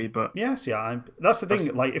disagree, but Yes, yeah. That's the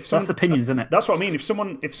thing. Like, if that's opinions, isn't it? That's what I mean. If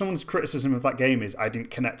someone's criticism of that game is I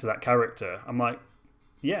didn't connect to that character, I'm like,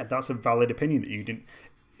 yeah, that's a valid opinion that you didn't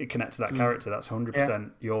connect to that character. That's 100%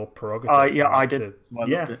 your prerogative. I did. I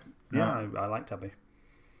Yeah, loved it. I liked Abby.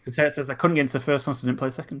 Potato says I couldn't get into the first one, so I didn't play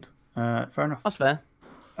second. Fair enough. That's fair.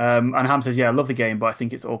 And Ham says, I love the game, but I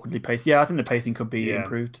think it's awkwardly paced. Yeah, I think the pacing could be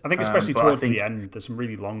improved. I think especially but towards the end, there's some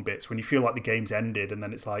really long bits when you feel like the game's ended, and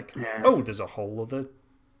then it's like, oh, there's a whole other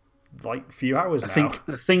few hours now. I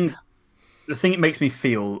think the thing it makes me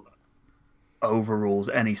feel overrules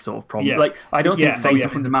any sort of problem. Yeah. Like, I don't think saying 100%.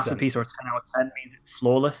 something's a masterpiece or a 10 out of 10 means it's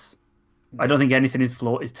flawless. I don't think anything is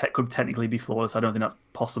could technically be flawless. I don't think that's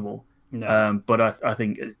possible. No. But I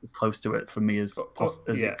think it's as close to it for me as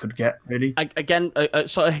it could get, really. Again,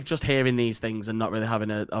 sort of just hearing these things and not really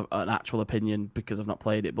having an actual opinion because I've not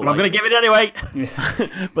played it. But I'm going to give it anyway.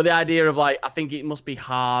 But the idea of I think it must be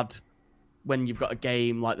hard when you've got a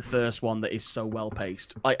game like the first one that is so well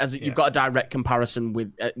paced. You've got a direct comparison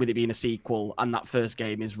with it being a sequel, and that first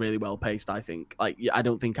game is really well paced. I think. I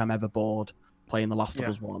don't think I'm ever bored playing The Last of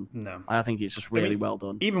Us 1. No. I think it's just really well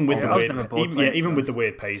done. Even with even with the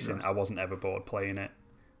weird pacing, I wasn't ever bored playing it.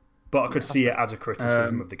 But I could see it as a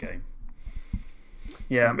criticism of the game.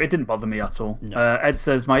 Yeah, it didn't bother me at all. No. Ed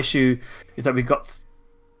says my issue is that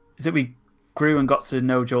we grew and got to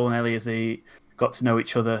know Joel and Ellie as they got to know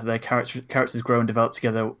each other. Their characters grow and develop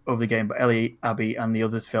together over the game, but Ellie, Abby, and the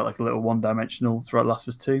others felt like a little one-dimensional throughout Last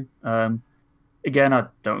of Us 2. Again, I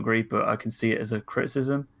don't agree, but I can see it as a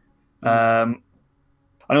criticism. I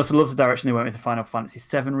also love the direction they went with the Final Fantasy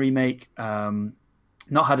VII remake.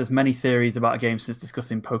 Not had as many theories about a game since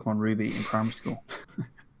discussing Pokemon Ruby in primary school.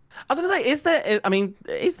 I was going to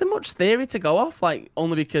say, is there much theory to go off?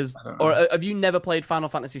 Only because, or have you never played Final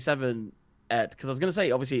Fantasy VII, Ed? Because I was going to say,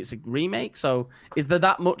 obviously it's a remake, so is there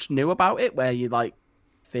that much new about it where you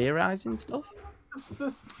theorizing stuff?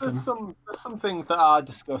 There's some things that are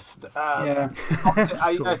discussed. I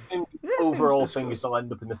assume the overall things will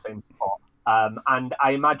end up in the same spot. And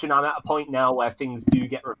I imagine I'm at a point now where things do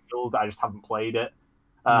get revealed. I just haven't played it.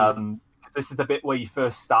 This is the bit where you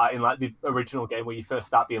first start in the original game, where you first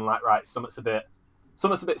start being like, right, something's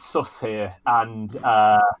a bit sus here, and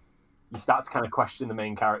you start to kind of question the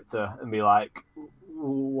main character and be like,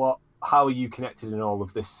 what? How are you connected in all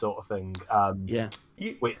of this sort of thing?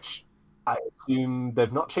 Which I assume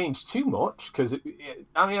they've not changed too much because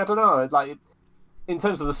I don't know. In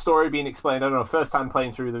terms of the story being explained, I don't know. First time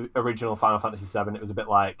playing through the original Final Fantasy VII, it was a bit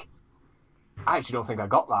like, I actually don't think I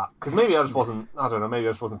got that because maybe I just wasn't. I don't know. Maybe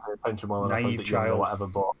I just wasn't paying attention well enough. Naive child or whatever.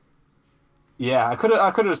 But yeah, I could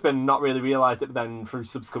have just been not really realised it. But then through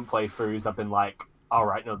subsequent playthroughs, I've been like, all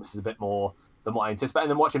right, no, this is a bit more than what I anticipated.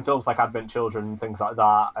 And then watching films like Advent Children and things like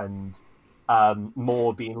that, and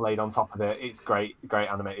more being laid on top of it, it's great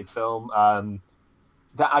animated film.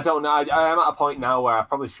 That I don't know. I am at a point now where I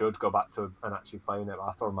probably should go back to and actually playing it, but I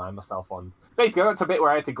have to remind myself on. Basically, I got to a bit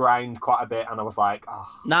where I had to grind quite a bit, and I was like, oh.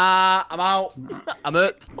 Nah, I'm out. I'm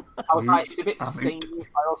out. I was like, it's a bit samey.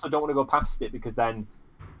 I also don't want to go past it because then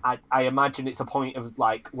I imagine it's a point of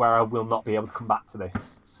like where I will not be able to come back to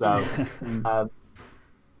this. So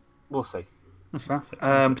we'll see.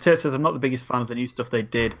 Potato says, I'm not the biggest fan of the new stuff they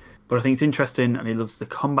did, but I think it's interesting and he loves the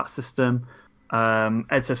combat system.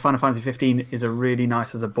 Ed says Final Fantasy 15 is a really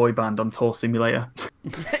nice as a boy band on Tour Simulator.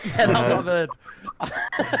 Yeah, that's what I've heard.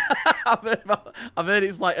 I've heard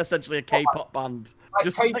it's like essentially a K-pop band, like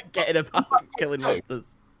just like getting about killing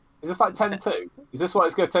monsters. Is this like 10-2? Is this what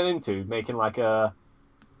it's going to turn into? Making like a...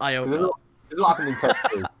 I hope This not. is what happened in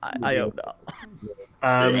 10-2. I hope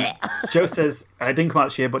not. Joe says, I didn't come out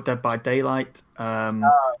this year, but Dead by Daylight.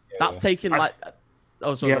 That's taken like...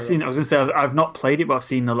 Oh, sorry. Yeah, I was going to say, I've not played it, but I've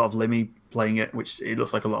seen a lot of Limmy playing it, which it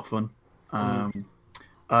looks like a lot of fun. And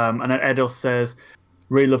then Edel says,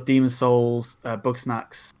 really love Demon's Souls,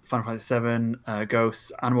 Bugsnax, Final Fantasy 7,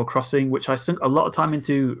 Ghosts, Animal Crossing, which I sunk a lot of time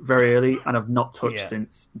into very early and I've not touched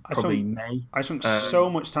since probably May. I sunk so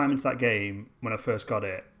much time into that game when I first got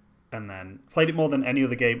it, and then played it more than any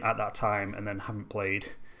other game at that time, and then haven't played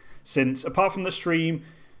since, apart from the stream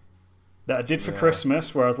that I did for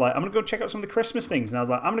Christmas, where I was like, I'm going to go check out some of the Christmas things. And I was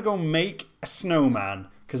like, I'm going to go make a snowman,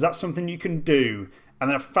 because that's something you can do. And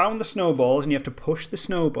then I found the snowballs, and you have to push the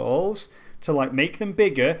snowballs to like make them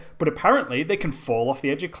bigger. But apparently they can fall off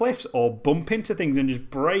the edge of cliffs or bump into things and just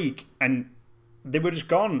break. And they were just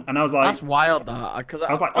gone. And I was like... That's wild, that. Because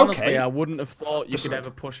I was like, honestly, okay. I wouldn't have thought you could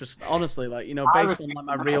ever push honestly, like, you know, based on like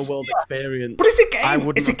my real-world experience... But it's a game! I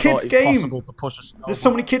wouldn't It's a have thought kid's it's game! possible to push a snowball There's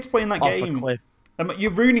so many kids playing that off game. a cliff.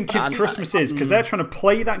 You're ruining kids' Christmases because they're trying to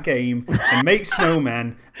play that game and make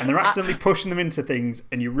snowmen, and they're accidentally pushing them into things,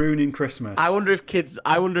 and you're ruining Christmas. I wonder if kids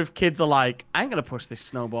are like, I ain't gonna push this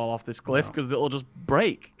snowball off this cliff because it'll just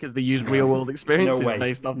break because they use real world experiences No way.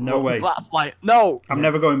 based off. No way. That's like no. I'm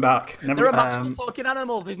never going back. There are magical talking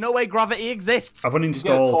animals. There's no way gravity exists. I've You get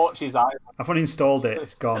uninstalled. torches out. I've uninstalled it.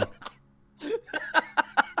 It's gone.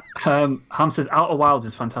 Ham says Outer Wilds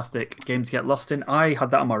is fantastic game to get lost in. I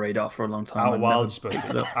had that on my radar for a long time. Outer and Wilds. never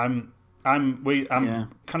picked it up. I'm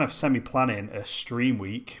kind of semi-planning a stream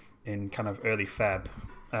week in kind of early Feb,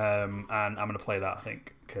 and I'm going to play that, I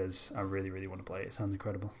think, because I really, really want to play it. It sounds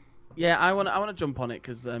incredible. Yeah, I want to jump on it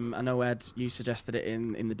because I know Ed, you suggested it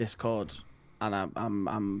in the Discord, and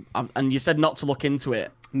I'm and you said not to look into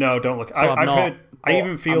it. No, don't look. So I've not, heard. I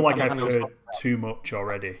even feel like I've kind of heard stopped too much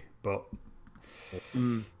already, but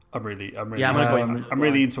I'm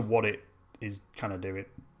really into what it is kind of doing.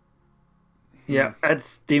 Yeah,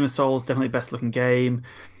 Ed's Demon's Souls, definitely best looking game.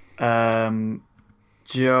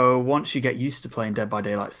 Joe, once you get used to playing Dead by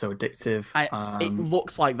Daylight, it's so addictive. It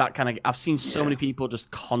looks like that kind of. I've seen so many people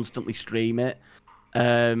just constantly stream it,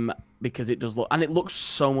 because it does look, and it looks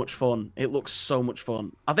so much fun. It looks so much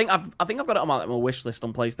fun. I think I've got it on my wish list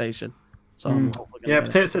on PlayStation. So I'm hopefully gonna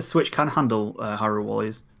Potato says Switch can handle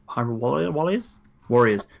Hyrule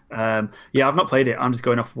Warriors. Yeah, I've not played it. I'm just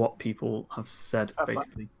going off what people have said,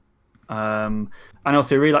 basically. And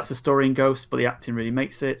also, I really like the story in Ghost, but the acting really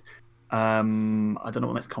makes it. I don't know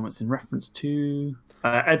what next comment's in reference to.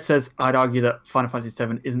 Ed says, I'd argue that Final Fantasy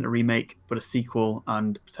VII isn't a remake, but a sequel,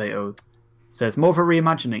 and Potato says, more of a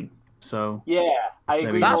reimagining. So Yeah, I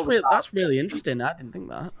agree. That's really interesting. I didn't think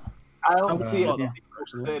that. I don't see it. Yeah.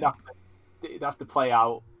 It'd have to play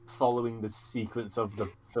out following the sequence of the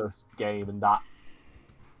first game, and that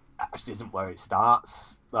actually isn't where it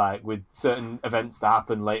starts. Like with certain events that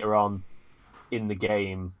happen later on in the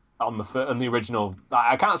game on the original.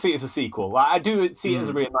 I can't see it as a sequel. I do see it as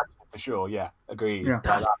a reimagining for sure. Yeah, agreed. Yeah.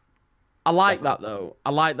 I like that though.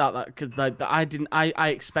 I like that because I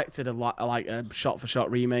expected a lot like a shot for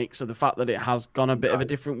shot remake. So the fact that it has gone a bit of a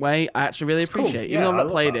different way, I actually really appreciate. Cool. Even though I've I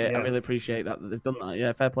not played love it, that, I yeah. really appreciate that they've done that.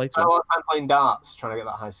 Yeah, fair play to I spent them. a lot of time playing darts, trying to get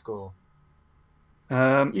that high score.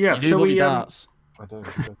 yeah, You do shall love we? your darts. I do.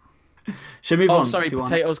 It's good. Should we move on? Oh, sorry. to our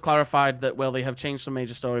Potatoes next- clarified that they have changed some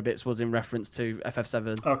major story bits was in reference to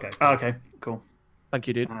FF7. Okay. Okay, cool. Thank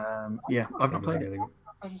you, dude. Yeah, I've not played it.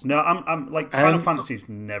 No, I'm like Final Fantasy's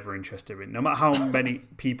never interested in. No matter how many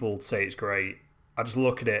people say it's great, I just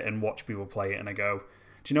look at it and watch people play it, and I go,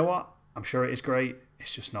 "Do you know what? I'm sure it is great.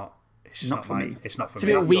 It's just not. It's just not for me. It's not for It's a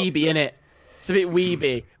me." bit weeby, innit? It's a bit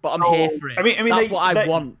weeby, but I'm here for it. I mean, that's what I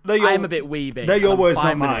want. they're your- I'm a bit weeby. They're your and I'm words, not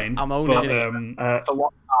fine with it. mine. I'm owning but, it. To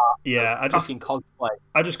watch that Yeah, I fucking cosplay.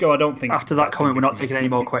 I just go. I don't think After that that's comment, gonna we're be not taking any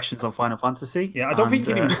more questions on Final Fantasy. Yeah, I don't think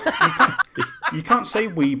you can even. You can't say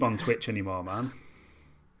weeb on Twitch anymore, man.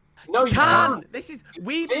 No, you Can. can't. This is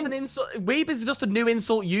weeb is an insult. Weeb is just a new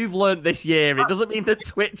insult you've learnt this year. It doesn't mean that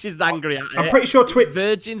Twitch is angry at it. I'm pretty sure Twitch.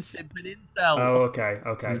 Virgin simping incel. Oh, okay.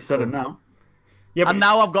 You said it now. Yeah, And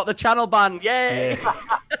now I've got the channel ban. Yay!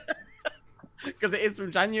 Because it is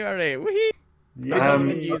from January. Whee! It's not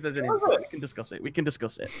been used as an insult. We can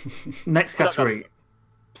discuss it. Next category.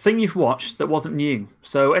 Thing you've watched that wasn't new.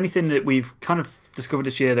 So anything that we've kind of discovered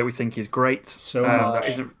this year that we think is great. So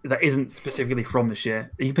that isn't specifically from this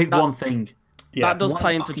year. You pick one thing. Yeah. That does One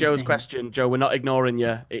tie into fucking Joe's thing. question. Joe, we're not ignoring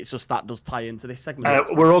you. It's just that does tie into this segment.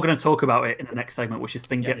 We're all going to talk about it in the next segment, which is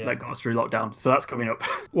thing Yeah. that got us through lockdown. So that's coming up.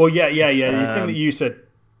 Well, yeah. The thing that you said,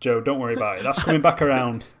 Joe, don't worry about it. That's coming back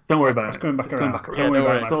around. Don't worry about it. It's coming back around. Don't Yeah, worry no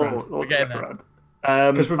about it. worries. It's all We're getting back there.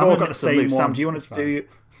 around. Because we've I'm all gonna got the mix the loop. same Sam, one. do you want It's to do?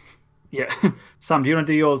 Yeah, Sam, do you want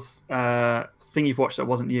to do yours? Thing you've watched that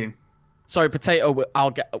wasn't you. Sorry, potato.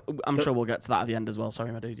 I'm sure we'll get to that at the end as well.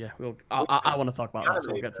 Sorry, my dude. Yeah, I want to talk about that,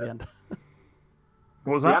 so we'll get to the end.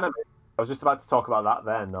 What was The that? anime. I was just about to talk about that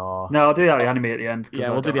then. Or... No, I'll do the anime at the end. 'cause Yeah,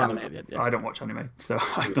 I we'll do don't- the anime at the end. Yeah. I don't watch anime, so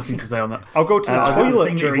I have nothing to say on that. I'll go to the I think the toilet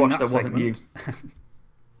thing during you've that watched that wasn't you. segment.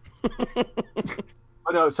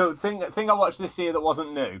 Oh, no, so thing I watched this year that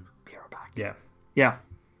wasn't new. Yeah. Yeah.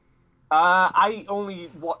 I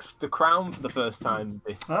only watched The Crown for the first time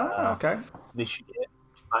this Okay. this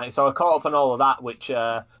year. So I caught up on all of that, which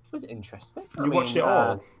was interesting. You watched it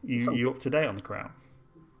all. You up to date on The Crown?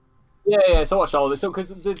 Yeah. So I watched all of it. So because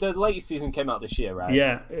the latest season came out this year, right?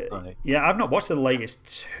 Yeah. Right. Yeah, I've not watched the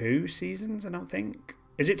latest 2 seasons, I don't think.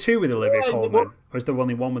 Is it 2 with Olivia Yeah, Colman? Or is there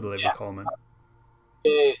only 1 with Olivia Colman?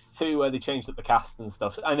 It's 2 where they changed up the cast and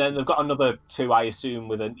stuff, and then they've got another 2, I assume,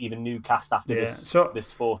 with an even new cast after this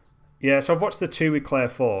 4th. Yeah, so I've watched the 2 with Claire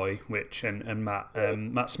Foy, and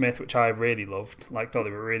Matt Smith, which I really loved. Thought they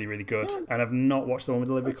were really, really good. And I've not watched the one with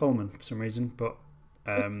Olivia Colman for some reason, but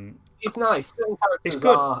It's nice. Certain characters It's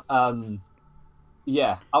good. are.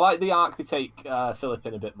 Yeah, I like the arc they take Philip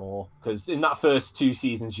in a bit more, because in that first 2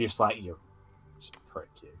 seasons, you're just like, you're just a prick,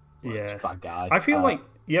 you. Yeah. Just a bad guy. I feel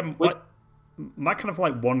which- my kind of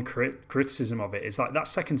one criticism of it is that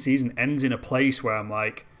second season ends in a place where I'm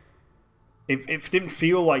like, it didn't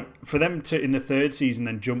feel like for them to in the 3rd season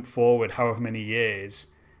then jump forward however many years,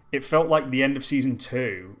 it felt like the end of season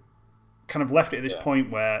 2 kind of left it at this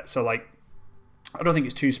point where I don't think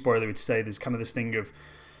it's too spoilery to say there's kind of this thing of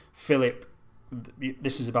Philip.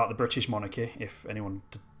 This is about the British monarchy. If anyone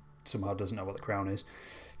somehow doesn't know what the Crown is,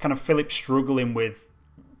 kind of Philip struggling with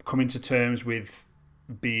coming to terms with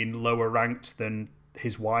being lower ranked than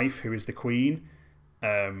his wife, who is the Queen,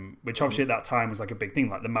 which obviously at that time was like a big thing.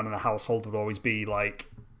 Like the man in the household would always be like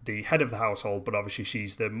the head of the household, but obviously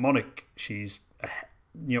she's the monarch. She's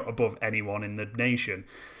above anyone in the nation.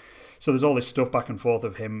 So there's all this stuff back and forth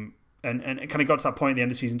of him, and it kind of got to that point at the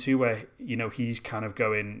end of season 2 where he's kind of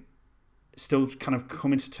still kind of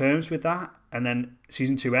coming to terms with that, and then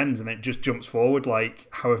season 2 ends and it just jumps forward like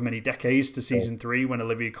however many decades to season 3 when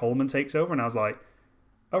Olivia Colman takes over, and I was like,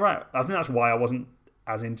 all right, I think that's why I wasn't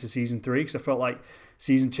as into season 3, because I felt like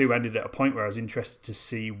season 2 ended at a point where I was interested to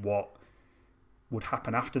see what would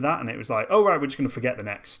happen after that, and it was like, oh right, we're just going to forget the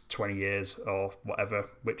next 20 years or whatever,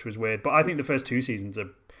 which was weird. But I think the first 2 seasons are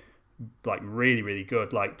like really, really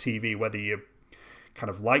good. Like TV, whether you kind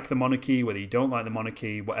of like the monarchy, whether you don't like the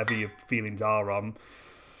monarchy, whatever your feelings are on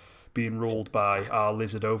being ruled by our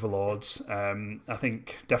lizard overlords, I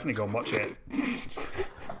think definitely go and watch it.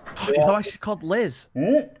 Is that actually called Liz?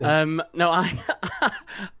 No,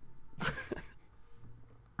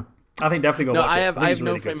 I think definitely go No, watch it. I have think it's a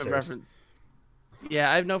no really frame good of series. reference.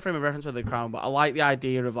 Yeah, I have no frame of reference with The Crown, but I like the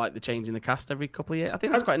idea of like the change in the cast every couple of years. I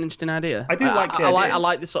think that's quite an interesting idea. I do like the idea. I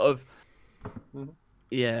like the sort of.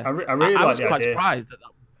 Yeah, I really I like was the quite idea. surprised that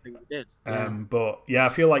was the thing they did. Yeah. But yeah, I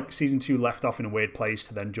feel like season 2 left off in a weird place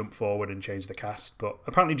to then jump forward and change the cast. But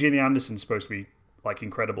apparently Gillian Anderson's supposed to be like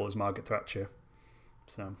incredible as Margaret Thatcher.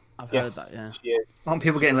 So I've heard that. Yeah, She is. Aren't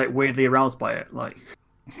people getting like weirdly aroused by it? Like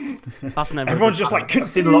that's never. everyone's just like I've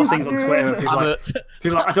seen a lot of things on confused. Twitter.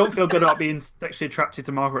 People Damn like, it. I don't feel good about being sexually attracted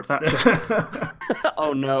to Margaret Thatcher.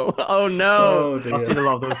 Oh no! Oh no! Oh, dear. I've seen a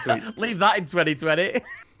lot of those tweets. Leave that in 2020.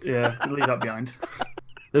 Yeah, leave that behind.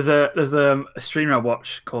 There's a streamer I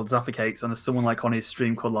watch called Zaffa Cakes, and there's someone like on his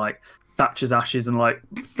stream called like Thatcher's Ashes and like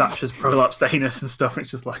Thatcher's prolapse stainus and stuff.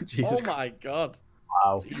 It's just like Jesus. Oh my god!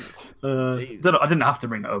 Wow. Don't know, I didn't have to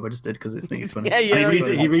bring that up. I just did because it's funny. Yeah, yeah, And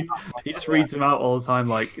yeah. he just reads them out all the time,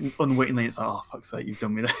 like unwittingly. It's like, oh fuck's sake, you've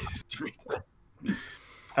done me this.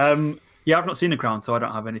 Yeah, I've not seen The Crown, so I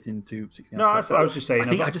don't have anything to. No, I was just saying. I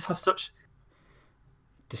think I just have such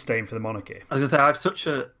disdain for the monarchy. I was gonna say I have such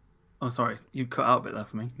a. Oh, sorry, you cut out a bit there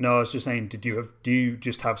for me. No, I was just saying. Do you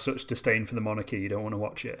just have such disdain for the monarchy you don't want to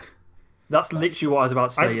watch it? That's literally what I was about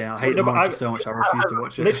to say. I hate the monarchy so much. I refuse to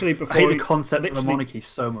watch it. Literally before I hate the concept of the monarchy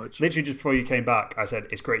so much. Literally just before you came back, I said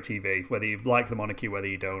it's great TV. Whether you like the monarchy, whether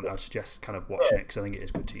you don't, I suggest kind of watching it because I think it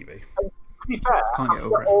is good TV. To be fair,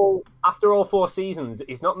 after all 4 seasons,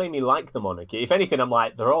 it's not made me like the monarchy. If anything, I'm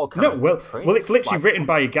like, they're all kind of well, it's literally written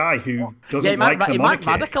by a guy who doesn't like the monarchy. It might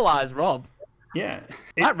radicalise Rob. Yeah.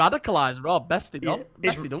 It might radicalise Rob. Best he don't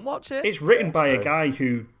watch it. It's written by a guy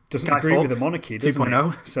who doesn't agree with the monarchy, doesn't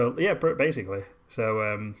he? So, yeah, basically.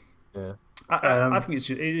 So, I think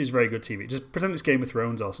it is very good TV. Just pretend it's Game of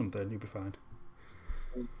Thrones or something, you'll be fine.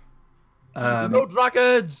 There's no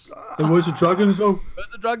dragons. There was a dragons though. Where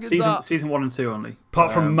the dragons season 1 and 2 only.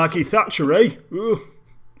 Apart from Maggie Thatcher, eh?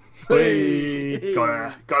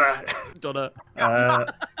 Got her.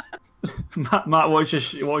 Matt, what was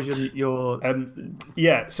your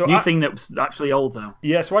so new thing that was actually old though?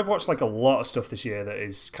 Yeah, so I've watched like a lot of stuff this year that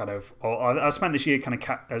is kind of. I spent this year kind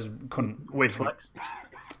of weird flex.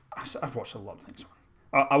 I've watched a lot of things.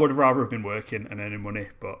 I would have rather have been working and earning money,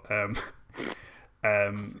 but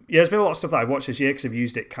there's been a lot of stuff that I've watched this year because I've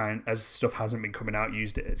used it as stuff hasn't been coming out.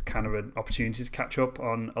 Used it as kind of an opportunity to catch up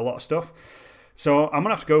on a lot of stuff. So I'm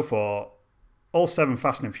gonna have to go for all 7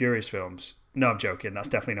 Fast and Furious films. No, I'm joking. That's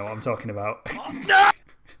definitely not what I'm talking about.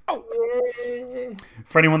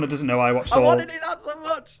 For anyone that doesn't know, I watched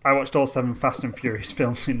all 7 Fast and Furious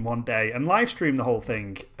films in one day and live streamed the whole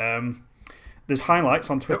thing. There's highlights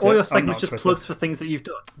on Twitter. All your segments just plugs for things that you've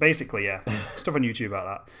done. Basically, yeah. Stuff on YouTube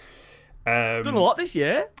about that. Done a lot this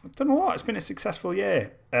year. Done a lot. It's been a successful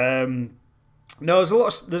year. No, there's a lot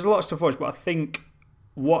of stuff to watch, but I think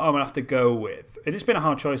what I'm gonna have to go with, and it's been a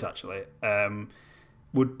hard choice actually,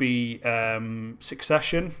 would be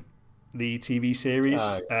Succession, the TV series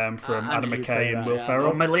from Adam McKay and Will Ferrell.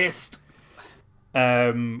 On my list.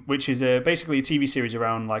 Which is basically a TV series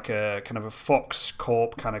around like a kind of a Fox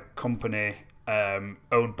Corp kind of company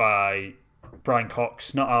owned by Brian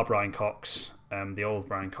Cox, not our Brian Cox, the old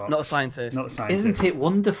Brian Cox. Not the scientist. Not the scientist. Isn't it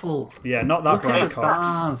wonderful? Yeah, not that Look Brian at the Cox.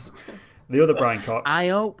 Stars. The other Brian Cox.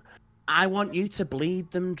 I want you to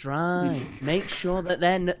bleed them dry. Make sure that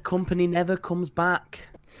their company never comes back.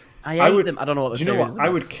 I hate them. I don't know what the series is. I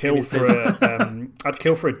would kill for a I'd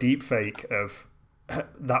kill for a deep fake of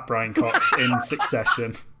that Brian Cox in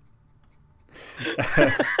Succession.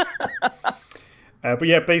 But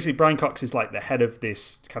yeah, basically Brian Cox is like the head of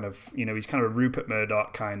this kind of, he's kind of a Rupert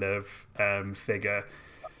Murdoch kind of figure,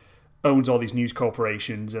 owns all these news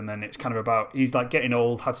corporations, and then it's kind of about, he's like getting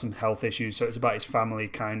old, had some health issues, so it's about his family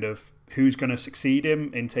kind of, who's going to succeed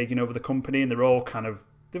him in taking over the company, and they've all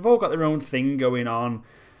got their own thing going on.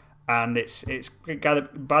 And it's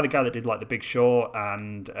by the guy that did like The Big Short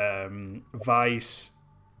and Vice,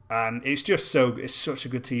 and it's such a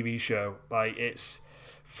good TV show. Like, it's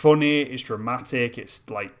funny, it's dramatic, it's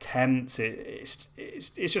like tense. It's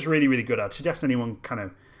just really, really good. I'd suggest anyone kind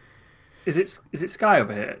of. Is it Sky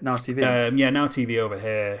over here? Now TV. Yeah, Now TV over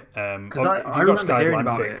here. Because if you've got Sky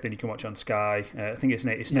Atlantic, then you can watch on Sky. I think it's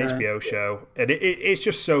an HBO show, and it's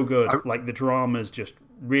just so good. Like, the drama's just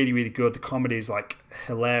really, really good. The comedy's like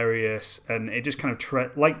hilarious, and it just kind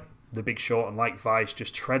of like The Big Short and like Vice,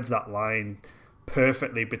 just treads that line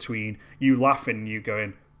perfectly between you laughing and you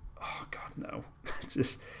going, "Oh God, no!" It's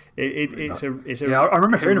a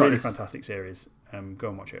really fantastic series. Go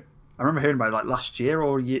and watch it. I remember hearing about it like last year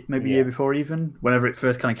or maybe year before even, whenever it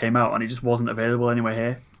first kind of came out, and it just wasn't available anywhere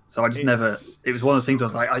here. So I just never. It was one of those things where I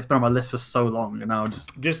was like, it's been on my list for so long, and now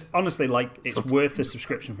just honestly, like, it's worth the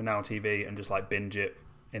subscription for Now TV and just like binge it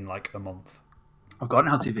in like a month. I've got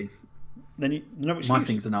Now TV. Then no excuse. My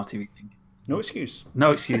thing's a Now TV thing. No excuse. No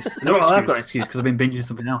excuse. No, excuse. I've got an excuse because I've been binging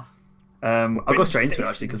something else. I'll go straight into it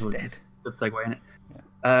actually because it's a good segue in it.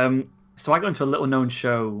 Yeah. So I got into a little known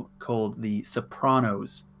show called The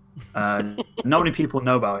Sopranos. Not many people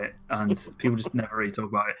know about it, and people just never really talk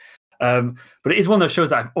about it. But it is one of those shows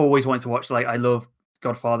that I've always wanted to watch. Like, I love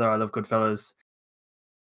Godfather, I love Goodfellas.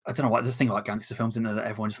 I don't know what this thing about gangster films in there that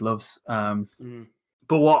everyone just loves.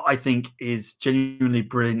 But what I think is genuinely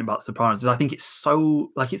brilliant about Sopranos is I think it's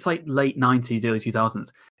so it's like late 90s, early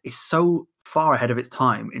 2000s. It's so far ahead of its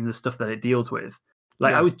time in the stuff that it deals with.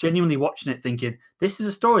 Like, I was genuinely watching it thinking, this is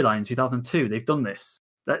a storyline in 2002. They've done this.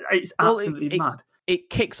 It's absolutely mad. It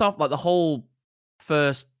kicks off like the whole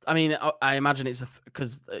first. I mean, I imagine it's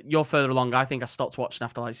because you're further along. I think I stopped watching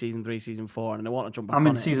after like season 3, season 4, and I want to jump back on it.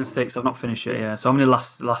 I'm in season 6. I've not finished it yet, so I'm in the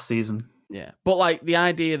last season. Yeah, but like the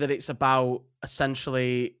idea that it's about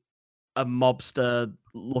essentially a mobster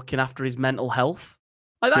looking after his mental health.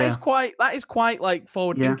 Like that is quite like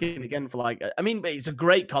forward thinking again for like. I mean, it's a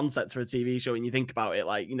great concept for a TV show when you think about it.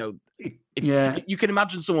 Like, you know, if you can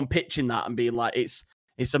imagine someone pitching that and being like, it's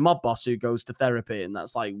a mob boss who goes to therapy, and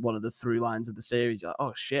that's like one of the through lines of the series. You're like,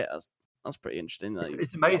 oh shit, that's pretty interesting. Like,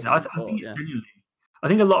 it's amazing. I think it's genuinely. I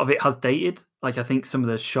think a lot of it has dated. Like, I think some of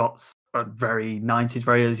the shots are very 90s,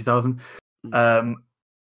 very early 2000s.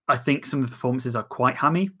 I think some of the performances are quite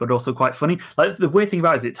hammy, but also quite funny. Like, the weird thing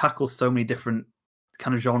about it is it tackles so many different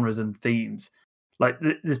kind of genres and themes. Like,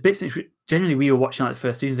 there's bits which generally we were watching like the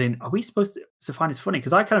first season saying, are we supposed to find this funny?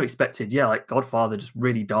 Because I kind of expected, like Godfather, just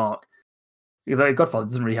really dark. Like, Godfather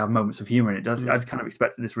doesn't really have moments of humor in it, does it? I just kind of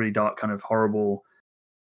expected this really dark, kind of horrible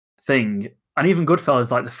thing. And even Goodfellas,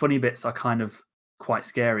 like, the funny bits are kind of quite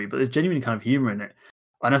scary, but there's genuine kind of humor in it.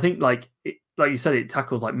 And I think, like you said, it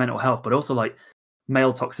tackles like mental health, but also like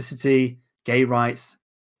male toxicity, gay rights,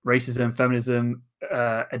 racism, feminism,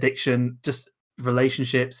 addiction, just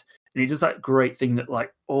relationships. And it does that great thing that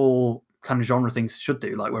like all kind of genre things should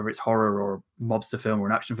do, like whether it's horror or a mobster film or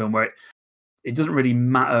an action film, where it doesn't really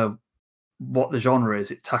matter what the genre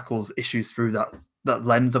is, it tackles issues through that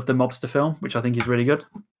lens of the mobster film, which I think is really good.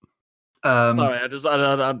 Sorry, I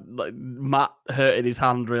like Matt hurting his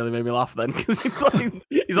hand really made me laugh then because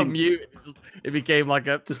he's on mute. It became like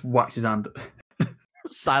a just whacked his hand.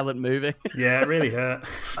 Silent movie. Yeah, it really hurt.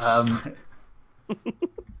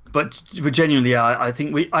 But genuinely, I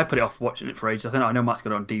think I put it off watching it for ages. I know Matt's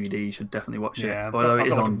got it on DVD. You should definitely watch it. Yeah, although it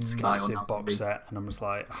is got on a Sky massive on box TV. set, and I'm just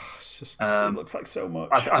like, it's just it looks like so much.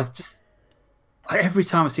 I just every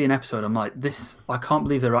time I see an episode, I'm like, this. I can't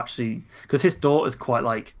believe they're actually, because his daughter's quite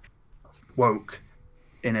like woke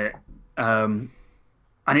in it, and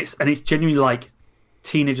it's genuinely like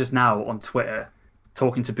teenagers now on Twitter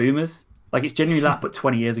talking to boomers. Like, it's genuinely that, but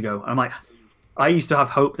 20 years ago. And I'm like, I used to have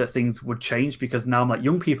hope that things would change, because now I'm like,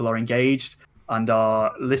 young people are engaged and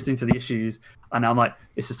are listening to the issues, and now I'm like,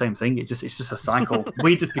 it's the same thing. It's just a cycle.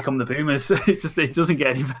 We just become the boomers. It doesn't get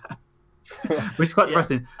any better, which is quite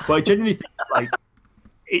depressing. But I genuinely think that, like,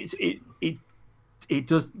 it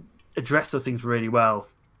does address those things really well.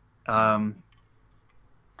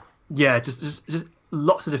 Just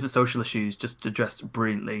lots of different social issues just addressed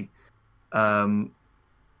brilliantly. I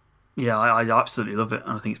absolutely love it,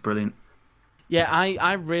 and I think it's brilliant. Yeah,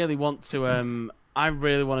 I really want to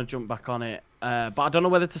jump back on it, but I don't know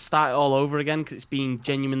whether to start it all over again because it's been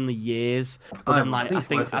genuinely years. But then, like,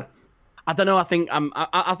 I don't know. I think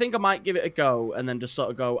I might give it a go and then just sort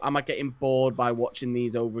of go, am I getting bored by watching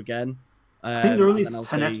these over again? I think there are only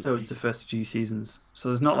 10 episodes the first few seasons, so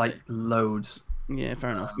there's not like loads. Yeah,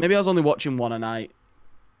 fair enough. Maybe I was only watching one a night.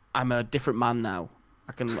 I'm a different man now.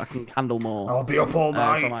 I can handle more. I'll be up all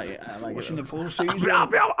night so I might watching the full season.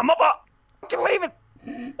 I'm up. I can't believe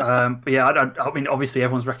it. But yeah, I mean, obviously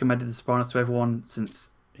everyone's recommended The Sopranos to everyone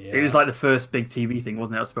since it was like the first big TV thing,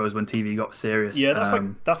 wasn't it? I suppose when TV got serious. Yeah,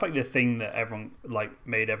 that's like the thing that everyone like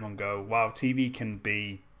made everyone go, wow, TV can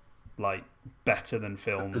be like better than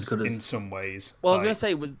films in some ways. Well, I was gonna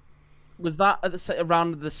say, was that at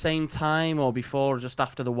around the same time or before or just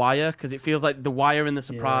after The Wire? Because it feels like The Wire and The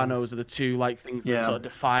Sopranos are the two like things that sort of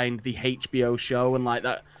defined the HBO show, and like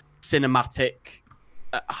that cinematic,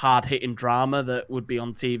 hard-hitting drama that would be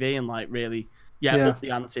on TV and like really up the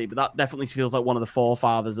ante. But that definitely feels like one of the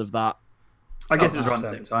forefathers of that. I guess it's around the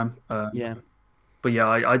same time. But yeah,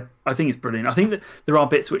 I think it's brilliant. I think that there are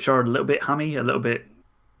bits which are a little bit hammy, a little bit,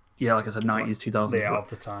 like I said, 90s, 2000s. Yeah, of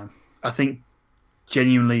the time. I think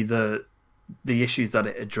genuinely the issues that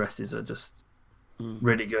it addresses are just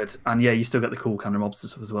really good. And yeah, you still get the cool kind of mobster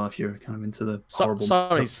stuff as well if you're kind of into the horrible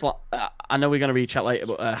stuff. I know we're going to reach out later,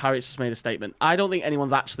 but Harriet's just made a statement. I don't think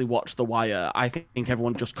anyone's actually watched The Wire. I think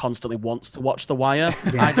everyone just constantly wants to watch The Wire.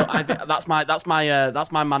 I think that's my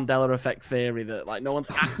Mandela effect theory that like no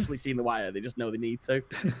one's actually seen The Wire. They just know they need to.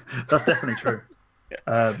 That's definitely true.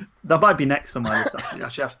 That might be next on my list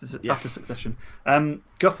actually after Succession.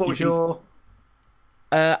 Guff, what was your...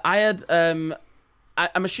 I had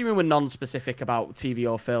I'm assuming we're non-specific about TV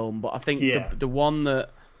or film, but I think the one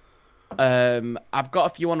that I've got a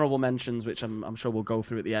few honourable mentions, which I'm sure we'll go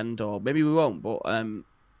through at the end, or maybe we won't. But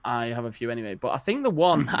I have a few anyway. But I think the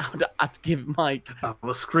one I'd give Mike.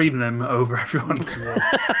 We'll scream them over everyone.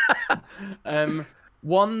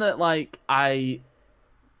 One that like I'm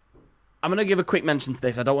gonna give a quick mention to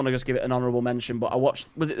this. I don't want to just give it an honourable mention, but I watched.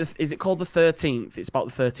 Is it called The 13th? It's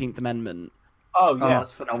about the 13th Amendment. Oh yeah,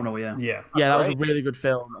 that's phenomenal. Yeah, that was a really good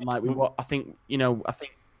film. And like I think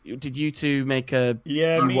did you two make a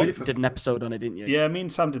did an episode on it, didn't you? Yeah, me and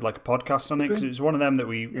Sam did like a podcast on it because it was one of them that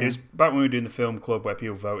it was back when we were doing the film club where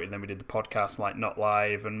people voted, and then we did the podcast like not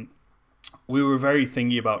live, and we were very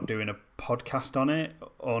thingy about doing a podcast on it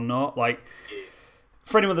or not. Like,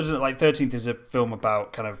 for anyone that doesn't, like, 13th is a film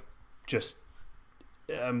about kind of just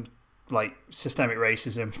like systemic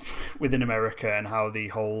racism within America and how the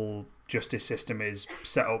whole justice system is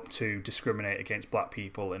set up to discriminate against black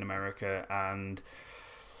people in America. And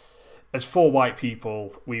as 4 white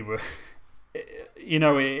people, we were, you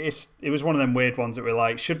know, it was one of them weird ones that we're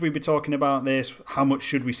like, should we be talking about this? How much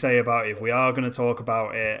should we say about it if we are going to talk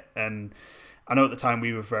about it? And I know at the time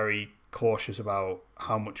we were very cautious about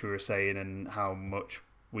how much we were saying and how much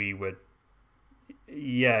we would,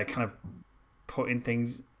 kind of putting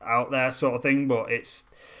things out there sort of thing. But it's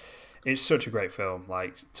such a great film.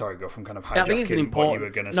 Like, sorry, Guff, I'm kind of hijacking I think it's an important. What you were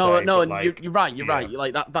going to say. No, like, you're right. You're right.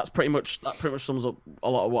 Like that pretty much sums up a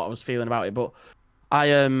lot of what I was feeling about it. But I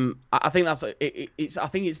think that's it's. I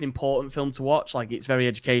think it's an important film to watch. Like, it's very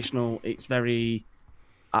educational. It's very.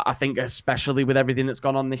 I think especially with everything that's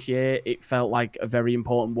gone on this year, it felt like a very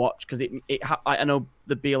important watch because I know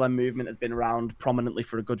the BLM movement has been around prominently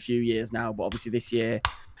for a good few years now, but obviously this year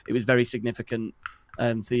it was very significant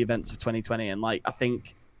to the events of 2020, and like I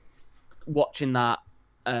think watching that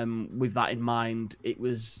with that in mind, it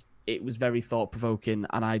was very thought provoking,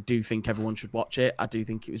 and I do think everyone should watch it. I do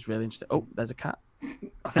think it was really interesting. Oh, there's a cat.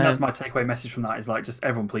 I think that's my takeaway message from that is like just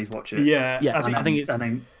everyone please watch it. Yeah. I think it's.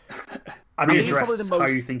 I think it's probably the most, how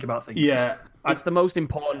you think about things. Yeah, it's the most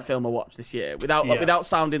important film I watched this year, without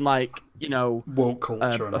sounding like, you know, woke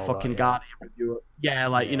culture and a fucking Guardian reviewer. Yeah,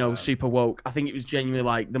 like you know, super woke. I think it was genuinely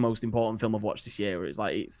like the most important film I've watched this year. It's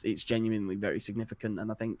like it's genuinely very significant,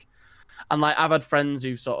 and I think, and like I've had friends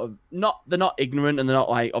who've sort of they're not ignorant and they're not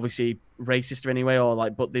like obviously racist or anyway, or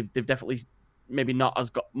like, but they've definitely maybe not as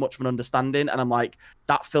got much of an understanding, and I'm like,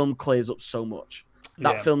 that film clears up so much.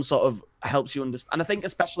 That film sort of helps you understand, and I think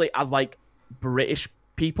especially as like British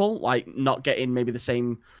people, like not getting maybe the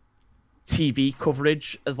same TV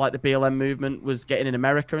coverage as like the BLM movement was getting in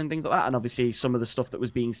America and things like that, and obviously some of the stuff that was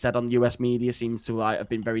being said on US media seems to like have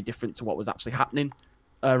been very different to what was actually happening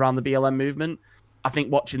around the BLM movement. I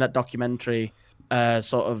think watching that documentary I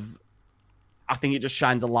think it just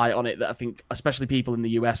shines a light on it that I think especially people in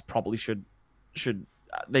the US probably should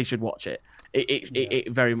watch it.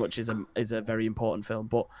 It very much is a very important film,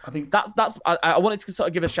 but I think I wanted to sort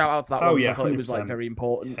of give a shout out to that one because I thought 100%. It was like very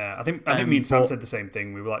important. Yeah, I think me and Sam said the same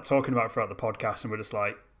thing. We were like talking about it throughout the podcast, and we're just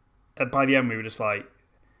like, by the end we were just like,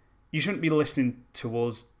 you shouldn't be listening to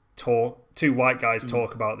us talk, 2 white guys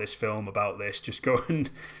talk about this film, about this. Just go and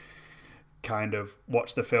kind of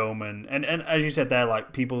watch the film, and as you said there,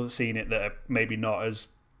 like people seeing it that are maybe not as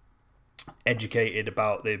educated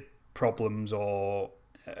about the problems or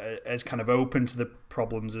as kind of open to the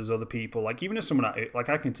problems as other people. Like even as someone like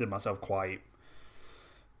I consider myself quite,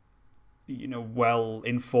 you know, well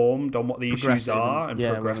informed on what the issues are and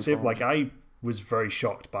progressive. Like I was very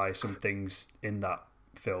shocked by some things in that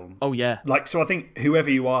film. Oh yeah. Like so, I think whoever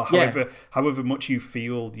you are, however much you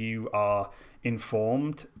feel you are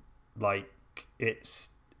informed, like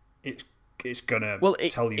it's gonna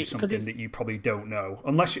tell you something that you probably don't know,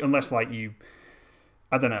 unless like you.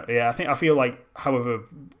 I don't know. Yeah, I feel like, however,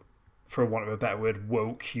 for want of a better word,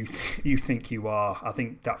 woke you think you are. I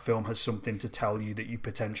think that film has something to tell you that you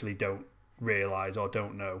potentially don't realize or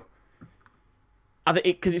don't know. I think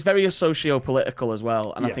because it's very socio-political as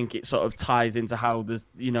well, and I think it sort of ties into how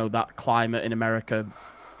that climate in America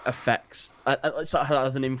affects, sort of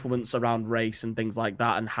has an influence around race and things like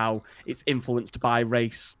that, and how it's influenced by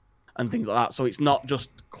race and things like that. So it's not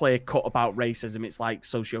just clear cut about racism; it's like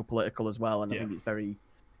socio-political as well. And I think it's very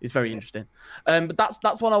interesting. But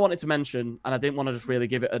that's one I wanted to mention, and I didn't want to just really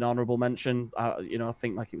give it an honourable mention. I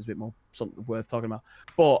think like it was a bit more something worth talking about.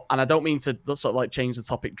 And I don't mean to sort of like change the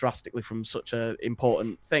topic drastically from such an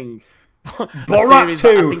important thing. Borat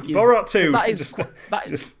 2. That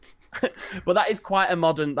is but that is quite a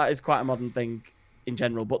modern thing in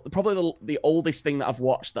general. But probably the oldest thing that I've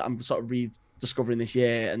watched that I'm sort of rediscovering this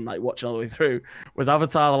year and like watching all the way through was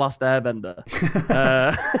Avatar: The Last Airbender.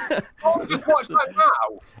 Oh, just watched that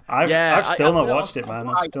now. I've still not watched it, man.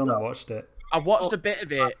 I've still not watched it. I watched a bit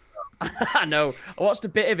of it. I know. I watched a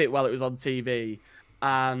bit of it while it was on TV,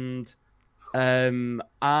 and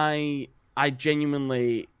I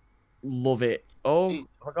genuinely love it. Oh, have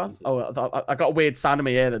I gone? Oh, I got a weird sound in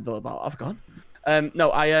my ear that I've gone.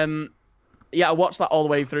 I watched that all the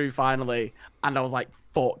way through finally, and I was like,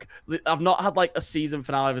 fuck. I've not had like a season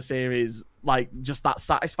finale of a series like just that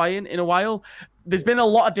satisfying in a while. There's been a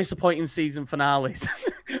lot of disappointing season finales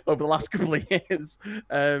over the last couple of years.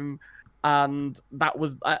 And that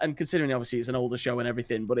was, and considering obviously it's an older show and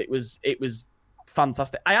everything, but it was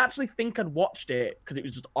fantastic. I actually think I'd watched it because it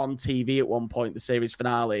was just on TV at one point, the series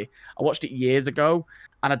finale. I watched it years ago,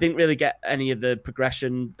 and I didn't really get any of the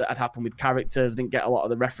progression that had happened with characters. I didn't get a lot of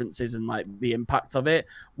the references and like the impact of it.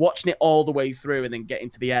 Watching it all the way through and then getting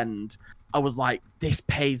to the end, I was like, this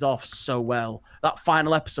pays off so well. That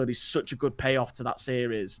final episode is such a good payoff to that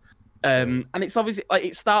series. And it's obviously like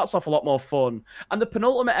it starts off a lot more fun. And the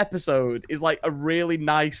penultimate episode is like a really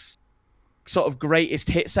nice sort of greatest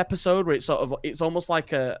hits episode where it's almost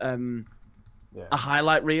like a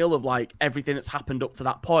highlight reel of like everything that's happened up to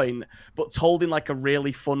that point, but told in like a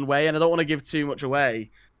really fun way. And I don't want to give too much away,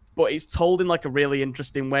 but it's told in like a really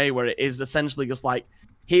interesting way where it is essentially just like,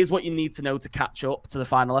 here's what you need to know to catch up to the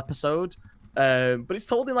final episode. But it's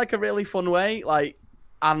told in like a really fun way, like,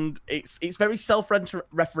 and it's very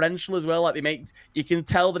self-referential as well. Like you can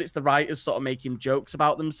tell that it's the writers sort of making jokes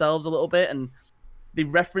about themselves a little bit, and they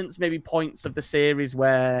reference maybe points of the series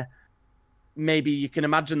where maybe you can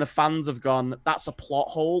imagine the fans have gone, that's a plot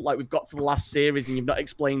hole. Like, we've got to the last series and you've not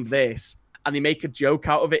explained this. And they make a joke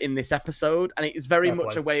out of it in this episode. And it is very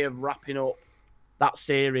much a way of wrapping up that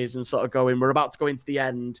series and sort of going, we're about to go into the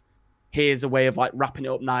end. Here's a way of like wrapping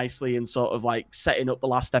it up nicely and sort of like setting up the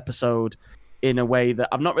last episode in a way that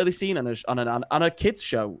I've not really seen on a kids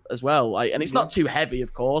show as well. Like, and it's not too heavy,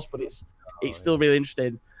 of course, but it's still really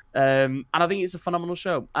interesting. And I think it's a phenomenal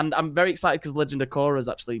show, and I'm very excited because Legend of Korra has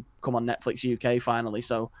actually come on Netflix UK finally,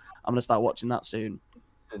 so I'm gonna start watching that soon.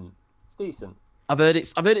 It's decent. I've heard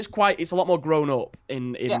it's a lot more grown up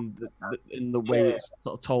in the way it's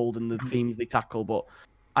sort of told and the themes they tackle, but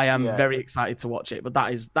I am very excited to watch it. But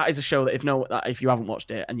that is a show that if you haven't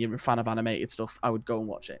watched it and you're a fan of animated stuff, I would go and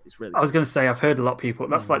watch it. It's really I was going to say, I've heard a lot of people,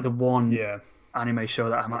 that's like the one anime show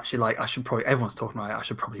that I'm actually like, everyone's talking about it, I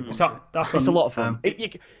should probably watch it. It's a lot of fun.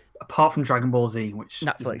 Apart from Dragon Ball Z, which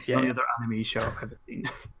Netflix, is the only other anime show I've ever seen.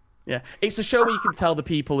 Yeah, it's a show where you can tell the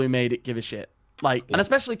people who made it give a shit. Like, and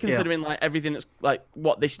especially considering like everything that's like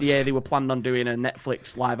what this year they were planning on doing a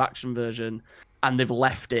Netflix live action version, and they've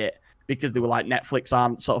left it because they were like, Netflix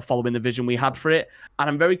aren't sort of following the vision we had for it. And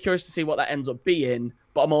I'm very curious to see what that ends up being.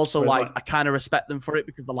 But I'm also I kind of respect them for it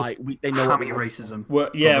because they're like, they know what racism.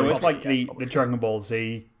 It's like the Dragon Ball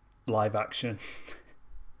Z live action.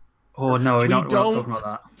 Oh no, we're not talking about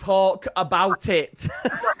that. Talk about it.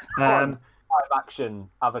 Live action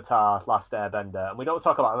Avatar Last Airbender, and we don't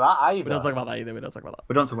talk about that either. We don't talk about that either. We don't talk about that.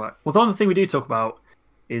 We don't talk about it. Well, the only thing we do talk about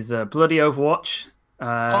is bloody Overwatch.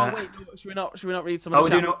 Should we not read some of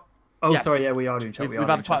the chat? Yes. Sorry, yeah, we are doing chat. We've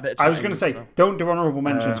had quite a bit of chat. I was going to say, don't do honourable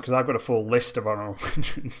mentions because I've got a full list of honourable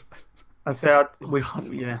mentions. I said, Do chat.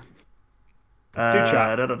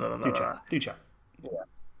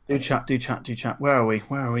 Where are we?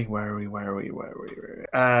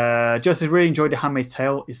 Joseph really enjoyed The Handmaid's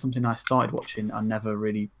Tale. Is something I started watching and never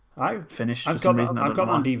really finished. I've got that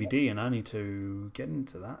on DVD and I need to get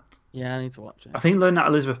into that. Yeah, I need to watch it. I think learning that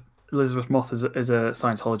Elizabeth Moss as a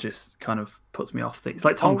Scientologist kind of puts me off. It's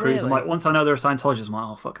like Tom Cruise. Really? I'm like, once I know they're a Scientologist, I'm like,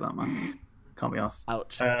 oh, fuck that, man. Can't be asked.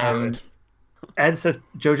 Ouch. Ed says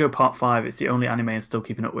JoJo Part 5. It's the only anime I'm still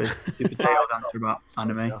keeping up with. Super Tails answer about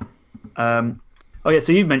anime.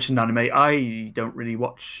 So you mentioned anime. I don't really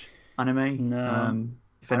watch anime. No.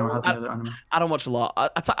 If anyone has any other anime, I don't watch a lot.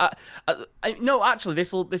 No, actually,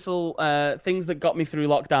 this'll things that got me through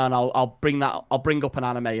lockdown. I'll bring up an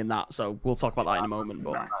anime in that. So we'll talk about that in a moment.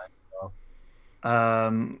 But nice.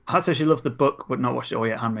 Hatso, she loves the book, but not watched it all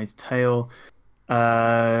yet. Handmaid's Tale.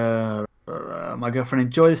 My girlfriend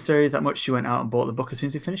enjoyed the series that much. She went out and bought the book as soon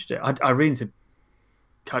as we finished it. I really need to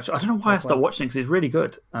catch. I don't know why I stopped watching it because it's really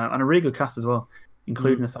good and a really good cast as well,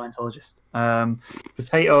 including a Scientologist.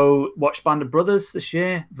 Potato watched Band of Brothers this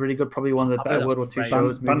year. Really good, probably one of the better World War II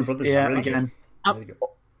shows. Band of Brothers, yeah, really again. Really good.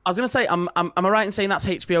 I was gonna say, am I right in saying that's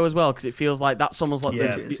HBO as well? Because it feels like that's almost like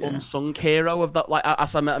the unsung hero of that. Like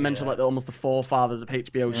as I mentioned, like almost the forefathers of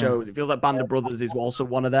HBO shows. It feels like Band of Brothers is also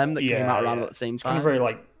one of them that came out around at the same time. Kind of very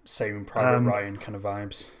like Saving Private Ryan kind of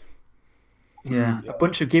vibes. Yeah, a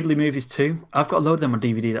bunch of Ghibli movies too. I've got a load of them on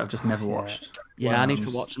DVD that I've just never watched. Yeah, I need to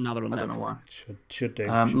watch another on Netflix. I don't know why. Should do.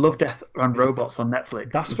 Love, Death and Robots on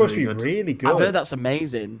Netflix. That's supposed to be really good. I've heard that's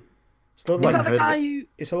amazing. Is that the guy who?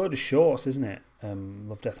 It's a load of shorts, isn't it?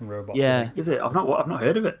 Love, Death and Robots. Yeah. Is it? I've not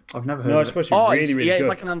heard of it. I've never heard of it. No, it's supposed to be really good. Yeah, it's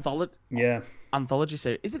like an anthology. Yeah. Anthology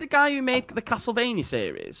series. Is it the guy who made the Castlevania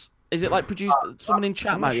series? Is it like produced? Someone in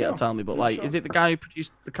chat might be able to tell me, but like, is it the guy who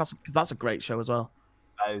produced the Castle? Because that's a great show as well.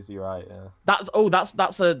 That is, you're right. Yeah. That's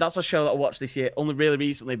a show that I watched this year, only really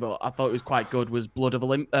recently, but I thought it was quite good. Was Blood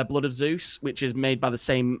of Zeus, which is made by the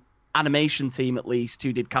same animation team at least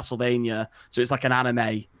who did Castlevania. So it's like an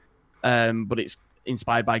anime, but it's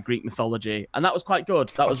inspired by Greek mythology, and that was quite good.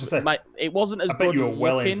 That was it wasn't as good you were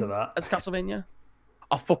well into looking that. as Castlevania.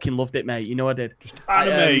 I fucking loved it, mate. You know I did. Just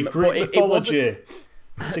anime, Greek mythology,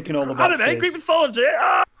 ticking all the boxes. Anime, Greek mythology.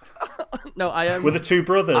 No, I am with the two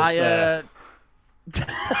brothers.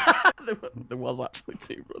 There was actually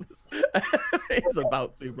two brothers. It's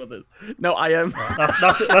about two brothers. No, I am.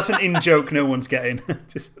 That's an in joke no one's getting.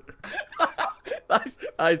 Just.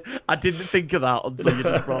 I didn't think of that until you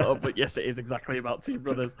just brought it up, but yes, it is exactly about two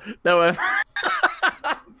brothers. No,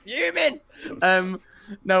 fuming.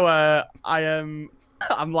 No, I am.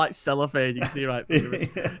 I'm like cellophane. You can see right through me.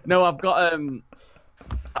 No, I've got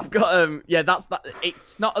yeah, that's that.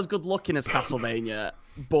 It's not as good looking as Castlevania,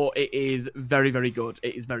 but it is very, very good.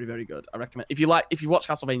 It is very, very good. I recommend if you watch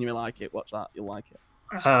Castlevania and like it, watch that. You'll like it.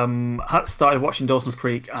 I started watching Dawson's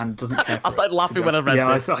Creek and doesn't care. I started laughing when I read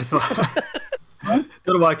this. I thought. Don't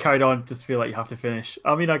know why I carried on. Just feel like you have to finish.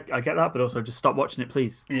 I mean, I get that, but also just stop watching it,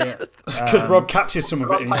 please. Yeah, because Rob catches some of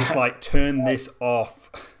it and he's just like, turn this off.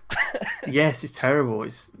 Yes, it's terrible.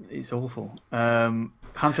 It's awful. Ham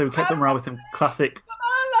said we kept something around with some classic.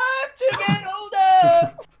 My life to get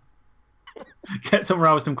older. Kept something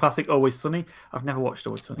around with some classic Always Sunny. I've never watched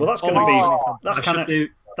Always Sunny. Well, that's going to be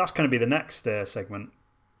that's kind of be the next segment.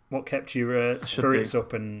 What kept your spirits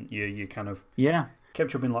up and you kind of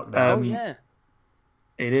kept you up in lockdown? Yeah.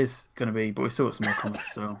 It is going to be, but we've still got some more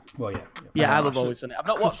comments. So, well, I love Always Sunny. I've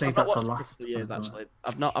not watched the last couple of years actually.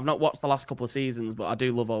 I've not watched the last couple of seasons, but I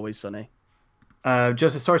do love Always Sunny.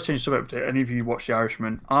 Joseph, sorry to change the subject. Any of you watched The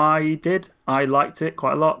Irishman? I did. I liked it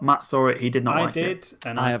quite a lot. Matt saw it. He did not like it. I did,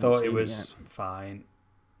 and I thought it was fine.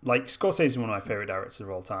 Like, Scorsese is one of my favourite directors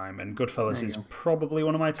of all time, and Goodfellas is probably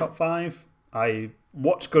one of my top 5. I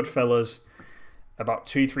watched Goodfellas about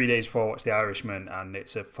 2-3 days before I watched The Irishman, and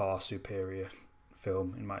it's a far superior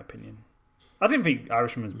film, in my opinion. I didn't think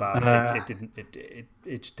Irishman was bad. It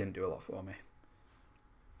just didn't do a lot for me.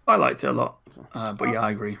 I liked it a lot, but yeah,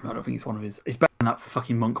 I agree. I don't think it's one of his. It's better than that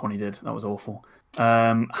fucking Monk one he did. That was awful.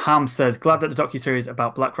 Ham says, glad that the docuseries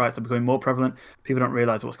about black rights are becoming more prevalent. People don't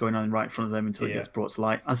realise what's going on right in front of them until it gets brought to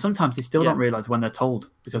light, and sometimes they still don't realise when they're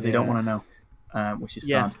told because they don't want to know, which is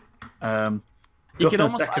sad. You can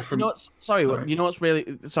almost, you know what's, sorry, you know what's really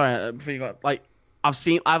before you go, like I've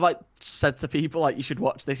said to people like you should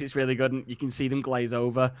watch this. It's really good, and you can see them glaze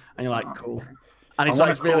over, and you're like, cool. And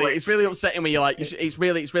it's really upsetting when you're like, it's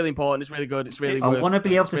really important, it's really good, it's really. I want to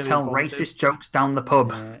be able to tell racist jokes down the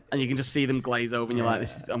pub, and you can just see them glaze over, and you're like,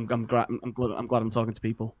 this is. I'm glad I'm talking to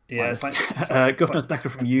people. Yeah, Governor's Becca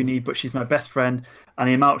from uni, but she's my best friend, and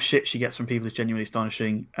the amount of shit she gets from people is genuinely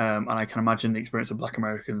astonishing. And I can imagine the experience of Black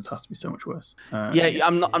Americans has to be so much worse.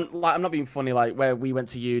 I'm not being funny. Like where we went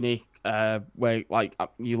to uni, where like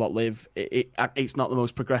you lot live, it's not the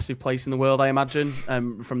most progressive place in the world, I imagine.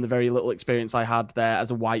 From the very little experience I had there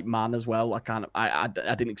as a white man as well, I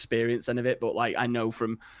didn't experience any of it, but like I know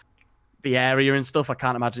from the area and stuff, I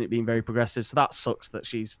can't imagine it being very progressive. So that sucks that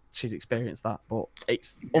she's experienced that, but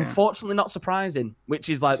it's unfortunately not surprising, which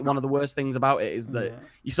is like one of the worst things about it is that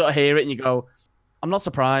you sort of hear it and you go, I'm not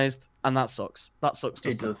surprised, and that sucks. That sucks.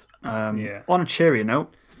 It does. On a cheerier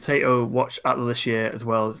note, Potato watched Atla this year as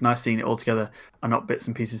well. It's nice seeing it all together and not bits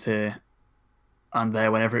and pieces here and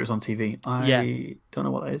there whenever it was on TV. I don't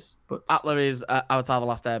know what that is, but Atla is Avatar: The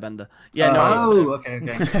Last Airbender. Okay.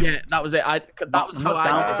 Yeah, that was it. That was how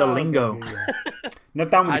down with the lingo.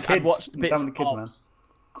 Not down with the kids. I'd watched bits and bobs.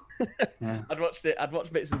 I'd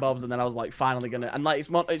watched bits and bobs, and then I was like, finally gonna. And like, it's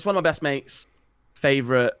one of my best mates'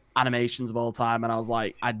 favorite animations of all time, and I was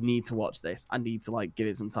like, I need to watch this. I need to like give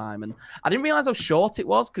it some time, and I didn't realize how short it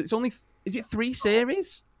was because it's only is it 3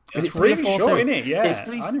 series? It's really short, series? isn't it? Yeah, it's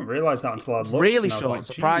 3. I didn't realize that until I looked. Really short, like,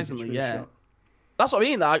 surprisingly, really yeah. Short. That's what I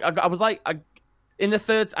mean. I was like, in the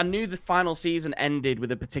third, I knew the final season ended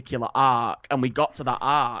with a particular arc, and we got to that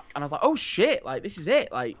arc, and I was like, oh shit, like this is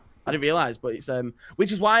it. Like I didn't realize, but it's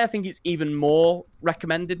which is why I think it's even more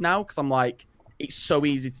recommended now because I'm like, it's so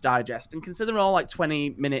easy to digest, and considering all like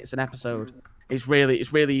 20 minutes an episode, it's really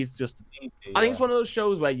easy to just. I think it's one of those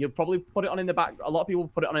shows where you'll probably put it on in the back. A lot of people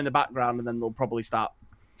put it on in the background, and then they'll probably start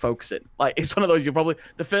focusing. Like it's one of those you'll probably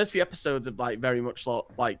the first few episodes are like very much sort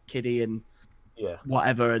of like kiddie and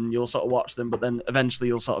whatever, and you'll sort of watch them, but then eventually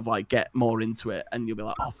you'll sort of like get more into it, and you'll be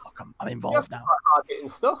like, oh fuck, I'm involved now. Getting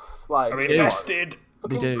stuff like I'm invested.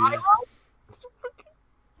 We do. Yeah.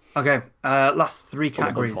 Okay, last 3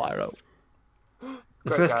 categories. The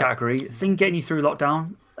first category, thing getting you through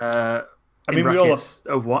lockdown. I mean, we all have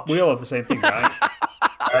Overwatch. We all have the same thing, right?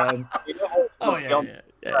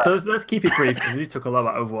 Yeah. So let's keep it brief because we took a lot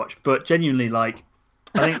about Overwatch, but genuinely, like,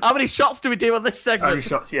 I think how many shots do we do on this segment? How many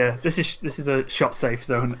shots? Yeah, this is a shot safe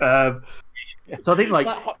zone. So I think like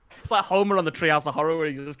it's like Homer on the Treehouse of Horror where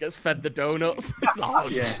he just gets fed the donuts. It's like, oh,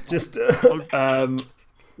 yeah, Just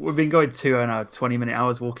we've been going 20-minute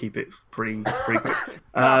hours. We'll keep it pretty quick.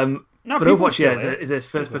 no, But people Overwatch, still yeah, here. is a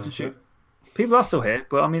first-person shoot. People are still here,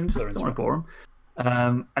 but I mean, just They're don't want into to bore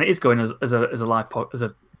them. And it is going as a live as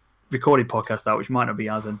a recorded podcast out, which might not be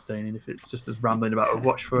as entertaining if it's just as rambling about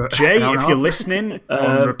Overwatch for Jay, an hour and if a you're half. listening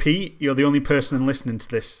on repeat, you're the only person listening to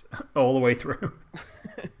this all the way through.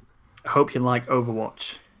 I hope you like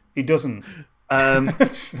Overwatch. He doesn't.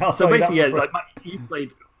 So So basically, yeah, like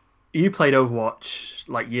you played Overwatch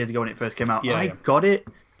like years ago when it first came out. Yeah, I yeah. got it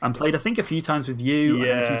and played I think a few times with you and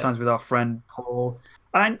a few Yeah. times with our friend Paul.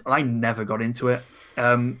 I never got into it.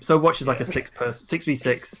 So Overwatch is like a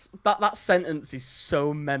 6v6. that sentence is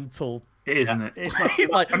so mental. It is, isn't it? It's not,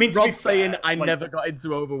 Like I mean, to Rob be saying, fair, "I like- never got into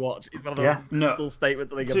Overwatch." It's one of those Yeah. No. mental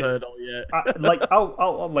statements I think I've heard all year.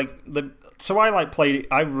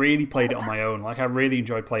 I really played it on my own. Like, I really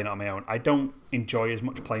enjoyed playing it on my own. I don't enjoy as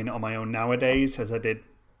much playing it on my own nowadays as I did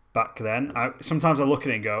back then. Sometimes I look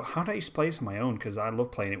at it and go, how do I used to play this on my own? Because I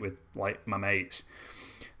love playing it with, like, my mates.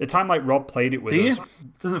 The time, like, Rob played it with Do us... you?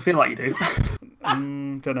 Doesn't feel like you do.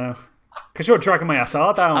 Don't know. Because you're dragging my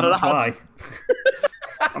SR down, I don't that's know why.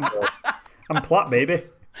 I'm plat, baby.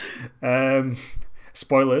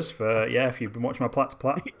 Spoilers for, if you've been watching my Plat to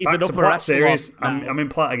Plat. He's Back an to upper Plat echelon series. now. I'm in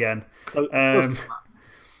Plat again. So,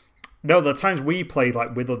 No, the times we played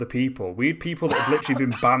like with other people, we had people that had literally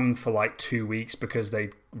been banned for like 2 weeks because they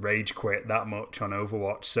rage quit that much on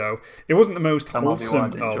Overwatch. So it wasn't the most That might be why I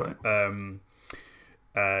wholesome didn't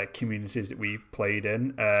of communities that we played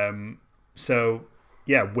in. So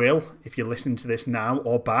yeah, Will, if you're listening to this now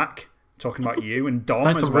or back, talking about you and Dom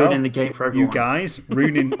Thanks as for well. ruining the game for everyone. You guys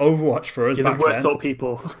ruining Overwatch for us You're the back worst then. sort of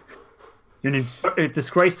people. You're a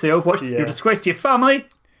disgrace to Overwatch. Yeah. You're a disgrace to your family.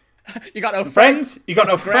 You got no Friends, you got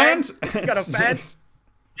no friends. You got no fans.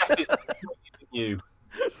 You.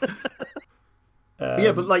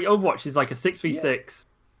 Yeah, but like Overwatch is like a 6v6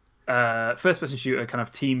 first-person shooter, kind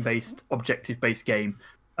of team-based, objective-based game.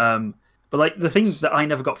 But like the thing that I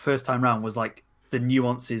never got first time round was like the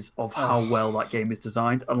nuances of how well that game is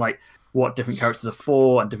designed and like what different characters are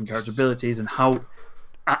for and different character abilities and how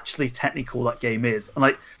actually technical that game is. And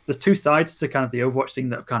like there's two sides to kind of the Overwatch thing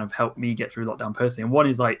that have kind of helped me get through lockdown personally. And one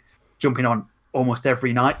is like jumping on almost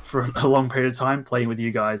every night for a long period of time, playing with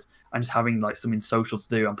you guys and just having like something social to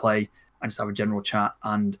do and play and just have a general chat.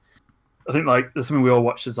 And I think like there's something we all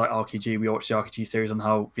watch is like RKG. We watch the RKG series on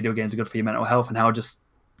how video games are good for your mental health and how just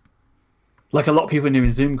like a lot of people are doing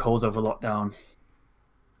Zoom calls over lockdown.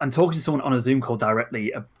 And talking to someone on a Zoom call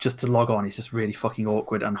directly just to log on is just really fucking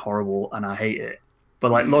awkward and horrible, and I hate it. But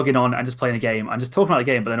like logging on and just playing a game and just talking about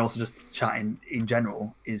the game, but then also just chatting in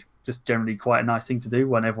general is just generally quite a nice thing to do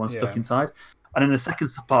when everyone's stuck inside. And then the second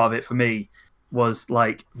part of it for me was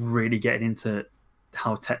like really getting into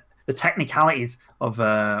how the technicalities of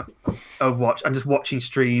Overwatch and just watching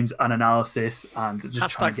streams and analysis and just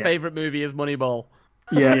trying Hashtag to get... favorite movie is Moneyball.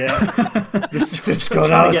 Yeah. Just got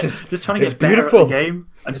analysis. Just trying to It's get better beautiful. at the game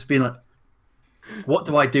and just being like, what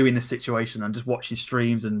do I do in this situation? And just watching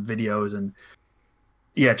streams and videos and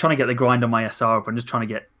trying to get the grind on my SR up and just trying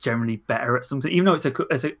to get generally better at something. Even though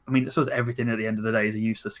I mean, I suppose everything at the end of the day is a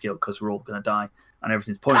useless skill because we're all going to die and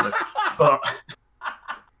everything's pointless. But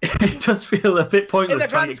it does feel a bit pointless. In the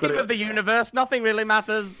trying grand to get good scheme at of the universe, nothing really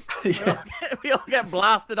matters. Yeah. We all get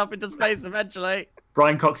blasted up into space eventually.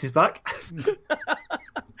 Brian Cox is back.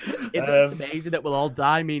 It's amazing that we'll all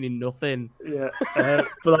die, meaning nothing. Yeah,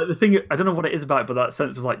 but like the thing, I don't know what it is about it, but that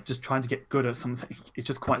sense of like just trying to get good at something is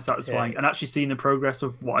just quite satisfying. And actually seeing the progress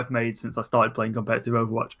of what I've made since I started playing competitive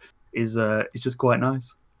Overwatch is just quite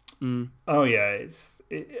nice. Oh yeah,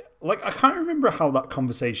 like I can't remember how that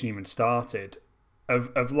conversation even started.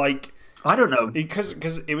 Of like I don't know because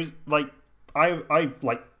it was like I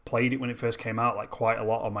like played it when it first came out like quite a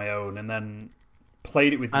lot on my own, and then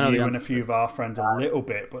played it with you and a few of our friends a little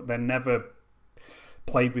bit, but then never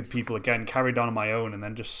played with people again. Carried on my own, and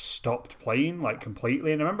then just stopped playing like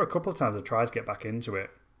completely. And I remember a couple of times I tried to get back into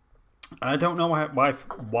it, and I don't know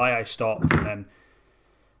why I stopped. And then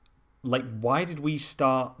like why did we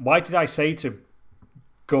start? Why did I say to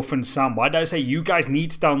Guff and Sam, why did I say you guys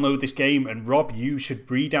need to download this game, and Rob, you should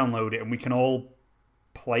re-download it and we can all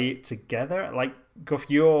play it together? Like Guff,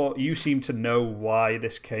 you seem to know why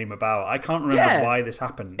this came about. I can't remember why this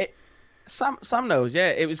happened. Sam knows,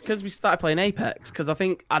 yeah. It was because we started playing Apex. Because I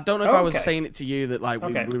don't know if I was saying it to you that like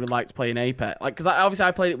we really liked playing Apex. Like because obviously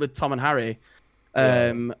I played it with Tom and Harry,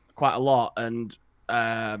 quite a lot, and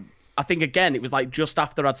I I think again it was like just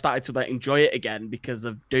after I'd started to like enjoy it again because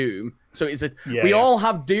of Doom. So it's we all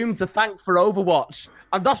have Doom to thank for Overwatch,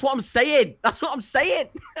 and that's what I'm saying. That's what I'm saying.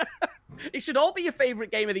 It should all be your favorite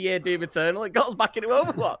game of the year, Doom Eternal. It got us back into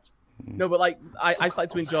Overwatch. No, but like I started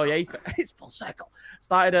to enjoy Apex. It's full circle.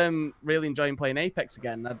 Started really enjoying playing Apex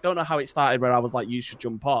again. I don't know how it started where I was like, you should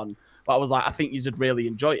jump on, but I was like, I think you should really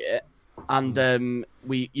enjoy it. And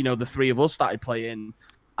we, the three of us started playing.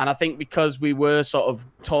 And I think because we were sort of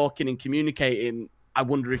talking and communicating, I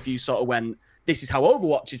wonder if you sort of went, this is how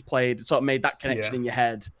Overwatch is played, sort of made that connection in your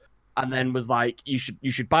head, and then was like, you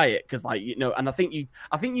should buy it because and I think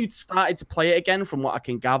you'd started to play it again from what I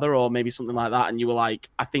can gather, or maybe something like that, and you were like,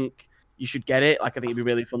 I think you should get it. Like, I think it'd be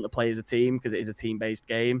really fun to play as a team because it is a team-based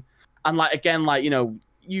game. And like, again, like,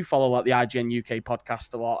 you follow like the IGN UK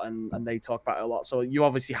podcast a lot, and they talk about it a lot. So you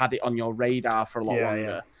obviously had it on your radar for a lot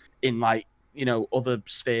longer in like, other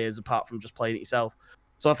spheres apart from just playing it yourself.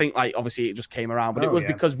 So I think like, obviously it just came around, but it was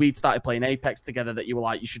because we'd started playing Apex together that you were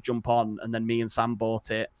like, you should jump on. And then me and Sam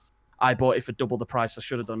bought it. I bought it for double the price I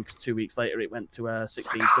should have done because 2 weeks later it went to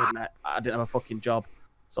 16 quid and I didn't have a fucking job.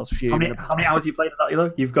 So I was fuming. How many hours you played at that,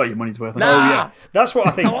 Elo? You've got your money's worth. Nah. Oh, yeah. That's what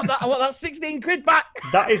I think. I want that 16 quid back.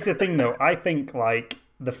 That is the thing, though. I think, like,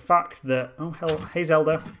 the fact that... Oh, hell. Hey,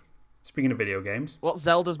 Zelda. Speaking of video games. What's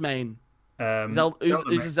Zelda's main?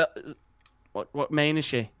 What main is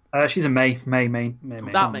she? She's a May main.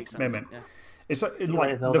 That makes sense. May. Yeah. It's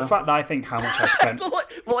like the fact that I think how much I spent...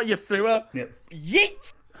 What, you threw her? Yeah.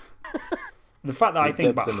 Yeet! The fact that I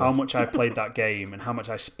think about how much I played that game and how much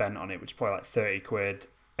I spent on it, which is probably like 30 quid.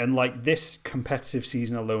 And like this competitive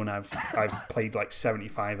season alone, I've played like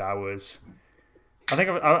 75 hours.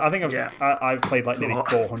 I've played like nearly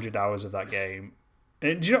 400 hours of that game. Do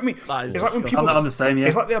you know what I mean? It's like when people... I'm the same, yeah.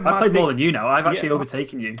 It's like that I've played thing... more than you now. I've actually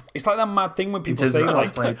overtaken you. It's like that mad thing when people say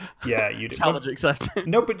like... Yeah, you do. Challenge accepted.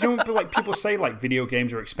 No, but do you know when like, people say like video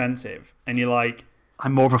games are expensive and you're like...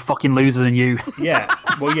 I'm more of a fucking loser than you. Yeah,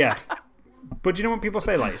 well, yeah. But do you know when people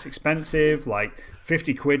say like it's expensive, like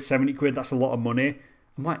 50 quid, 70 quid, that's a lot of money?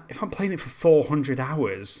 I'm like, if I'm playing it for 400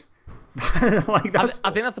 hours... like that's,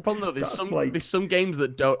 I think that's the problem though. There's some games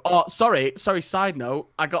that don't. Oh, sorry. Side note.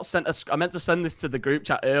 I meant to send this to the group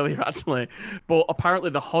chat earlier actually, but apparently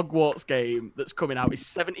the Hogwarts game that's coming out is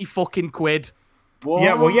 70 fucking quid. What?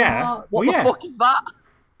 Yeah, well, yeah. What the fuck is that?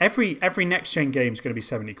 Every next gen game is going to be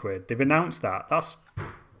 70 quid. They've announced that.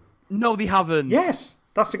 No, they haven't. Yes,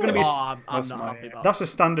 that's going to be. I'm not happy about. That's a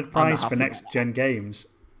standard price for next gen games.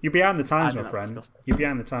 You're behind the times, my friend. Disgusting. You're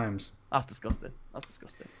behind the times. That's disgusting.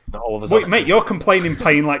 Wait, mate, you're complaining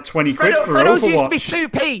paying like 20 quid for Overwatch. Freddo's used to be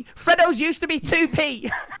 2p. Freddo's used to be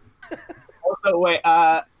 2p. Also, wait,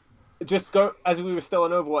 just go as we were still on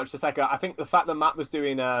Overwatch a second. I think the fact that Matt was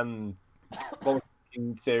doing what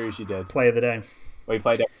series you did, Play of the Day, where you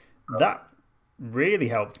played it, that really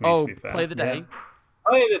helped me. To be fair, Play the Day. Yeah.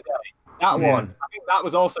 Play of the Day. That one. I think that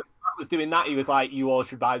was also. Was doing that, he was like, "You all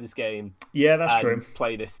should buy this game." Yeah, that's true.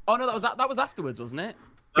 Play this. Oh no, that was afterwards, wasn't it?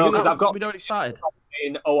 No, because we'd already started.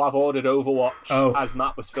 I've ordered Overwatch as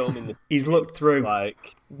Matt was filming. He's looked through.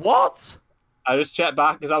 Like what? I just checked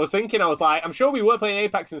back because I was thinking, I was like, I'm sure we were playing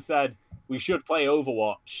Apex and said we should play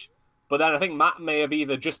Overwatch, but then I think Matt may have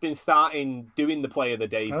either just been starting doing the Play of the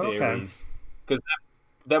Day series because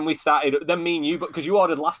then we started. Then me and you, because you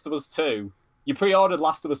ordered Last of Us 2, you pre-ordered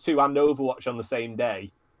Last of Us 2 and Overwatch on the same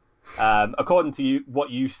day. According to you,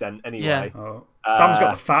 what you sent anyway. Yeah. Oh. Sam's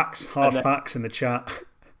got the facts, facts in the chat.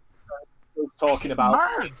 Talking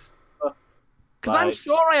about because I'm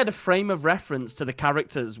sure I had a frame of reference to the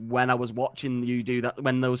characters when I was watching you do that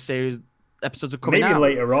when those series episodes are coming out. Maybe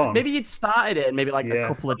later on. Maybe you'd started it in maybe like a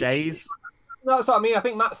couple of days. No, that's what I mean. I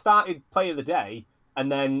think Matt started Play of the Day,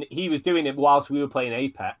 and then he was doing it whilst we were playing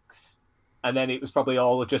Apex, and then it was probably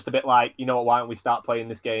all just a bit like, you know what? Why don't we start playing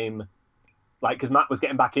this game? Like, because Matt was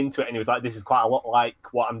getting back into it, and he was like, "This is quite a lot like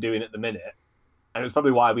what I'm doing at the minute," and it was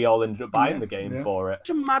probably why we all ended up buying the game for it.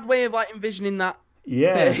 Such a mad way of like envisioning that.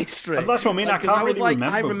 Yeah, history. That's what I mean. Like, I can't really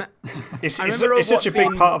remember. It's such a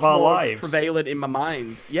big part of our lives. Prevalent in my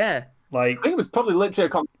mind. Yeah. Like, I think it was probably literally a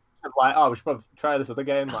conversation of like, "Oh, we should probably try this other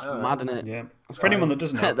game." That's like, mad, isn't it? Yeah. For anyone that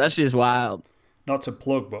doesn't know, that shit's wild. Not to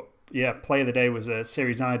plug, but yeah, Play of the Day was a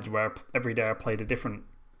series I did where every day I played a different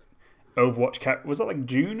Overwatch character. Was that like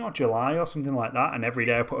June or July or something like that? And every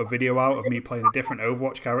day I put a video out of me playing a different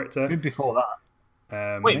Overwatch character. Before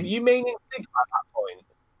that. Wait, you mean in Sigma at that point?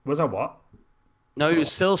 Was I what? No, he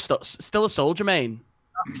was still a soldier main.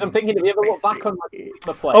 So I'm thinking, have you ever looked back on like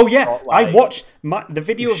Sigma play? Oh yeah, I watched the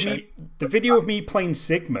video of me playing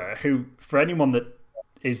Sigma. Who, for anyone that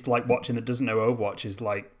is like watching that doesn't know Overwatch, is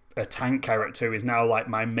like a tank character who is now like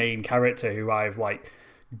my main character, who I've like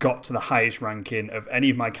got to the highest ranking of any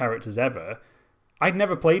of my characters ever, I'd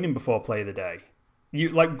never played him before Play of the Day. You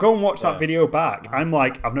like go and watch that video back. I'm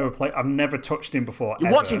like, I've never touched him before. You're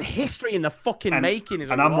ever. watching history in the fucking making. Is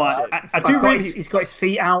and I'm like, I do really. He's got his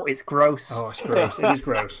feet out. It's gross. Oh, it's gross. It is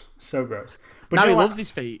gross. So gross. But now he loves his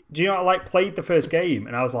feet. Do you know? I like played the first game,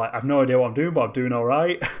 and I was like, I've no idea what I'm doing, but I'm doing all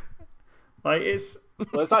right. Like it's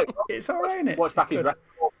like it's all right. Innit? Watch back his record,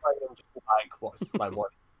 and just like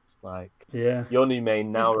what's like. Yeah. Your new main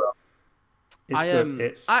now. It's good.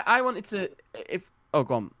 It's I wanted to go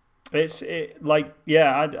on. It's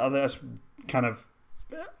that's kind of.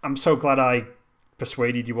 I'm so glad I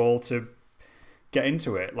persuaded you all to get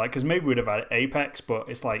into it. Like, because maybe we'd have had Apex, but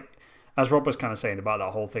it's like, as Rob was kind of saying about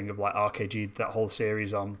that whole thing of like RKG, that whole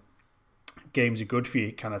series on games are good for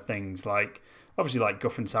you kind of things. Like, obviously, like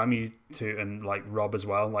Guff and Sam, you two, and like Rob as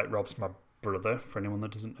well. Like, Rob's my brother, for anyone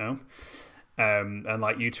that doesn't know. And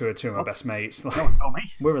like you two are two of my best mates. Like, no one told me.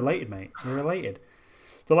 We're related, mate. We're related.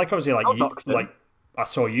 But like, obviously, like I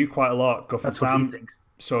saw you quite a lot. Guff and Sam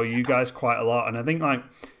saw you guys quite a lot, and I think like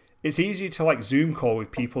it's easier to like Zoom call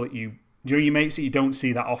with people that your mates that you don't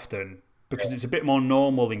see that often, because it's a bit more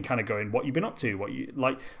normal than kind of going, what you've been up to, what you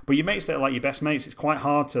like. But your mates that are like your best mates, it's quite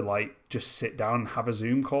hard to like just sit down and have a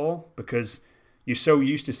Zoom call because you're so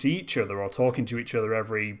used to see each other or talking to each other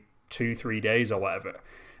every 2-3 days or whatever,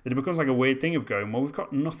 that it becomes like a weird thing of going, well, we've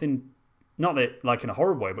got nothing, not that like in a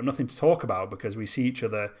horrible way, but nothing to talk about because we see each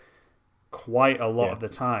other quite a lot of the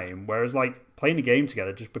time. Whereas like playing a game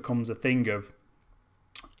together just becomes a thing of,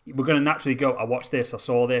 we're going to naturally go, I watched this, I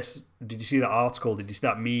saw this, did you see that article, did you see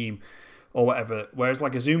that meme or whatever. Whereas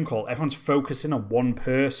like a Zoom call, everyone's focusing on one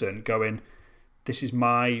person going, this is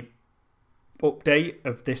my update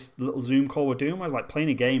of this little Zoom call we're doing. Whereas like playing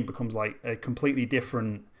a game becomes like a completely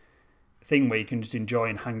different thing where you can just enjoy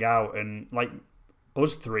and hang out. And like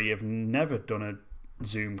us three have never done a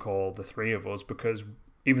Zoom call, the three of us, because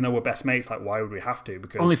even though we're best mates, like why would we have to?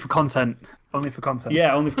 Because only for content. Only for content.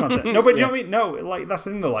 Yeah, only for content. No, but do you know what I mean? No, like that's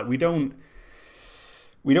the thing though. Like we don't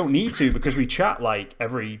need to, because we chat like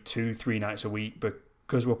every 2-3 nights a week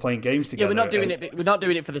because we're playing games together. Yeah, we're not doing it. We're not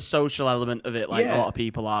doing it for the social element of it, like a lot of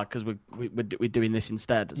people are, because we're doing this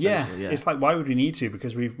instead. Yeah, it's like why would we need to?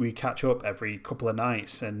 Because we catch up every couple of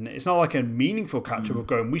nights, and it's not like a meaningful catch up of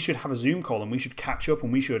going, we should have a Zoom call and we should catch up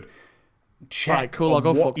and we should check right, cool, I'll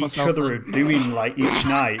go what each other are doing like each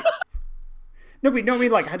night. No, but you know what I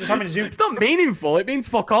mean? Like just having a Zoom. It's not meaningful. It means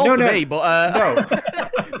fuck all to me. But no.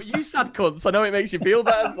 But you sad cunts. I know it makes you feel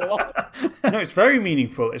better. So no, it's very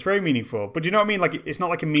meaningful. It's very meaningful. But do you know what I mean? Like it's not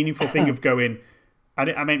like a meaningful thing of going.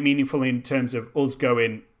 I meant meaningful in terms of us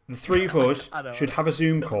going. The three of us should have a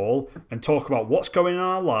Zoom call and talk about what's going on in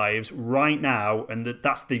our lives right now, and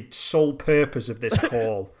that's the sole purpose of this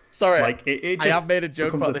call. Sorry, like it just I have made a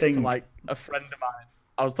joke about this to like a friend of mine.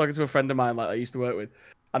 I was talking to a friend of mine like I used to work with,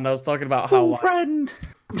 and I was talking about how like, friend.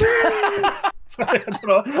 Sorry, I don't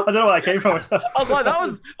know where that came from. I was like, that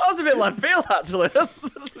was a bit left field actually.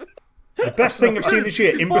 The best thing I've seen this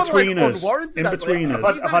year, in between us. He's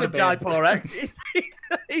having a Jaipur X.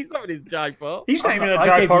 He's having his Jaipur. He's not even a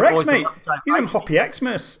Jaipur X, mate. He's on Hoppy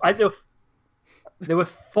Xmas. There were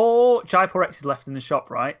 4 Jaipur X's left in the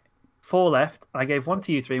shop, right? 4 left. I gave 1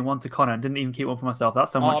 to you 3 and 1 to Connor, and didn't even keep one for myself.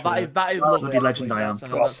 That's how much. That is lovely. Legend I am.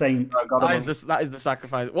 Saint. That is the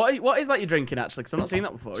sacrifice. What is that you're drinking actually? Because I've not seen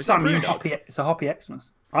that before. Sam, it's a Hoppy Xmas.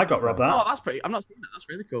 I got Rob that. Oh, that's pretty. I've not seen that. That's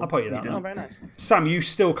really cool. I'll put you that. Oh, very nice. Sam, you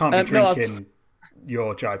still can't be drinking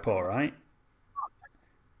your Jaipur, right?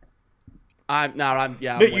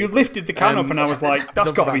 You lifted the can up, and I was like,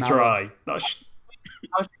 "That's got to be dry." I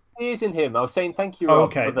was teasing him. I was saying thank you. Oh, Rob,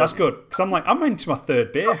 okay, that's good. Because I'm like, I'm into my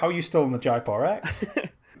 3rd beer. How are you still on the Jaipur X?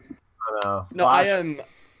 I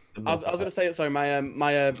was gonna say it. Sorry,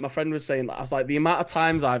 my friend was saying that. I was like, the amount of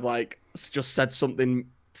times I've like just said something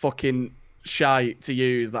fucking shy to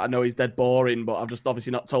use that I know is dead boring, but I've just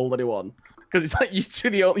obviously not told anyone. Because it's like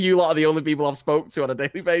you lot are the only people I've spoke to on a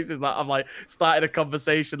daily basis that I've like started a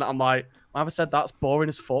conversation that I'm like, I ever said that's boring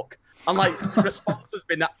as fuck. And like the response has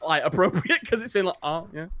been like appropriate because it's been like, oh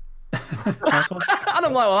yeah. And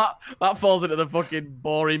I'm like, well, that falls into the fucking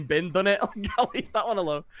boring bin, doesn't it? I'll leave that one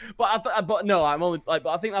alone. But no, I'm only like, but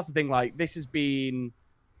I think that's the thing. Like, this has been,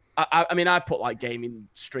 I mean, I've put like gaming,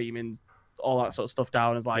 streaming, all that sort of stuff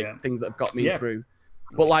down as like things that have got me through.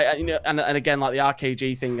 But like, you know, and again, like the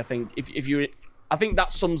RKG thing, I think I think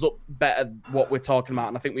that sums up better what we're talking about,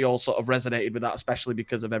 and I think we all sort of resonated with that, especially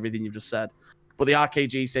because of everything you've just said. But the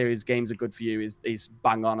RKG series, games are good for you, is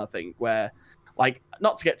bang on. I think where. Like,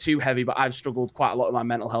 not to get too heavy, but I've struggled quite a lot with my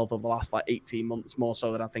mental health over the last like 18 months, more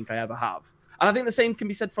so than I think I ever have. And I think the same can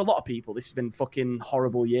be said for a lot of people. This has been a fucking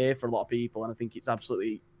horrible year for a lot of people, and I think it's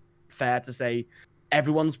absolutely fair to say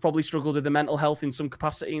everyone's probably struggled with the mental health in some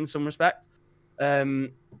capacity, in some respect.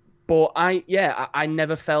 But I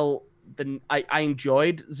never felt I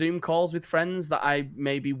enjoyed Zoom calls with friends that I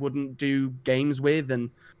maybe wouldn't do games with and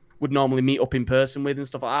would normally meet up in person with and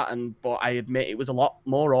stuff like that. But I admit it was a lot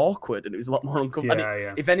more awkward and it was a lot more uncomfortable.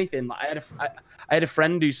 Yeah. If anything, like I had a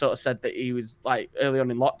friend who sort of said that he was like early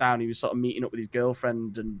on in lockdown, he was sort of meeting up with his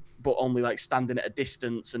girlfriend but only like standing at a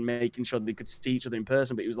distance and making sure they could see each other in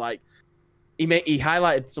person. But he was like, he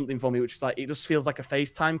highlighted something for me, which was like, it just feels like a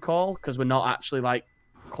FaceTime call because we're not actually like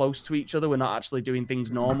close to each other. We're not actually doing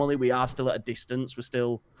things normally. We are still at a distance. We're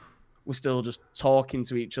still just talking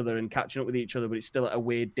to each other and catching up with each other, but it's still at a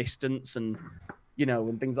weird distance and,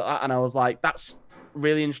 and things like that. And I was like, that's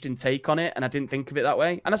really interesting take on it. And I didn't think of it that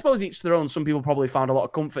way. And I suppose each to their own. Some people probably found a lot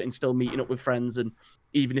of comfort in still meeting up with friends and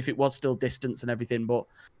even if it was still distance and everything. But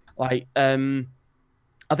like,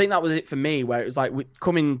 I think that was it for me, where it was like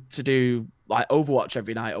coming to do like Overwatch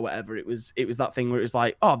every night or whatever. It was that thing where it was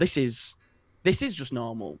like, oh, this is just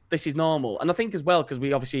normal. This is normal. And I think as well, because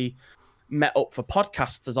we obviously met up for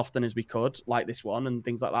podcasts as often as we could, like this one and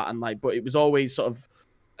things like that. And like, but it was always sort of,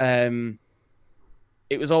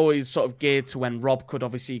 geared to when Rob could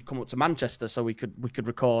obviously come up to Manchester, so we could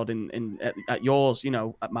record at yours,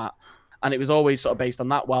 at Matt. And it was always sort of based on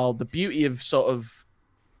that. While the beauty of sort of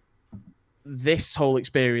this whole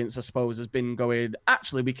experience, I suppose, has been going,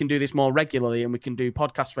 actually, we can do this more regularly and we can do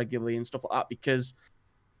podcasts regularly and stuff like that, because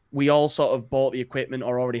we all sort of bought the equipment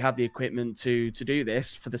or already had the equipment to do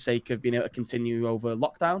this for the sake of being able to continue over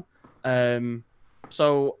lockdown.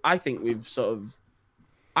 So I think we've sort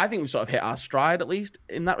of hit our stride, at least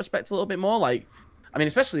in that respect, a little bit more. Like, I mean,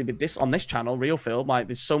 especially with this on this channel, Real Film, like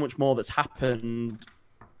there's so much more that's happened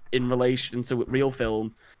in relation to Real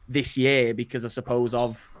Film this year because I suppose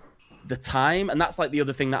of the time. And that's like the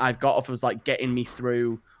other thing that I've got off was like getting me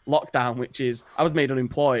through lockdown, which is I was made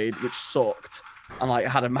unemployed, which sucked and like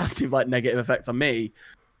had a massive like negative effect on me.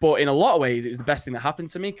 But in a lot of ways, it was the best thing that happened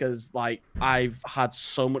to me because like I've had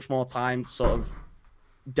so much more time to sort of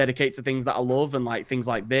dedicate to things that I love and like things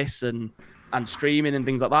like this and streaming and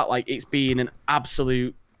things like that. Like it's been an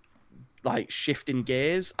absolute like shift in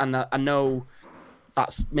gears, and I know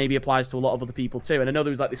that's maybe applies to a lot of other people too. And I know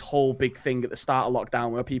there was like this whole big thing at the start of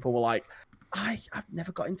lockdown where people were like, I've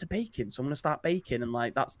never got into baking, so I'm gonna start baking, and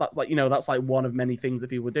like that's like that's like one of many things that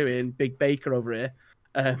people were doing. Big baker over here,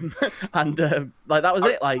 and like that was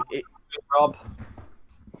it. Like it, Rob,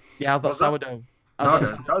 yeah, how's that sourdough?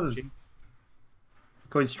 Sourdough's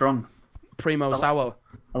going strong. Primo sour.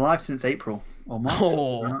 Alive since April or March.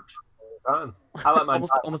 Oh, I like mine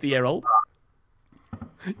almost a year old.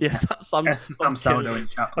 Yes, Sam sourdough in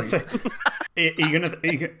chat, please.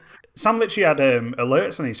 Sam literally had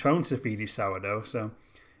alerts on his phone to feed his sourdough, so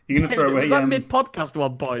you're going to throw away... Was that mid-podcast at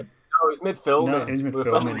one point? No, it was mid-filming. No, it was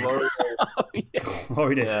mid-filming.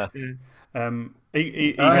 Glorious. Yeah. Are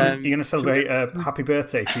you going to celebrate a happy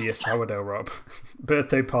birthday for your sourdough, Rob?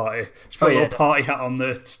 Birthday party. Just put a little party hat on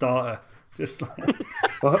the starter. Just like...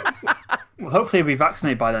 well, hopefully he'll be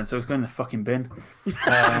vaccinated by then, so it's going in the fucking bin.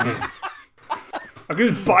 I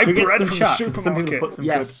could just buy bread from the supermarket. Some people put some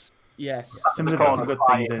yes. Some people put some good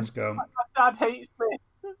things in. Let's go. My dad hates me.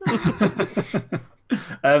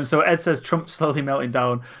 So Ed says Trump slowly melting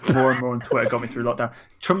down more and more on Twitter got me through lockdown.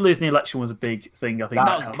 Trump losing the election was a big thing. I think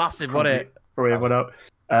that was massive, wasn't it? Probably everyone out.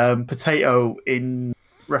 Potato in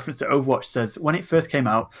reference to Overwatch says, when it first came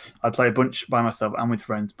out, I'd play a bunch by myself and with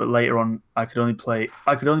friends, but later on I could only play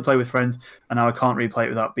with friends, and now I can't really play it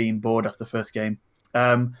without being bored after the first game.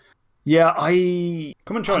 Yeah, I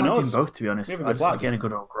come and join us. Both, to be honest. I just like getting a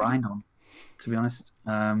good old grind on, to be honest.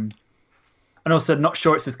 And also, not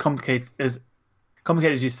sure it's as complicated as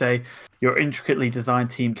you say. Your intricately designed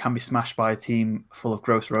team can be smashed by a team full of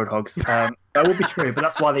gross roadhogs. That would be true, but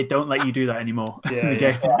that's why they don't let you do that anymore. Yeah, in the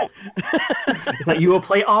game. It's like you will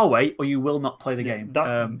play our way, or you will not play the game.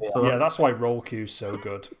 That's why roll queue's so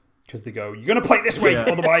good, because they go, you're going to play this way,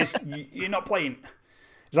 otherwise you're not playing.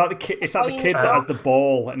 It's like the kid that has the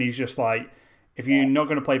ball, and he's just like, if you're not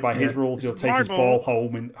going to play by his rules, he'll take his ball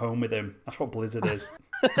home with him. That's what Blizzard is.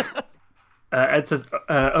 Ed says,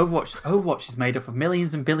 Overwatch is made up of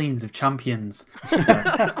millions and billions of champions.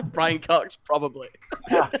 Brian Cox, probably.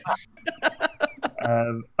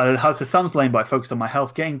 And it has the Sam's lane, but I focus on my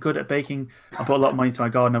health. Getting good at baking. I put a lot of money into my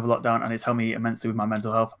garden over lockdown, and it's helped me immensely with my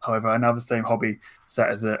mental health. However, I now have the same hobby set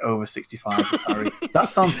as an over 65 retiree. That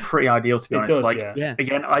sounds pretty ideal, to be honest. Does,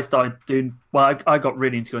 Again, I started doing... Well, I got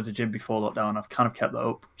really into going to the gym before lockdown. I've kind of kept that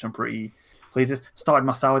up, which I'm pretty pleases. Started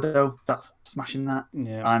my sourdough. That's smashing that.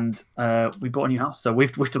 Yeah. And we bought a new house, so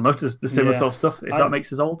we've done loads of the similar sort of stuff. If that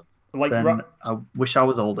makes us old, like then I wish I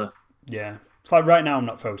was older. Yeah. It's like right now I'm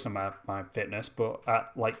not focused on my fitness, but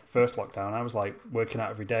at like first lockdown I was like working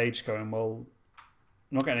out every day, just going, well,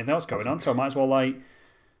 I'm not getting anything else going on, so I might as well like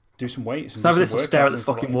do some weights. So this will stare at the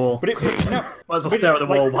fucking wall. But might as well stare at the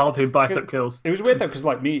wall while doing bicep curls. It was weird though, because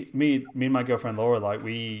like me and my girlfriend Laura, like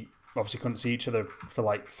we obviously couldn't see each other for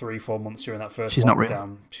like 3-4 months during that first lockdown. Not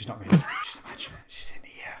real. She's not real. She's in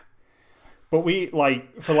here. But we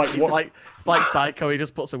like for like it's like Psycho. He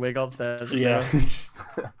just puts a wig on stairs. Yeah.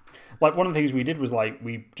 Like one of the things we did was like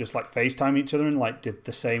we just like FaceTime each other and like did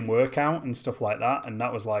the same workout and stuff like that, and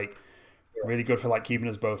that was like really good for like keeping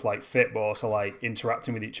us both like fit, but also like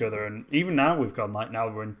interacting with each other. And even now we've gone like now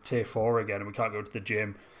we're in tier 4 again, and we can't go to the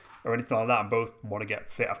gym or anything like that, and both want to get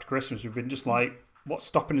fit after Christmas. We've been just like, what's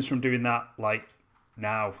stopping us from doing that? Like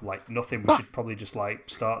now, like nothing. We should probably just like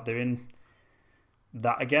start doing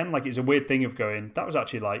that again. Like it's a weird thing of going, that was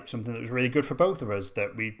actually like something that was really good for both of us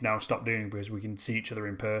that we now stopped doing because we can see each other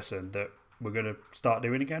in person, that we're going to start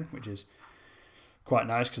doing again, which is quite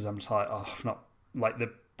nice, because I'm just like, I've not like the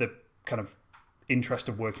kind of interest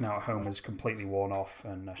of working out at home is completely worn off,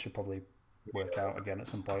 and I should probably work out again at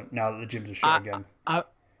some point now that the gyms are shut again.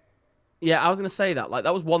 Yeah, I was going to say that. Like,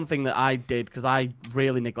 that was one thing that I did because I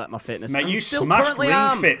really neglect my fitness. Mate, you smashed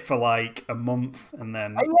Ring Fit for like a month, and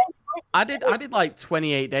then I did like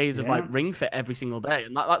 28 days of like Ring Fit every single day,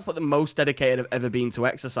 and that's like the most dedicated I've ever been to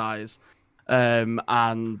exercise. And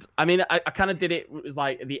I mean, I kind of did it. It was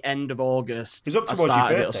like at the end of August. It was up I towards started your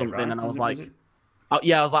birthday, it or something, right? and I was like,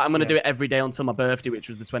 I was like, I'm gonna do it every day until my birthday, which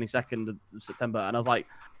was the 22nd of September, and I was like,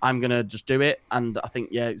 I'm gonna just do it. And I think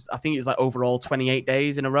it's like overall 28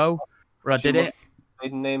 days in a row where I did it.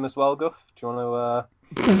 Maiden name as well, Guff. Do you want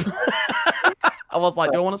to? I was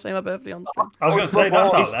like, do I want to say my birthday on stream? I was going to say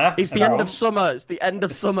that's out there. It's the end of summer. It's the end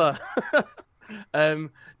of summer.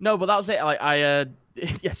 No, but that was it. Like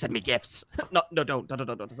yeah, send me gifts. No, don't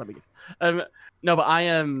send me gifts. No, but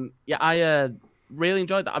I really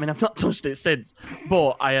enjoyed that. I mean, I've not touched it since,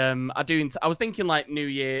 but I was thinking like New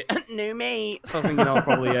Year, new me. So I was thinking I'll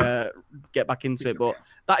probably get back into it. But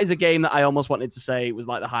that is a game that I almost wanted to say was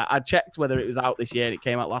like the high. I checked whether it was out this year, and it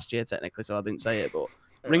came out last year technically, so I didn't say it. But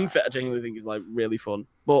Ring Fit, I genuinely think is like really fun.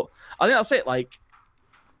 But I think that's it. Like,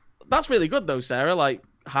 that's really good though, Sarah. Like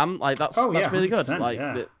Ham, like that's really good.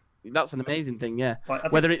 Like that's an amazing thing. Yeah,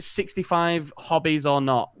 like, whether it's 65 hobbies or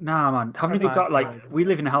not. Nah, man. Haven't you got like we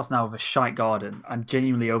live in a house now with a shite garden, and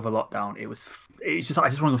genuinely over lockdown, it's just I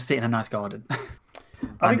just want to go sit in a nice garden.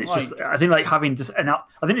 I think like having just and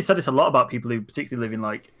I think it said this a lot about people who particularly live in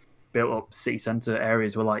like built up city centre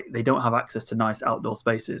areas where like they don't have access to nice outdoor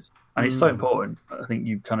spaces, and it's so important. I think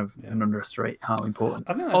you kind of underestimate how important.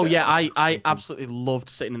 I absolutely loved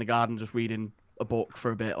sitting in the garden just reading a book for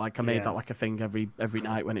a bit. Like I made that like a thing every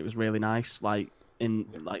night when it was really nice. Like when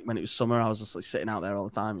it was summer, I was just like sitting out there all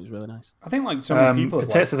the time. It was really nice. I think like so many people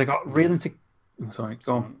says I got really into. Sorry,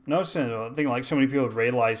 go on. No, I think like so many people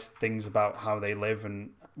realise things about how they live and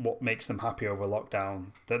what makes them happy over lockdown,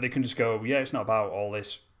 that they can just go, yeah, it's not about all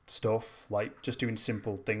this stuff, like just doing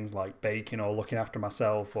simple things like baking or looking after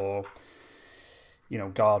myself or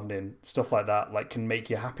gardening, stuff like that, like can make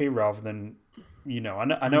you happy rather than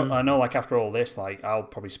I know like after all this, like I'll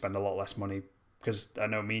probably spend a lot less money, because I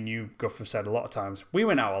know me and you, Guff, have said a lot of times we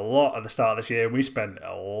went out a lot at the start of this year, and we spent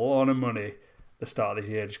a lot of money at the start of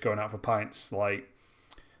this year just going out for pints. Like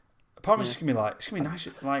apparently it's gonna be nice.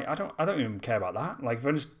 Like I don't even care about that. Like if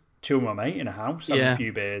I just chill with my mate in a house, having a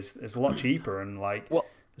few beers, it's a lot cheaper, and like there's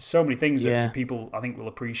so many things that people I think will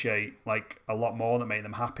appreciate like a lot more that make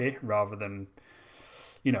them happy, rather than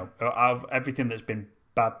out of everything that's been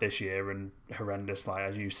bad this year and horrendous, like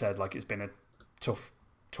as you said, like it's been a tough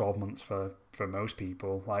 12 months for most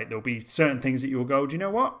people. Like there'll be certain things that you'll go, do you know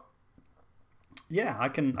what? Yeah, I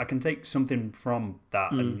can take something from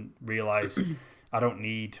that and realise I don't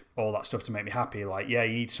need all that stuff to make me happy. Like, yeah,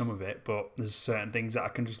 you need some of it, but there's certain things that I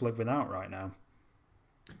can just live without right now.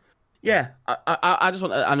 Yeah, I just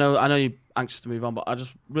want. I know you're anxious to move on, but I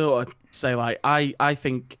just really want to say, like, I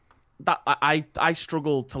think that I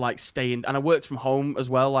struggled to like stay in, and I worked from home as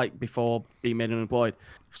well, like before being made unemployed.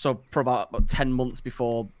 So for about 10 months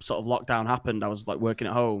before sort of lockdown happened, I was like working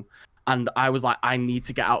at home, and I was like, I need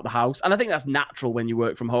to get out of the house. And I think that's natural when you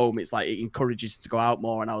work from home. It's like it encourages you to go out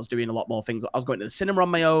more, and I was doing a lot more things. I was going to the cinema on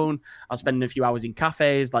my own. I was spending a few hours in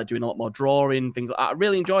cafes, like doing a lot more drawing, things like that. I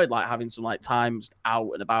really enjoyed like having some like time just out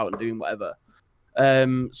and about and doing whatever.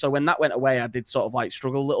 So when that went away, I did sort of like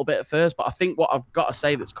struggle a little bit at first, but I think what I've got to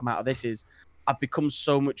say that's come out of this is I've become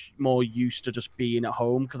so much more used to just being at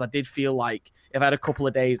home, because I did feel like if I had a couple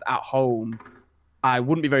of days at home, I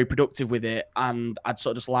wouldn't be very productive with it, and I'd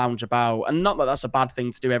sort of just lounge about. And not that that's a bad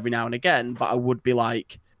thing to do every now and again, but I would be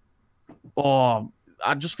like, oh,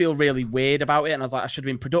 I just feel really weird about it. And I was like, I should have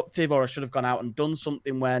been productive, or I should have gone out and done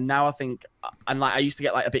something. Where now I think, and like I used to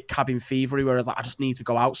get like a bit cabin fevery, where I was like, I just need to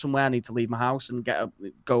go out somewhere. I need to leave my house and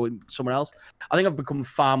go somewhere else. I think I've become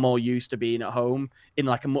far more used to being at home in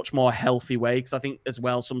like a much more healthy way. Because I think as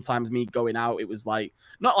well, sometimes me going out, it was like,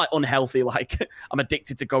 not like unhealthy, like I'm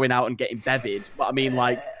addicted to going out and getting bevied. But I mean,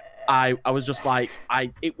 like, I was just like,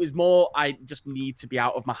 it was more, I just need to be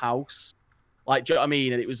out of my house. Like, do you know what I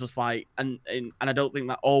mean? And it was just like, and I don't think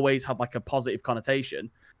that always had like a positive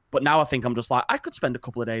connotation. But now I think I'm just like, I could spend a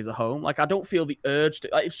couple of days at home. Like, I don't feel the urge to,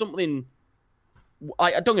 like, if something,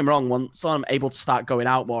 like, don't get me wrong, once I'm able to start going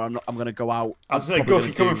out more, I'm going to go out. I was like, go if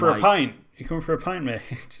you're coming for a pint. You're coming for a pint, mate.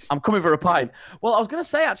 I'm coming for a pint. Well, I was going to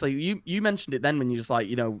say, actually, you mentioned it then when you just like,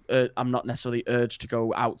 you know, I'm not necessarily urged to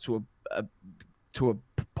go out to a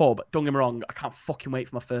pub. Don't get me wrong, I can't fucking wait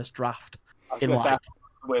for my first draft. In like,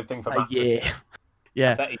 weird thing for Matt.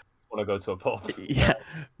 Yeah. I bet you want to go to a pub. Yeah,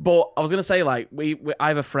 but I was gonna say, like, I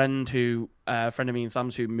have a friend who, a friend of me and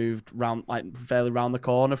Sam's, who moved round, like, fairly round the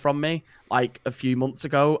corner from me, like, a few months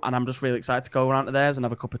ago, and I'm just really excited to go around to theirs and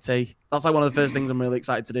have a cup of tea. That's like one of the first things I'm really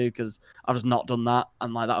excited to do, because I've just not done that,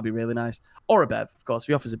 and like that'll be really nice. Or a bev, of course. If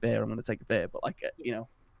he offers a beer, I'm gonna take a beer, but like, you know,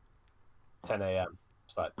 10 a.m.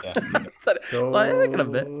 It's like, yeah. it's like, I can have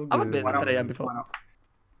a bit. I've had beers at 10 a.m. before.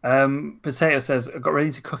 Potato says, I got ready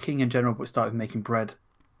to cooking in general, but started making bread.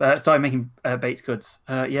 Started making baked goods.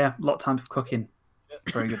 Yeah, a lot of time for cooking.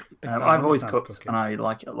 Very good. I've always cooked, and I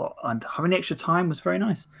like it a lot. And having the extra time was very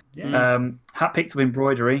nice. Yeah. Hat picked up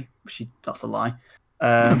embroidery. That's a lie.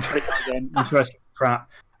 Interesting crap.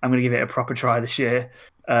 I'm going to give it a proper try this year.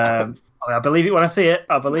 I believe it when I see it.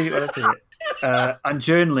 And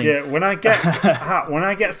journaling. Yeah, when I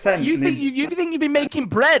get sent. You think you've been making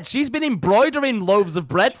bread? She's been embroidering loaves of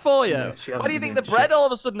bread for you. Yeah, why do you think the bread all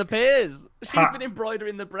of a sudden appears? She's been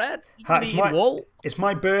embroidering the bread. It's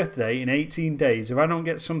my birthday in 18 days. If I don't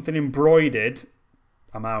get something embroidered,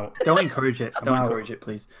 I'm out. Don't encourage it. Encourage it,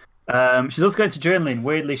 please. She's also going to journaling.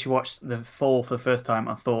 Weirdly, she watched The Fall for the first time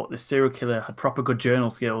and thought this serial killer had proper good journal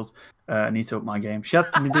skills. I need to up my game. She has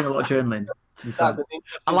been doing a lot of journaling. I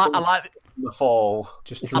like The Fall.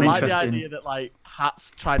 I like the idea that like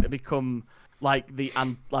Hat's trying to become like the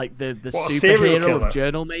superhero of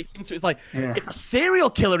journal making. So it's like, if a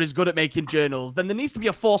serial killer is good at making journals, then there needs to be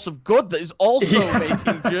a force of good that is also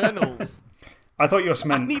making journals. I thought you were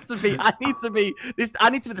meant. I need to be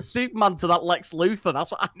the Superman to that Lex Luthor.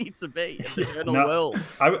 That's what I need to be in the journal world.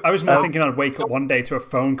 I was more thinking I'd wake up one day to a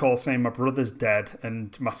phone call saying my brother's dead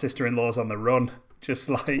and my sister-in-law's on the run. Just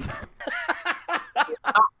like.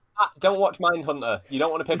 Don't watch Mindhunter. You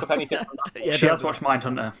don't want to pick up anything. She has watched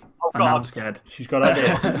Mindhunter. Oh, and now I'm scared. She's got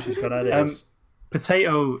ideas.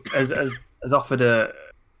 Potato has offered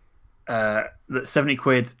that 70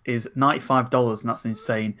 quid is $95, and that's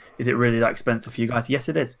insane. Is it really that expensive for you guys? Yes,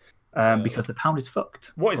 it is. Because the pound is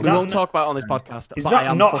fucked. What is we that? We won't talk about it on this podcast. Is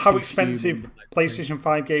that not how expensive PlayStation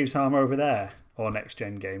 5 games are over there? Or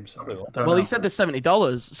next-gen games? Well, he said there's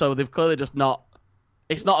 $70, so they've clearly just not...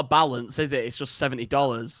 It's not a balance, is it? It's just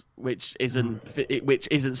 $70, which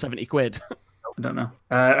isn't 70 quid. I don't know.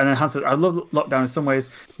 And then Hans says, I love lockdown in some ways.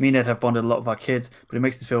 Me and Ed have bonded a lot of our kids, but it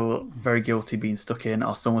makes us feel very guilty being stuck in.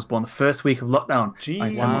 Our son was born the first week of lockdown.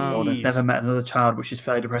 Jeez. Wow. Never met another child, which is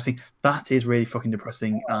fairly depressing. That is really fucking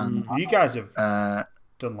depressing. And you guys have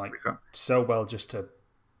done like so well just to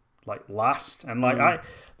like last and like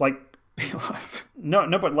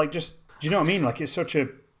no, but like just do you know what I mean? Like it's such a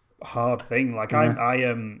hard thing. Like I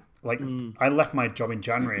left my job in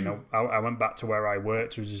January and I went back to where I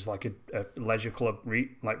worked, which was like a leisure club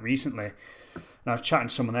recently. And I was chatting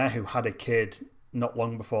to someone there who had a kid not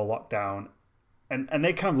long before lockdown, and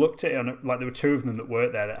they kind of looked at it on like there were two of them that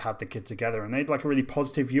worked there that had the kid together, and they had like a really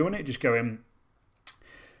positive view on it, just going,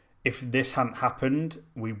 if this hadn't happened,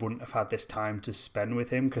 we wouldn't have had this time to spend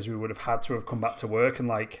with him because we would have had to have come back to work and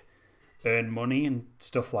like earn money and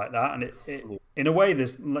stuff like that. And it in a way,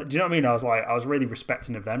 there's, do you know what I mean? I was really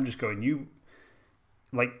respecting of them, just going,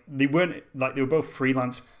 they were both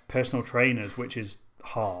freelance personal trainers, which is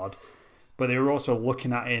hard, but they were also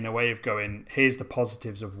looking at it in a way of going, here's the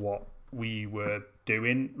positives of what we were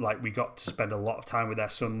doing. Like we got to spend a lot of time with their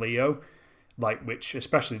son Leo, like which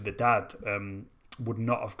especially the dad would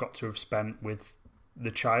not have got to have spent with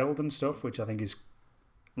the child and stuff, which I think is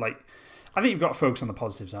like, I think you've got to focus on the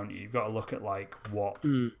positives, haven't you? You've got to look at like what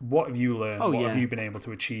have you learned, have you been able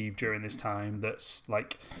to achieve during this time that's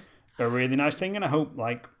like a really nice thing, and I hope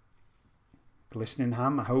like listening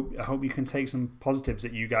ham. I hope you can take some positives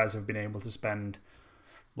that you guys have been able to spend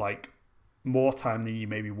like more time than you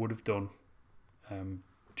maybe would have done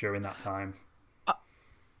during that time.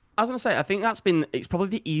 I was gonna say, I think it's probably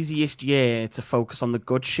the easiest year to focus on the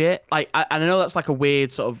good shit. Like, I know that's like a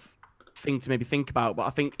weird sort of thing to maybe think about, but I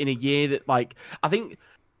think in a year that like, I think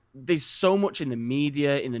there's so much in the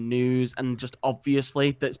media, in the news, and just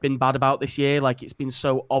obviously that's been bad about this year. Like, it's been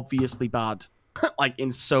so obviously bad, like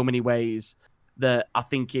in so many ways that I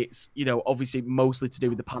think it's, you know, obviously mostly to do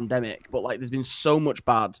with the pandemic, but like there's been so much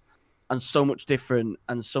bad and so much different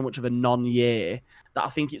and so much of a non-year that I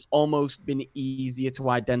think it's almost been easier to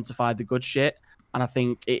identify the good shit. And I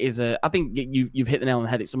think you've hit the nail on the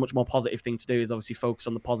head. It's a much more positive thing to do, is obviously focus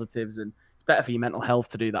on the positives, and it's better for your mental health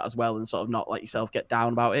to do that as well, and sort of not let yourself get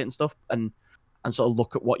down about it and stuff, and sort of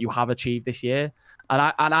look at what you have achieved this year. And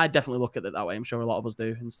I definitely look at it that way. I'm sure a lot of us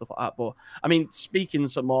do and stuff like that. But I mean, speaking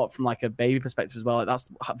some more from like a baby perspective as well, like that's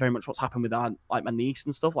very much what's happened with like my niece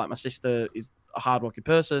and stuff. Like my sister is a hardworking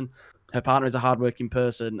person, her partner is a hardworking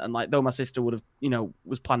person, and like though my sister would have, you know,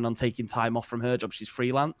 was planning on taking time off from her job, she's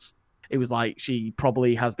freelance. It was like she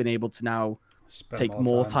probably has been able to now take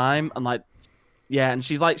more time and like, yeah, and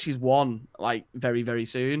she's one like very, very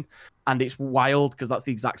soon. And it's wild because that's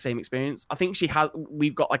the exact same experience. I think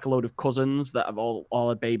we've got like a load of cousins that have all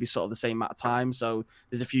had babies sort of the same amount of time. So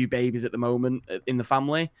there's a few babies at the moment in the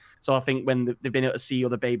family. So I think when they've been able to see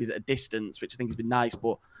other babies at a distance, which I think has been nice.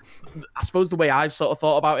 But I suppose the way I've sort of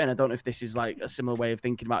thought about it, and I don't know if this is like a similar way of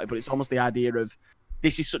thinking about it, but it's almost the idea of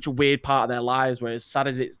this is such a weird part of their lives, where as sad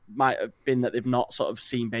as it might have been that they've not sort of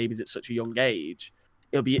seen babies at such a young age,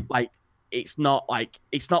 it'll be like, it's not like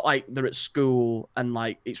they're at school and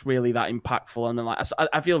like it's really that impactful. And then like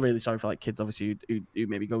I feel really sorry for like kids obviously who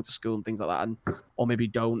maybe go to school and things like that, and or maybe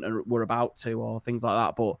don't or were about to, or things like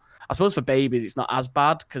that. But I suppose for babies it's not as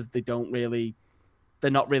bad because they're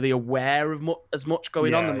not really aware of as much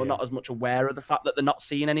going on, and they're not as much aware of the fact that they're not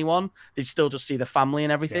seeing anyone. They still just see the family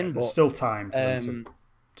and everything. Yeah, but there's still time for them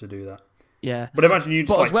to do that. Yeah, but imagine you.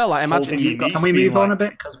 But as well, I imagine you've got. Can we move on a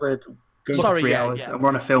bit because we're going for 3 hours and we're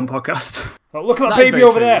on a film podcast. Oh, look at that baby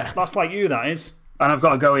over there. Yeah. That's like you, that is. And I've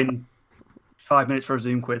got to go in 5 minutes for a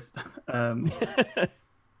Zoom quiz. But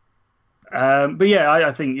yeah,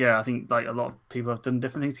 I think like a lot of people have done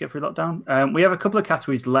different things to get through lockdown. We have a couple of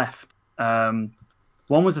categories left. One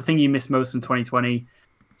was the thing you missed most in 2020.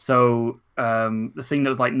 So the thing that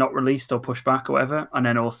was like not released or pushed back or whatever, and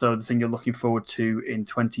then also the thing you're looking forward to in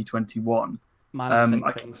 2021.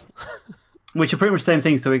 Things. Which are pretty much the same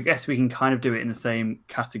thing, so I guess we can kind of do it in the same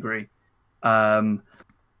category. The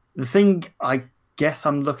thing I guess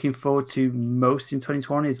I'm looking forward to most in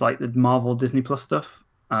 2020 is like the Marvel Disney Plus stuff.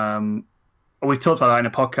 We've talked about that in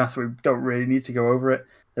a podcast, so we don't really need to go over it.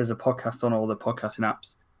 There's a podcast on all the podcasting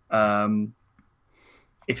apps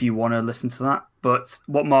if you want to listen to that. But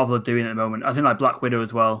what Marvel are doing at the moment, I think like Black Widow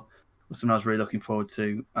as well was something I was really looking forward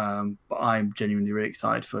to. But I'm genuinely really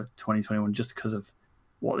excited for 2021 just because of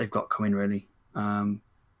what they've got coming, really. That's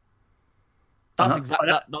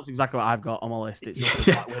exactly what I've got on my list. It's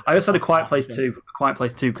I also had a Quiet Place 2.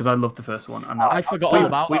 because I loved the first one. And I forgot all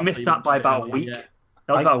about that. We missed that by about a week. Yeah.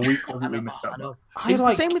 That was about a week, wasn't it? We missed that. It was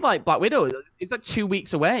the same with like Black Widow. It's like 2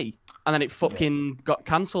 weeks away, and then it fucking got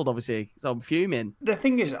cancelled, obviously. So I'm fuming. The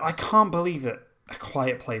thing is, I can't believe that A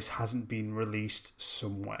Quiet Place hasn't been released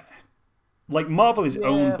somewhere. Like, Marvel is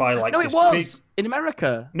owned by, like... No, it was! In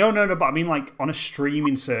America. No, but I mean, like, on a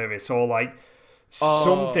streaming service or, like,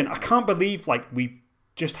 something. I can't believe, like, we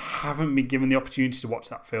just haven't been given the opportunity to watch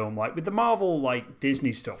that film. Like, with the Marvel, like,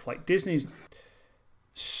 Disney stuff, like, Disney's...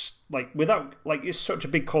 Like, without... Like, it's such a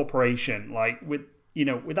big corporation. Like, with... You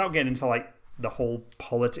know, without getting into, like, the whole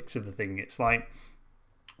politics of the thing, it's like...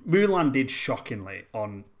 Mulan did shockingly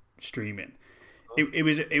on streaming. It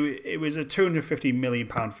was a £250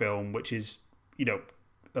 million film, which is, you know,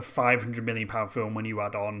 a £500 million film when you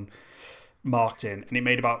add on marketing, and it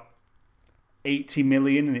made about 80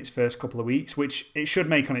 million in its first couple of weeks, which it should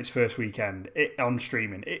make on its first weekend on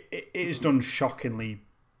streaming. It is done shockingly.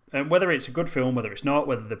 Whether it's a good film, whether it's not,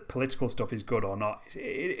 whether the political stuff is good or not,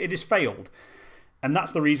 it has failed. And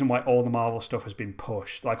that's the reason why all the Marvel stuff has been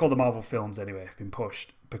pushed. Like, all the Marvel films, anyway, have been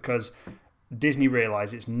pushed. Because Disney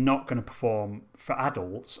realised it's not going to perform for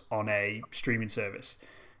adults on a streaming service.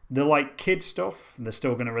 The, like, kids stuff, they're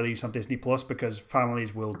still going to release on Disney Plus because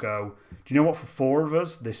families will go, do you know what, for 4 of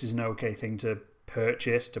us, this is an okay thing to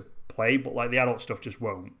purchase, to play, but, like, the adult stuff just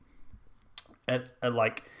won't. At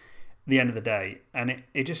like, the end of the day. And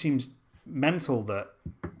it just seems mental that,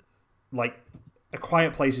 like, A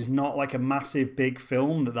Quiet Place is not like a massive big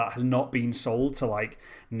film that has not been sold to like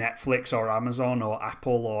Netflix or Amazon or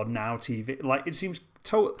Apple or Now TV. Like, it seems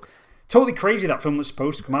totally crazy that film was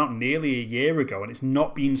supposed to come out nearly a year ago and it's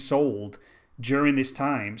not been sold during this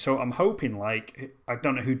time. So I'm hoping, like, I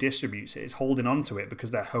don't know who distributes it, is holding on to it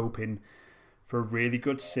because they're hoping for a really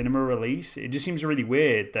good cinema release. It just seems really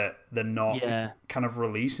weird that they're not kind of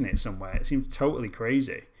releasing it somewhere. It seems totally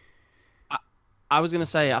crazy. I was going to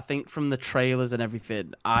say, I think from the trailers and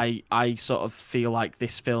everything, I sort of feel like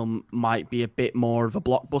this film might be a bit more of a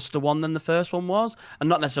blockbuster one than the first one was. And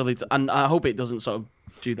not necessarily, and I hope it doesn't sort of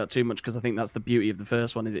do that too much, because I think that's the beauty of the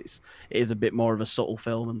first one, is it is a bit more of a subtle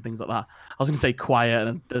film and things like that. I was going to say quiet,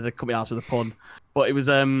 and they cut me out with a pun. But it was,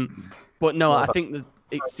 but no, I think that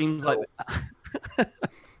it seems like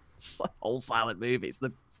it's a whole silent movie. It's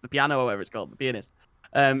the piano, or whatever it's called, the pianist.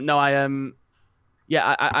 I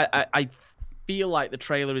feel like the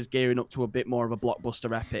trailer is gearing up to a bit more of a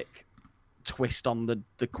blockbuster epic twist on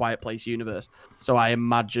the Quiet Place universe. So I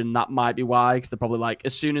imagine that might be why, because they're probably like,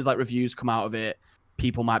 as soon as like reviews come out of it,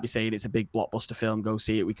 people might be saying it's a big blockbuster film, go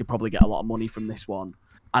see it. We could probably get a lot of money from this one.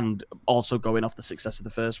 And also going off the success of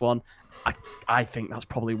the first one, I think that's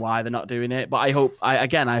probably why they're not doing it. But I hope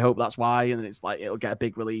that's why, and it's like it'll get a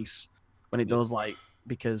big release when it does, like,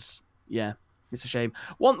 because it's a shame.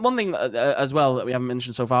 One thing as well that we haven't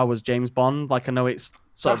mentioned so far was James Bond. Like, I know it's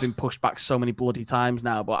sort of been pushed back so many bloody times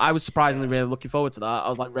now, but I was surprisingly really looking forward to that. I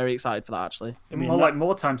was like very excited for that, actually. I mean,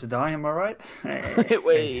 more time to die. Am I right?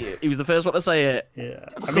 He was the first one to say it. Yeah.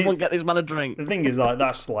 Someone get this man a drink. The thing is, like,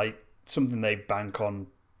 that's like something they bank on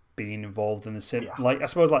being involved in the cinema. Yeah. Like, I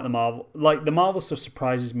suppose like the Marvel stuff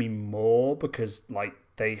surprises me more because like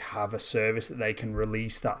they have a service that they can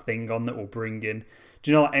release that thing on that will bring in. Do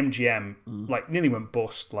you know, like MGM, like nearly went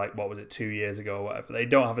bust, like, what was it, 2 years ago or whatever. They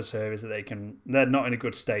don't have a service that they're not in a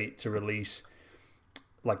good state to release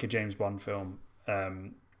like a James Bond film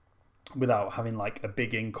without having like a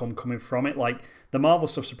big income coming from it. Like the Marvel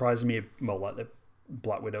stuff surprises me, well, like the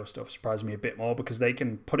Black Widow stuff surprises me a bit more because they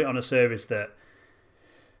can put it on a service that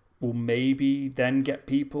will maybe then get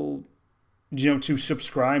people, to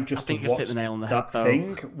subscribe just to watch that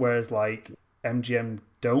thing, whereas like MGM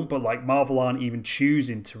don't, but like Marvel aren't even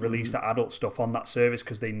choosing to release that adult stuff on that service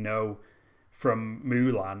because they know from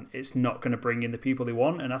Mulan it's not going to bring in the people they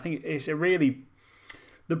want. And I think it's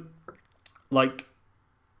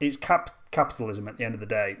it's capitalism at the end of the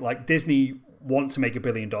day. Like Disney want to make $1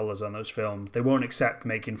 billion on those films. They won't accept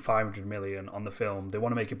making 500 million on the film. They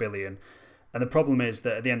want to make $1 billion. And the problem is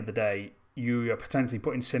that at the end of the day, you are potentially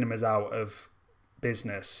putting cinemas out of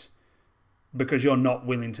business because you're not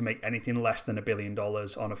willing to make anything less than $1 billion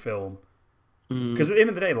on a film. Because at the end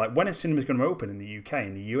of the day, like, when are cinemas going to open in the UK,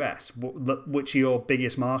 in the US, which are your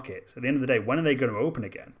biggest markets? At the end of the day, when are they going to open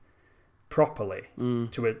again properly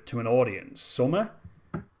to an audience? Summer?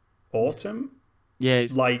 Autumn? Yeah,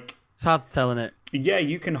 like, it's hard to tell, innit? Yeah,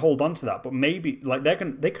 you can hold on to that, but maybe like they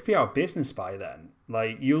could be out of business by then.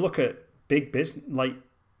 Like, you look at big business, like,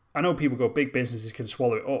 I know people go, big businesses can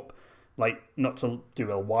swallow it up. Like, not to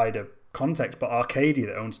do a wider context, but Arcadia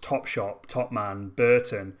that owns Topshop, Topman,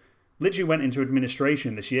 Burton, literally went into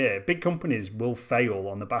administration this year. Big companies will fail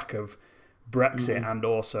on the back of Brexit and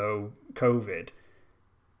also COVID.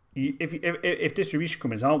 If distribution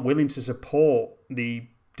companies aren't willing to support the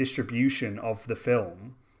distribution of the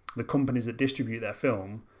film, the companies that distribute their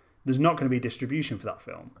film, there's not going to be distribution for that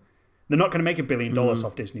film. They're not going to make $1 billion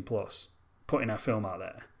off Disney Plus putting our film out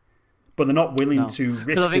there. But they're not willing to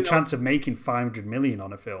risk the chance of making 500 million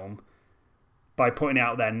on a film by putting it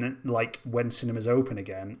out there, like, when cinemas open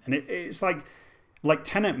again. And it's like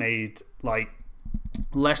Tenet made like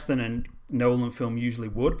less than a Nolan film usually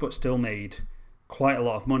would, but still made quite a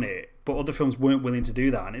lot of money. But other films weren't willing to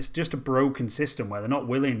do that, and it's just a broken system where they're not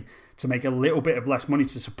willing to make a little bit of less money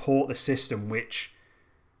to support the system which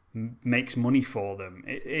makes money for them.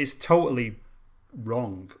 It's totally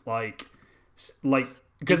wrong.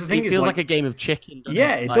 Because the thing it feels like a game of chicken.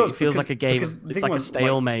 It does. It feels like a game. It's like a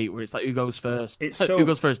stalemate where it's like, who goes first? Who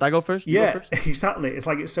goes first? I go first. You go first? Exactly. It's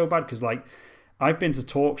like, it's so bad because like I've been to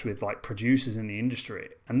talks with like producers in the industry,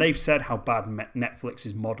 and they've said how bad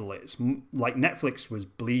Netflix's model is. Like, Netflix was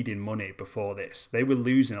bleeding money before this. They were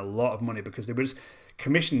losing a lot of money because they were just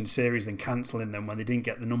commissioning series and cancelling them when they didn't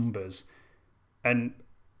get the numbers.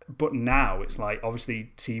 But now it's like,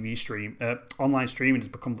 obviously online streaming has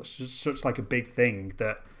become such like a big thing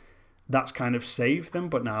that's kind of saved them.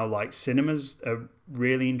 But now like cinemas are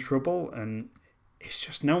really in trouble, and it's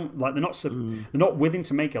just they're not willing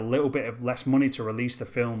to make a little bit of less money to release the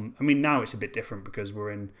film. I mean, now it's a bit different because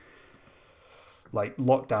we're in like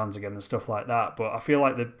lockdowns again and stuff like that. But I feel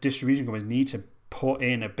like the distribution companies need to put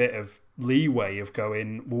in a bit of leeway of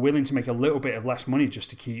going, we're willing to make a little bit of less money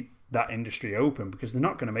just to keep that industry open, because they're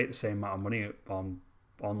not going to make the same amount of money on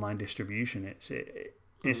online distribution.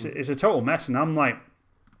 It's a total mess, and I'm like,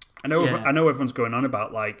 I know everyone's going on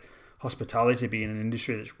about like hospitality being an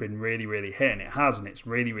industry that's been really, really hit, and it has, and it's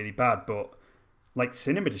really, really bad. But like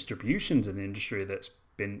cinema distribution's an industry that's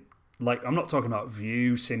been like, I'm not talking about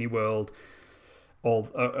View, Cineworld, or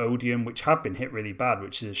Odeon, which have been hit really bad,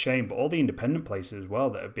 which is a shame. But all the independent places as well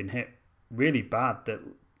that have been hit really bad,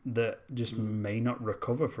 that just may not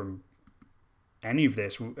recover from any of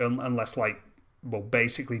this unless like, well,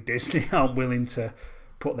 basically Disney aren't willing to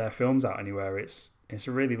put their films out anywhere. It's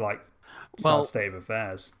a really like sad state of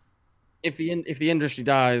affairs. If the industry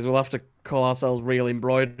dies, we'll have to call ourselves Real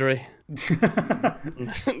Embroidery.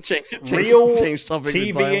 change topics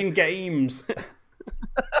TV and games.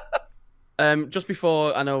 Just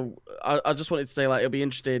before, I just wanted to say, like, it'll be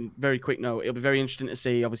interesting. Very quick note. It'll be very interesting to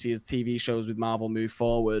see, obviously, as TV shows with Marvel move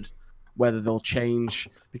forward, whether they'll change,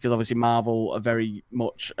 because obviously Marvel are very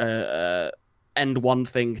much end one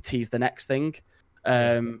thing, tease the next thing.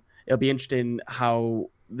 It'll be interesting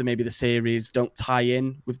how maybe the series don't tie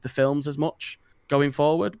in with the films as much going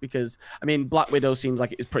forward, because I mean, Black Widow seems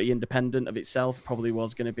like it's pretty independent of itself. Probably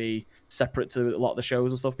was going to be separate to a lot of the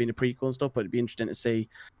shows and stuff, being a prequel and stuff. But it'd be interesting to see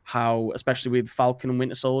how, especially with Falcon and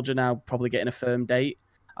Winter Soldier now probably getting a firm date.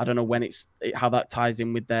 I don't know when how that ties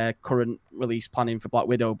in with their current release planning for Black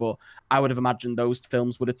Widow, but I would have imagined those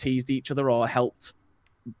films would have teased each other or helped.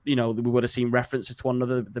 We would have seen references to one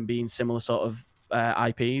another, than being similar sort of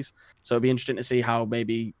IPs. So it'd be interesting to see how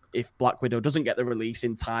maybe if Black Widow doesn't get the release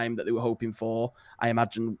in time that they were hoping for, I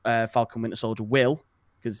imagine Falcon Winter Soldier will,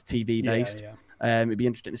 because it's TV based. Yeah. It'd be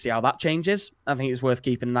interesting to see how that changes. I think it's worth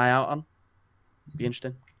keeping an eye out on. It'd be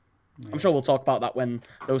interesting. Yeah. I'm sure we'll talk about that when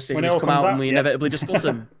those series come out and we inevitably discuss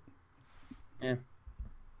them. Yeah.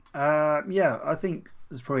 I think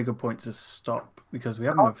there's probably a good point to stop, because we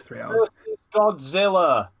haven't gone for 3 hours.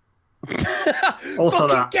 Godzilla. Also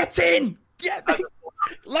that. Get in!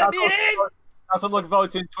 Let me in! That's what I'm looking forward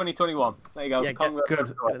to in 2021. There you go. Yeah,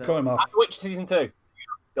 good. Call him off. Which season 2?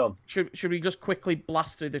 Done. Should we just quickly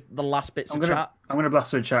blast through the last bits of chat? I'm going to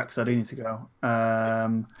blast through chat because I do need to go.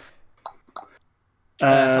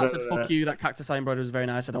 Said, fuck you, that Cactus Iron Brother was very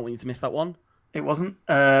nice. I don't want you to miss that one. It wasn't.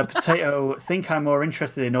 Potato, think I'm more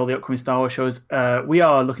interested in all the upcoming Star Wars shows. We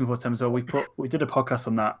are looking forward to them as well. We did a podcast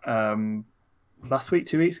on that last week,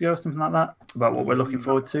 2 weeks ago, something like that, about what we're looking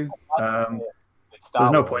forward to. So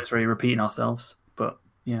there's no point really repeating ourselves, but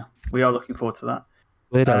yeah, we are looking forward to that.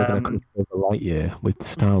 We're going to come over Lightyear with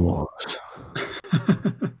Star Wars.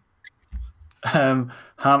 I'm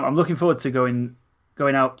looking forward to going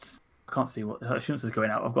out. I can't see what I assume it says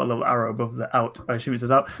going out. I've got a little arrow above the out. I assume it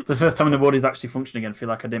says out. For the first time the world is actually functioning again. I feel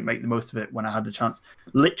like I didn't make the most of it when I had the chance.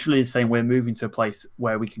 Literally saying we're moving to a place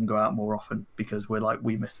where we can go out more often, because we're like,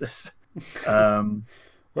 we miss this. Where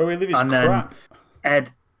we live is crap.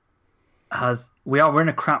 Ed we're in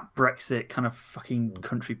a crap Brexit kind of fucking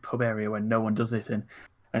country pub area where no one does anything. And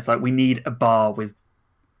it's like, we need a bar with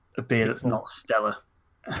a beer that's not Stella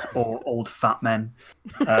or old fat men.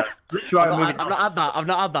 I've not had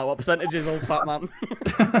that. What percentage is old fat man?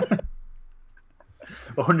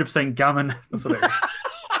 100% gammon. That's what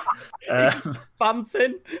it is.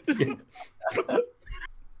 Banting.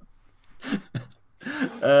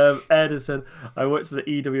 Ed has said, I worked at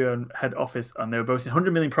the EWN head office and they were boasting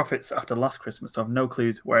 100 million profits after last Christmas, so I have no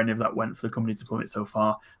clues where any of that went for the company to plummet so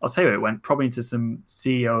far. I'll tell you where it went, probably into some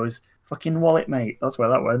CEO's fucking wallet, mate. That's where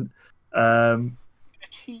that went.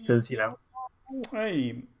 Because,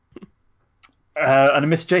 Hey. And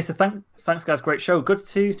Mr. Jason, thanks guys, great show. Good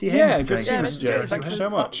to see him. Yeah, good to see you, Mr. J. Thank you so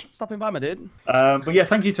much. Stopping by, my dude. But yeah,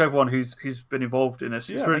 thank you to everyone who's been involved in this.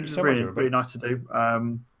 It's really nice to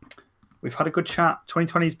do. We've had a good chat.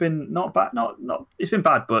 2020's been not bad. Not it's been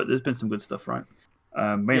bad, but there's been some good stuff, right?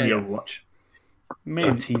 Mainly Overwatch.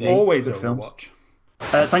 Always Overwatch.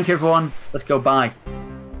 Thank you, everyone. Let's go. Bye.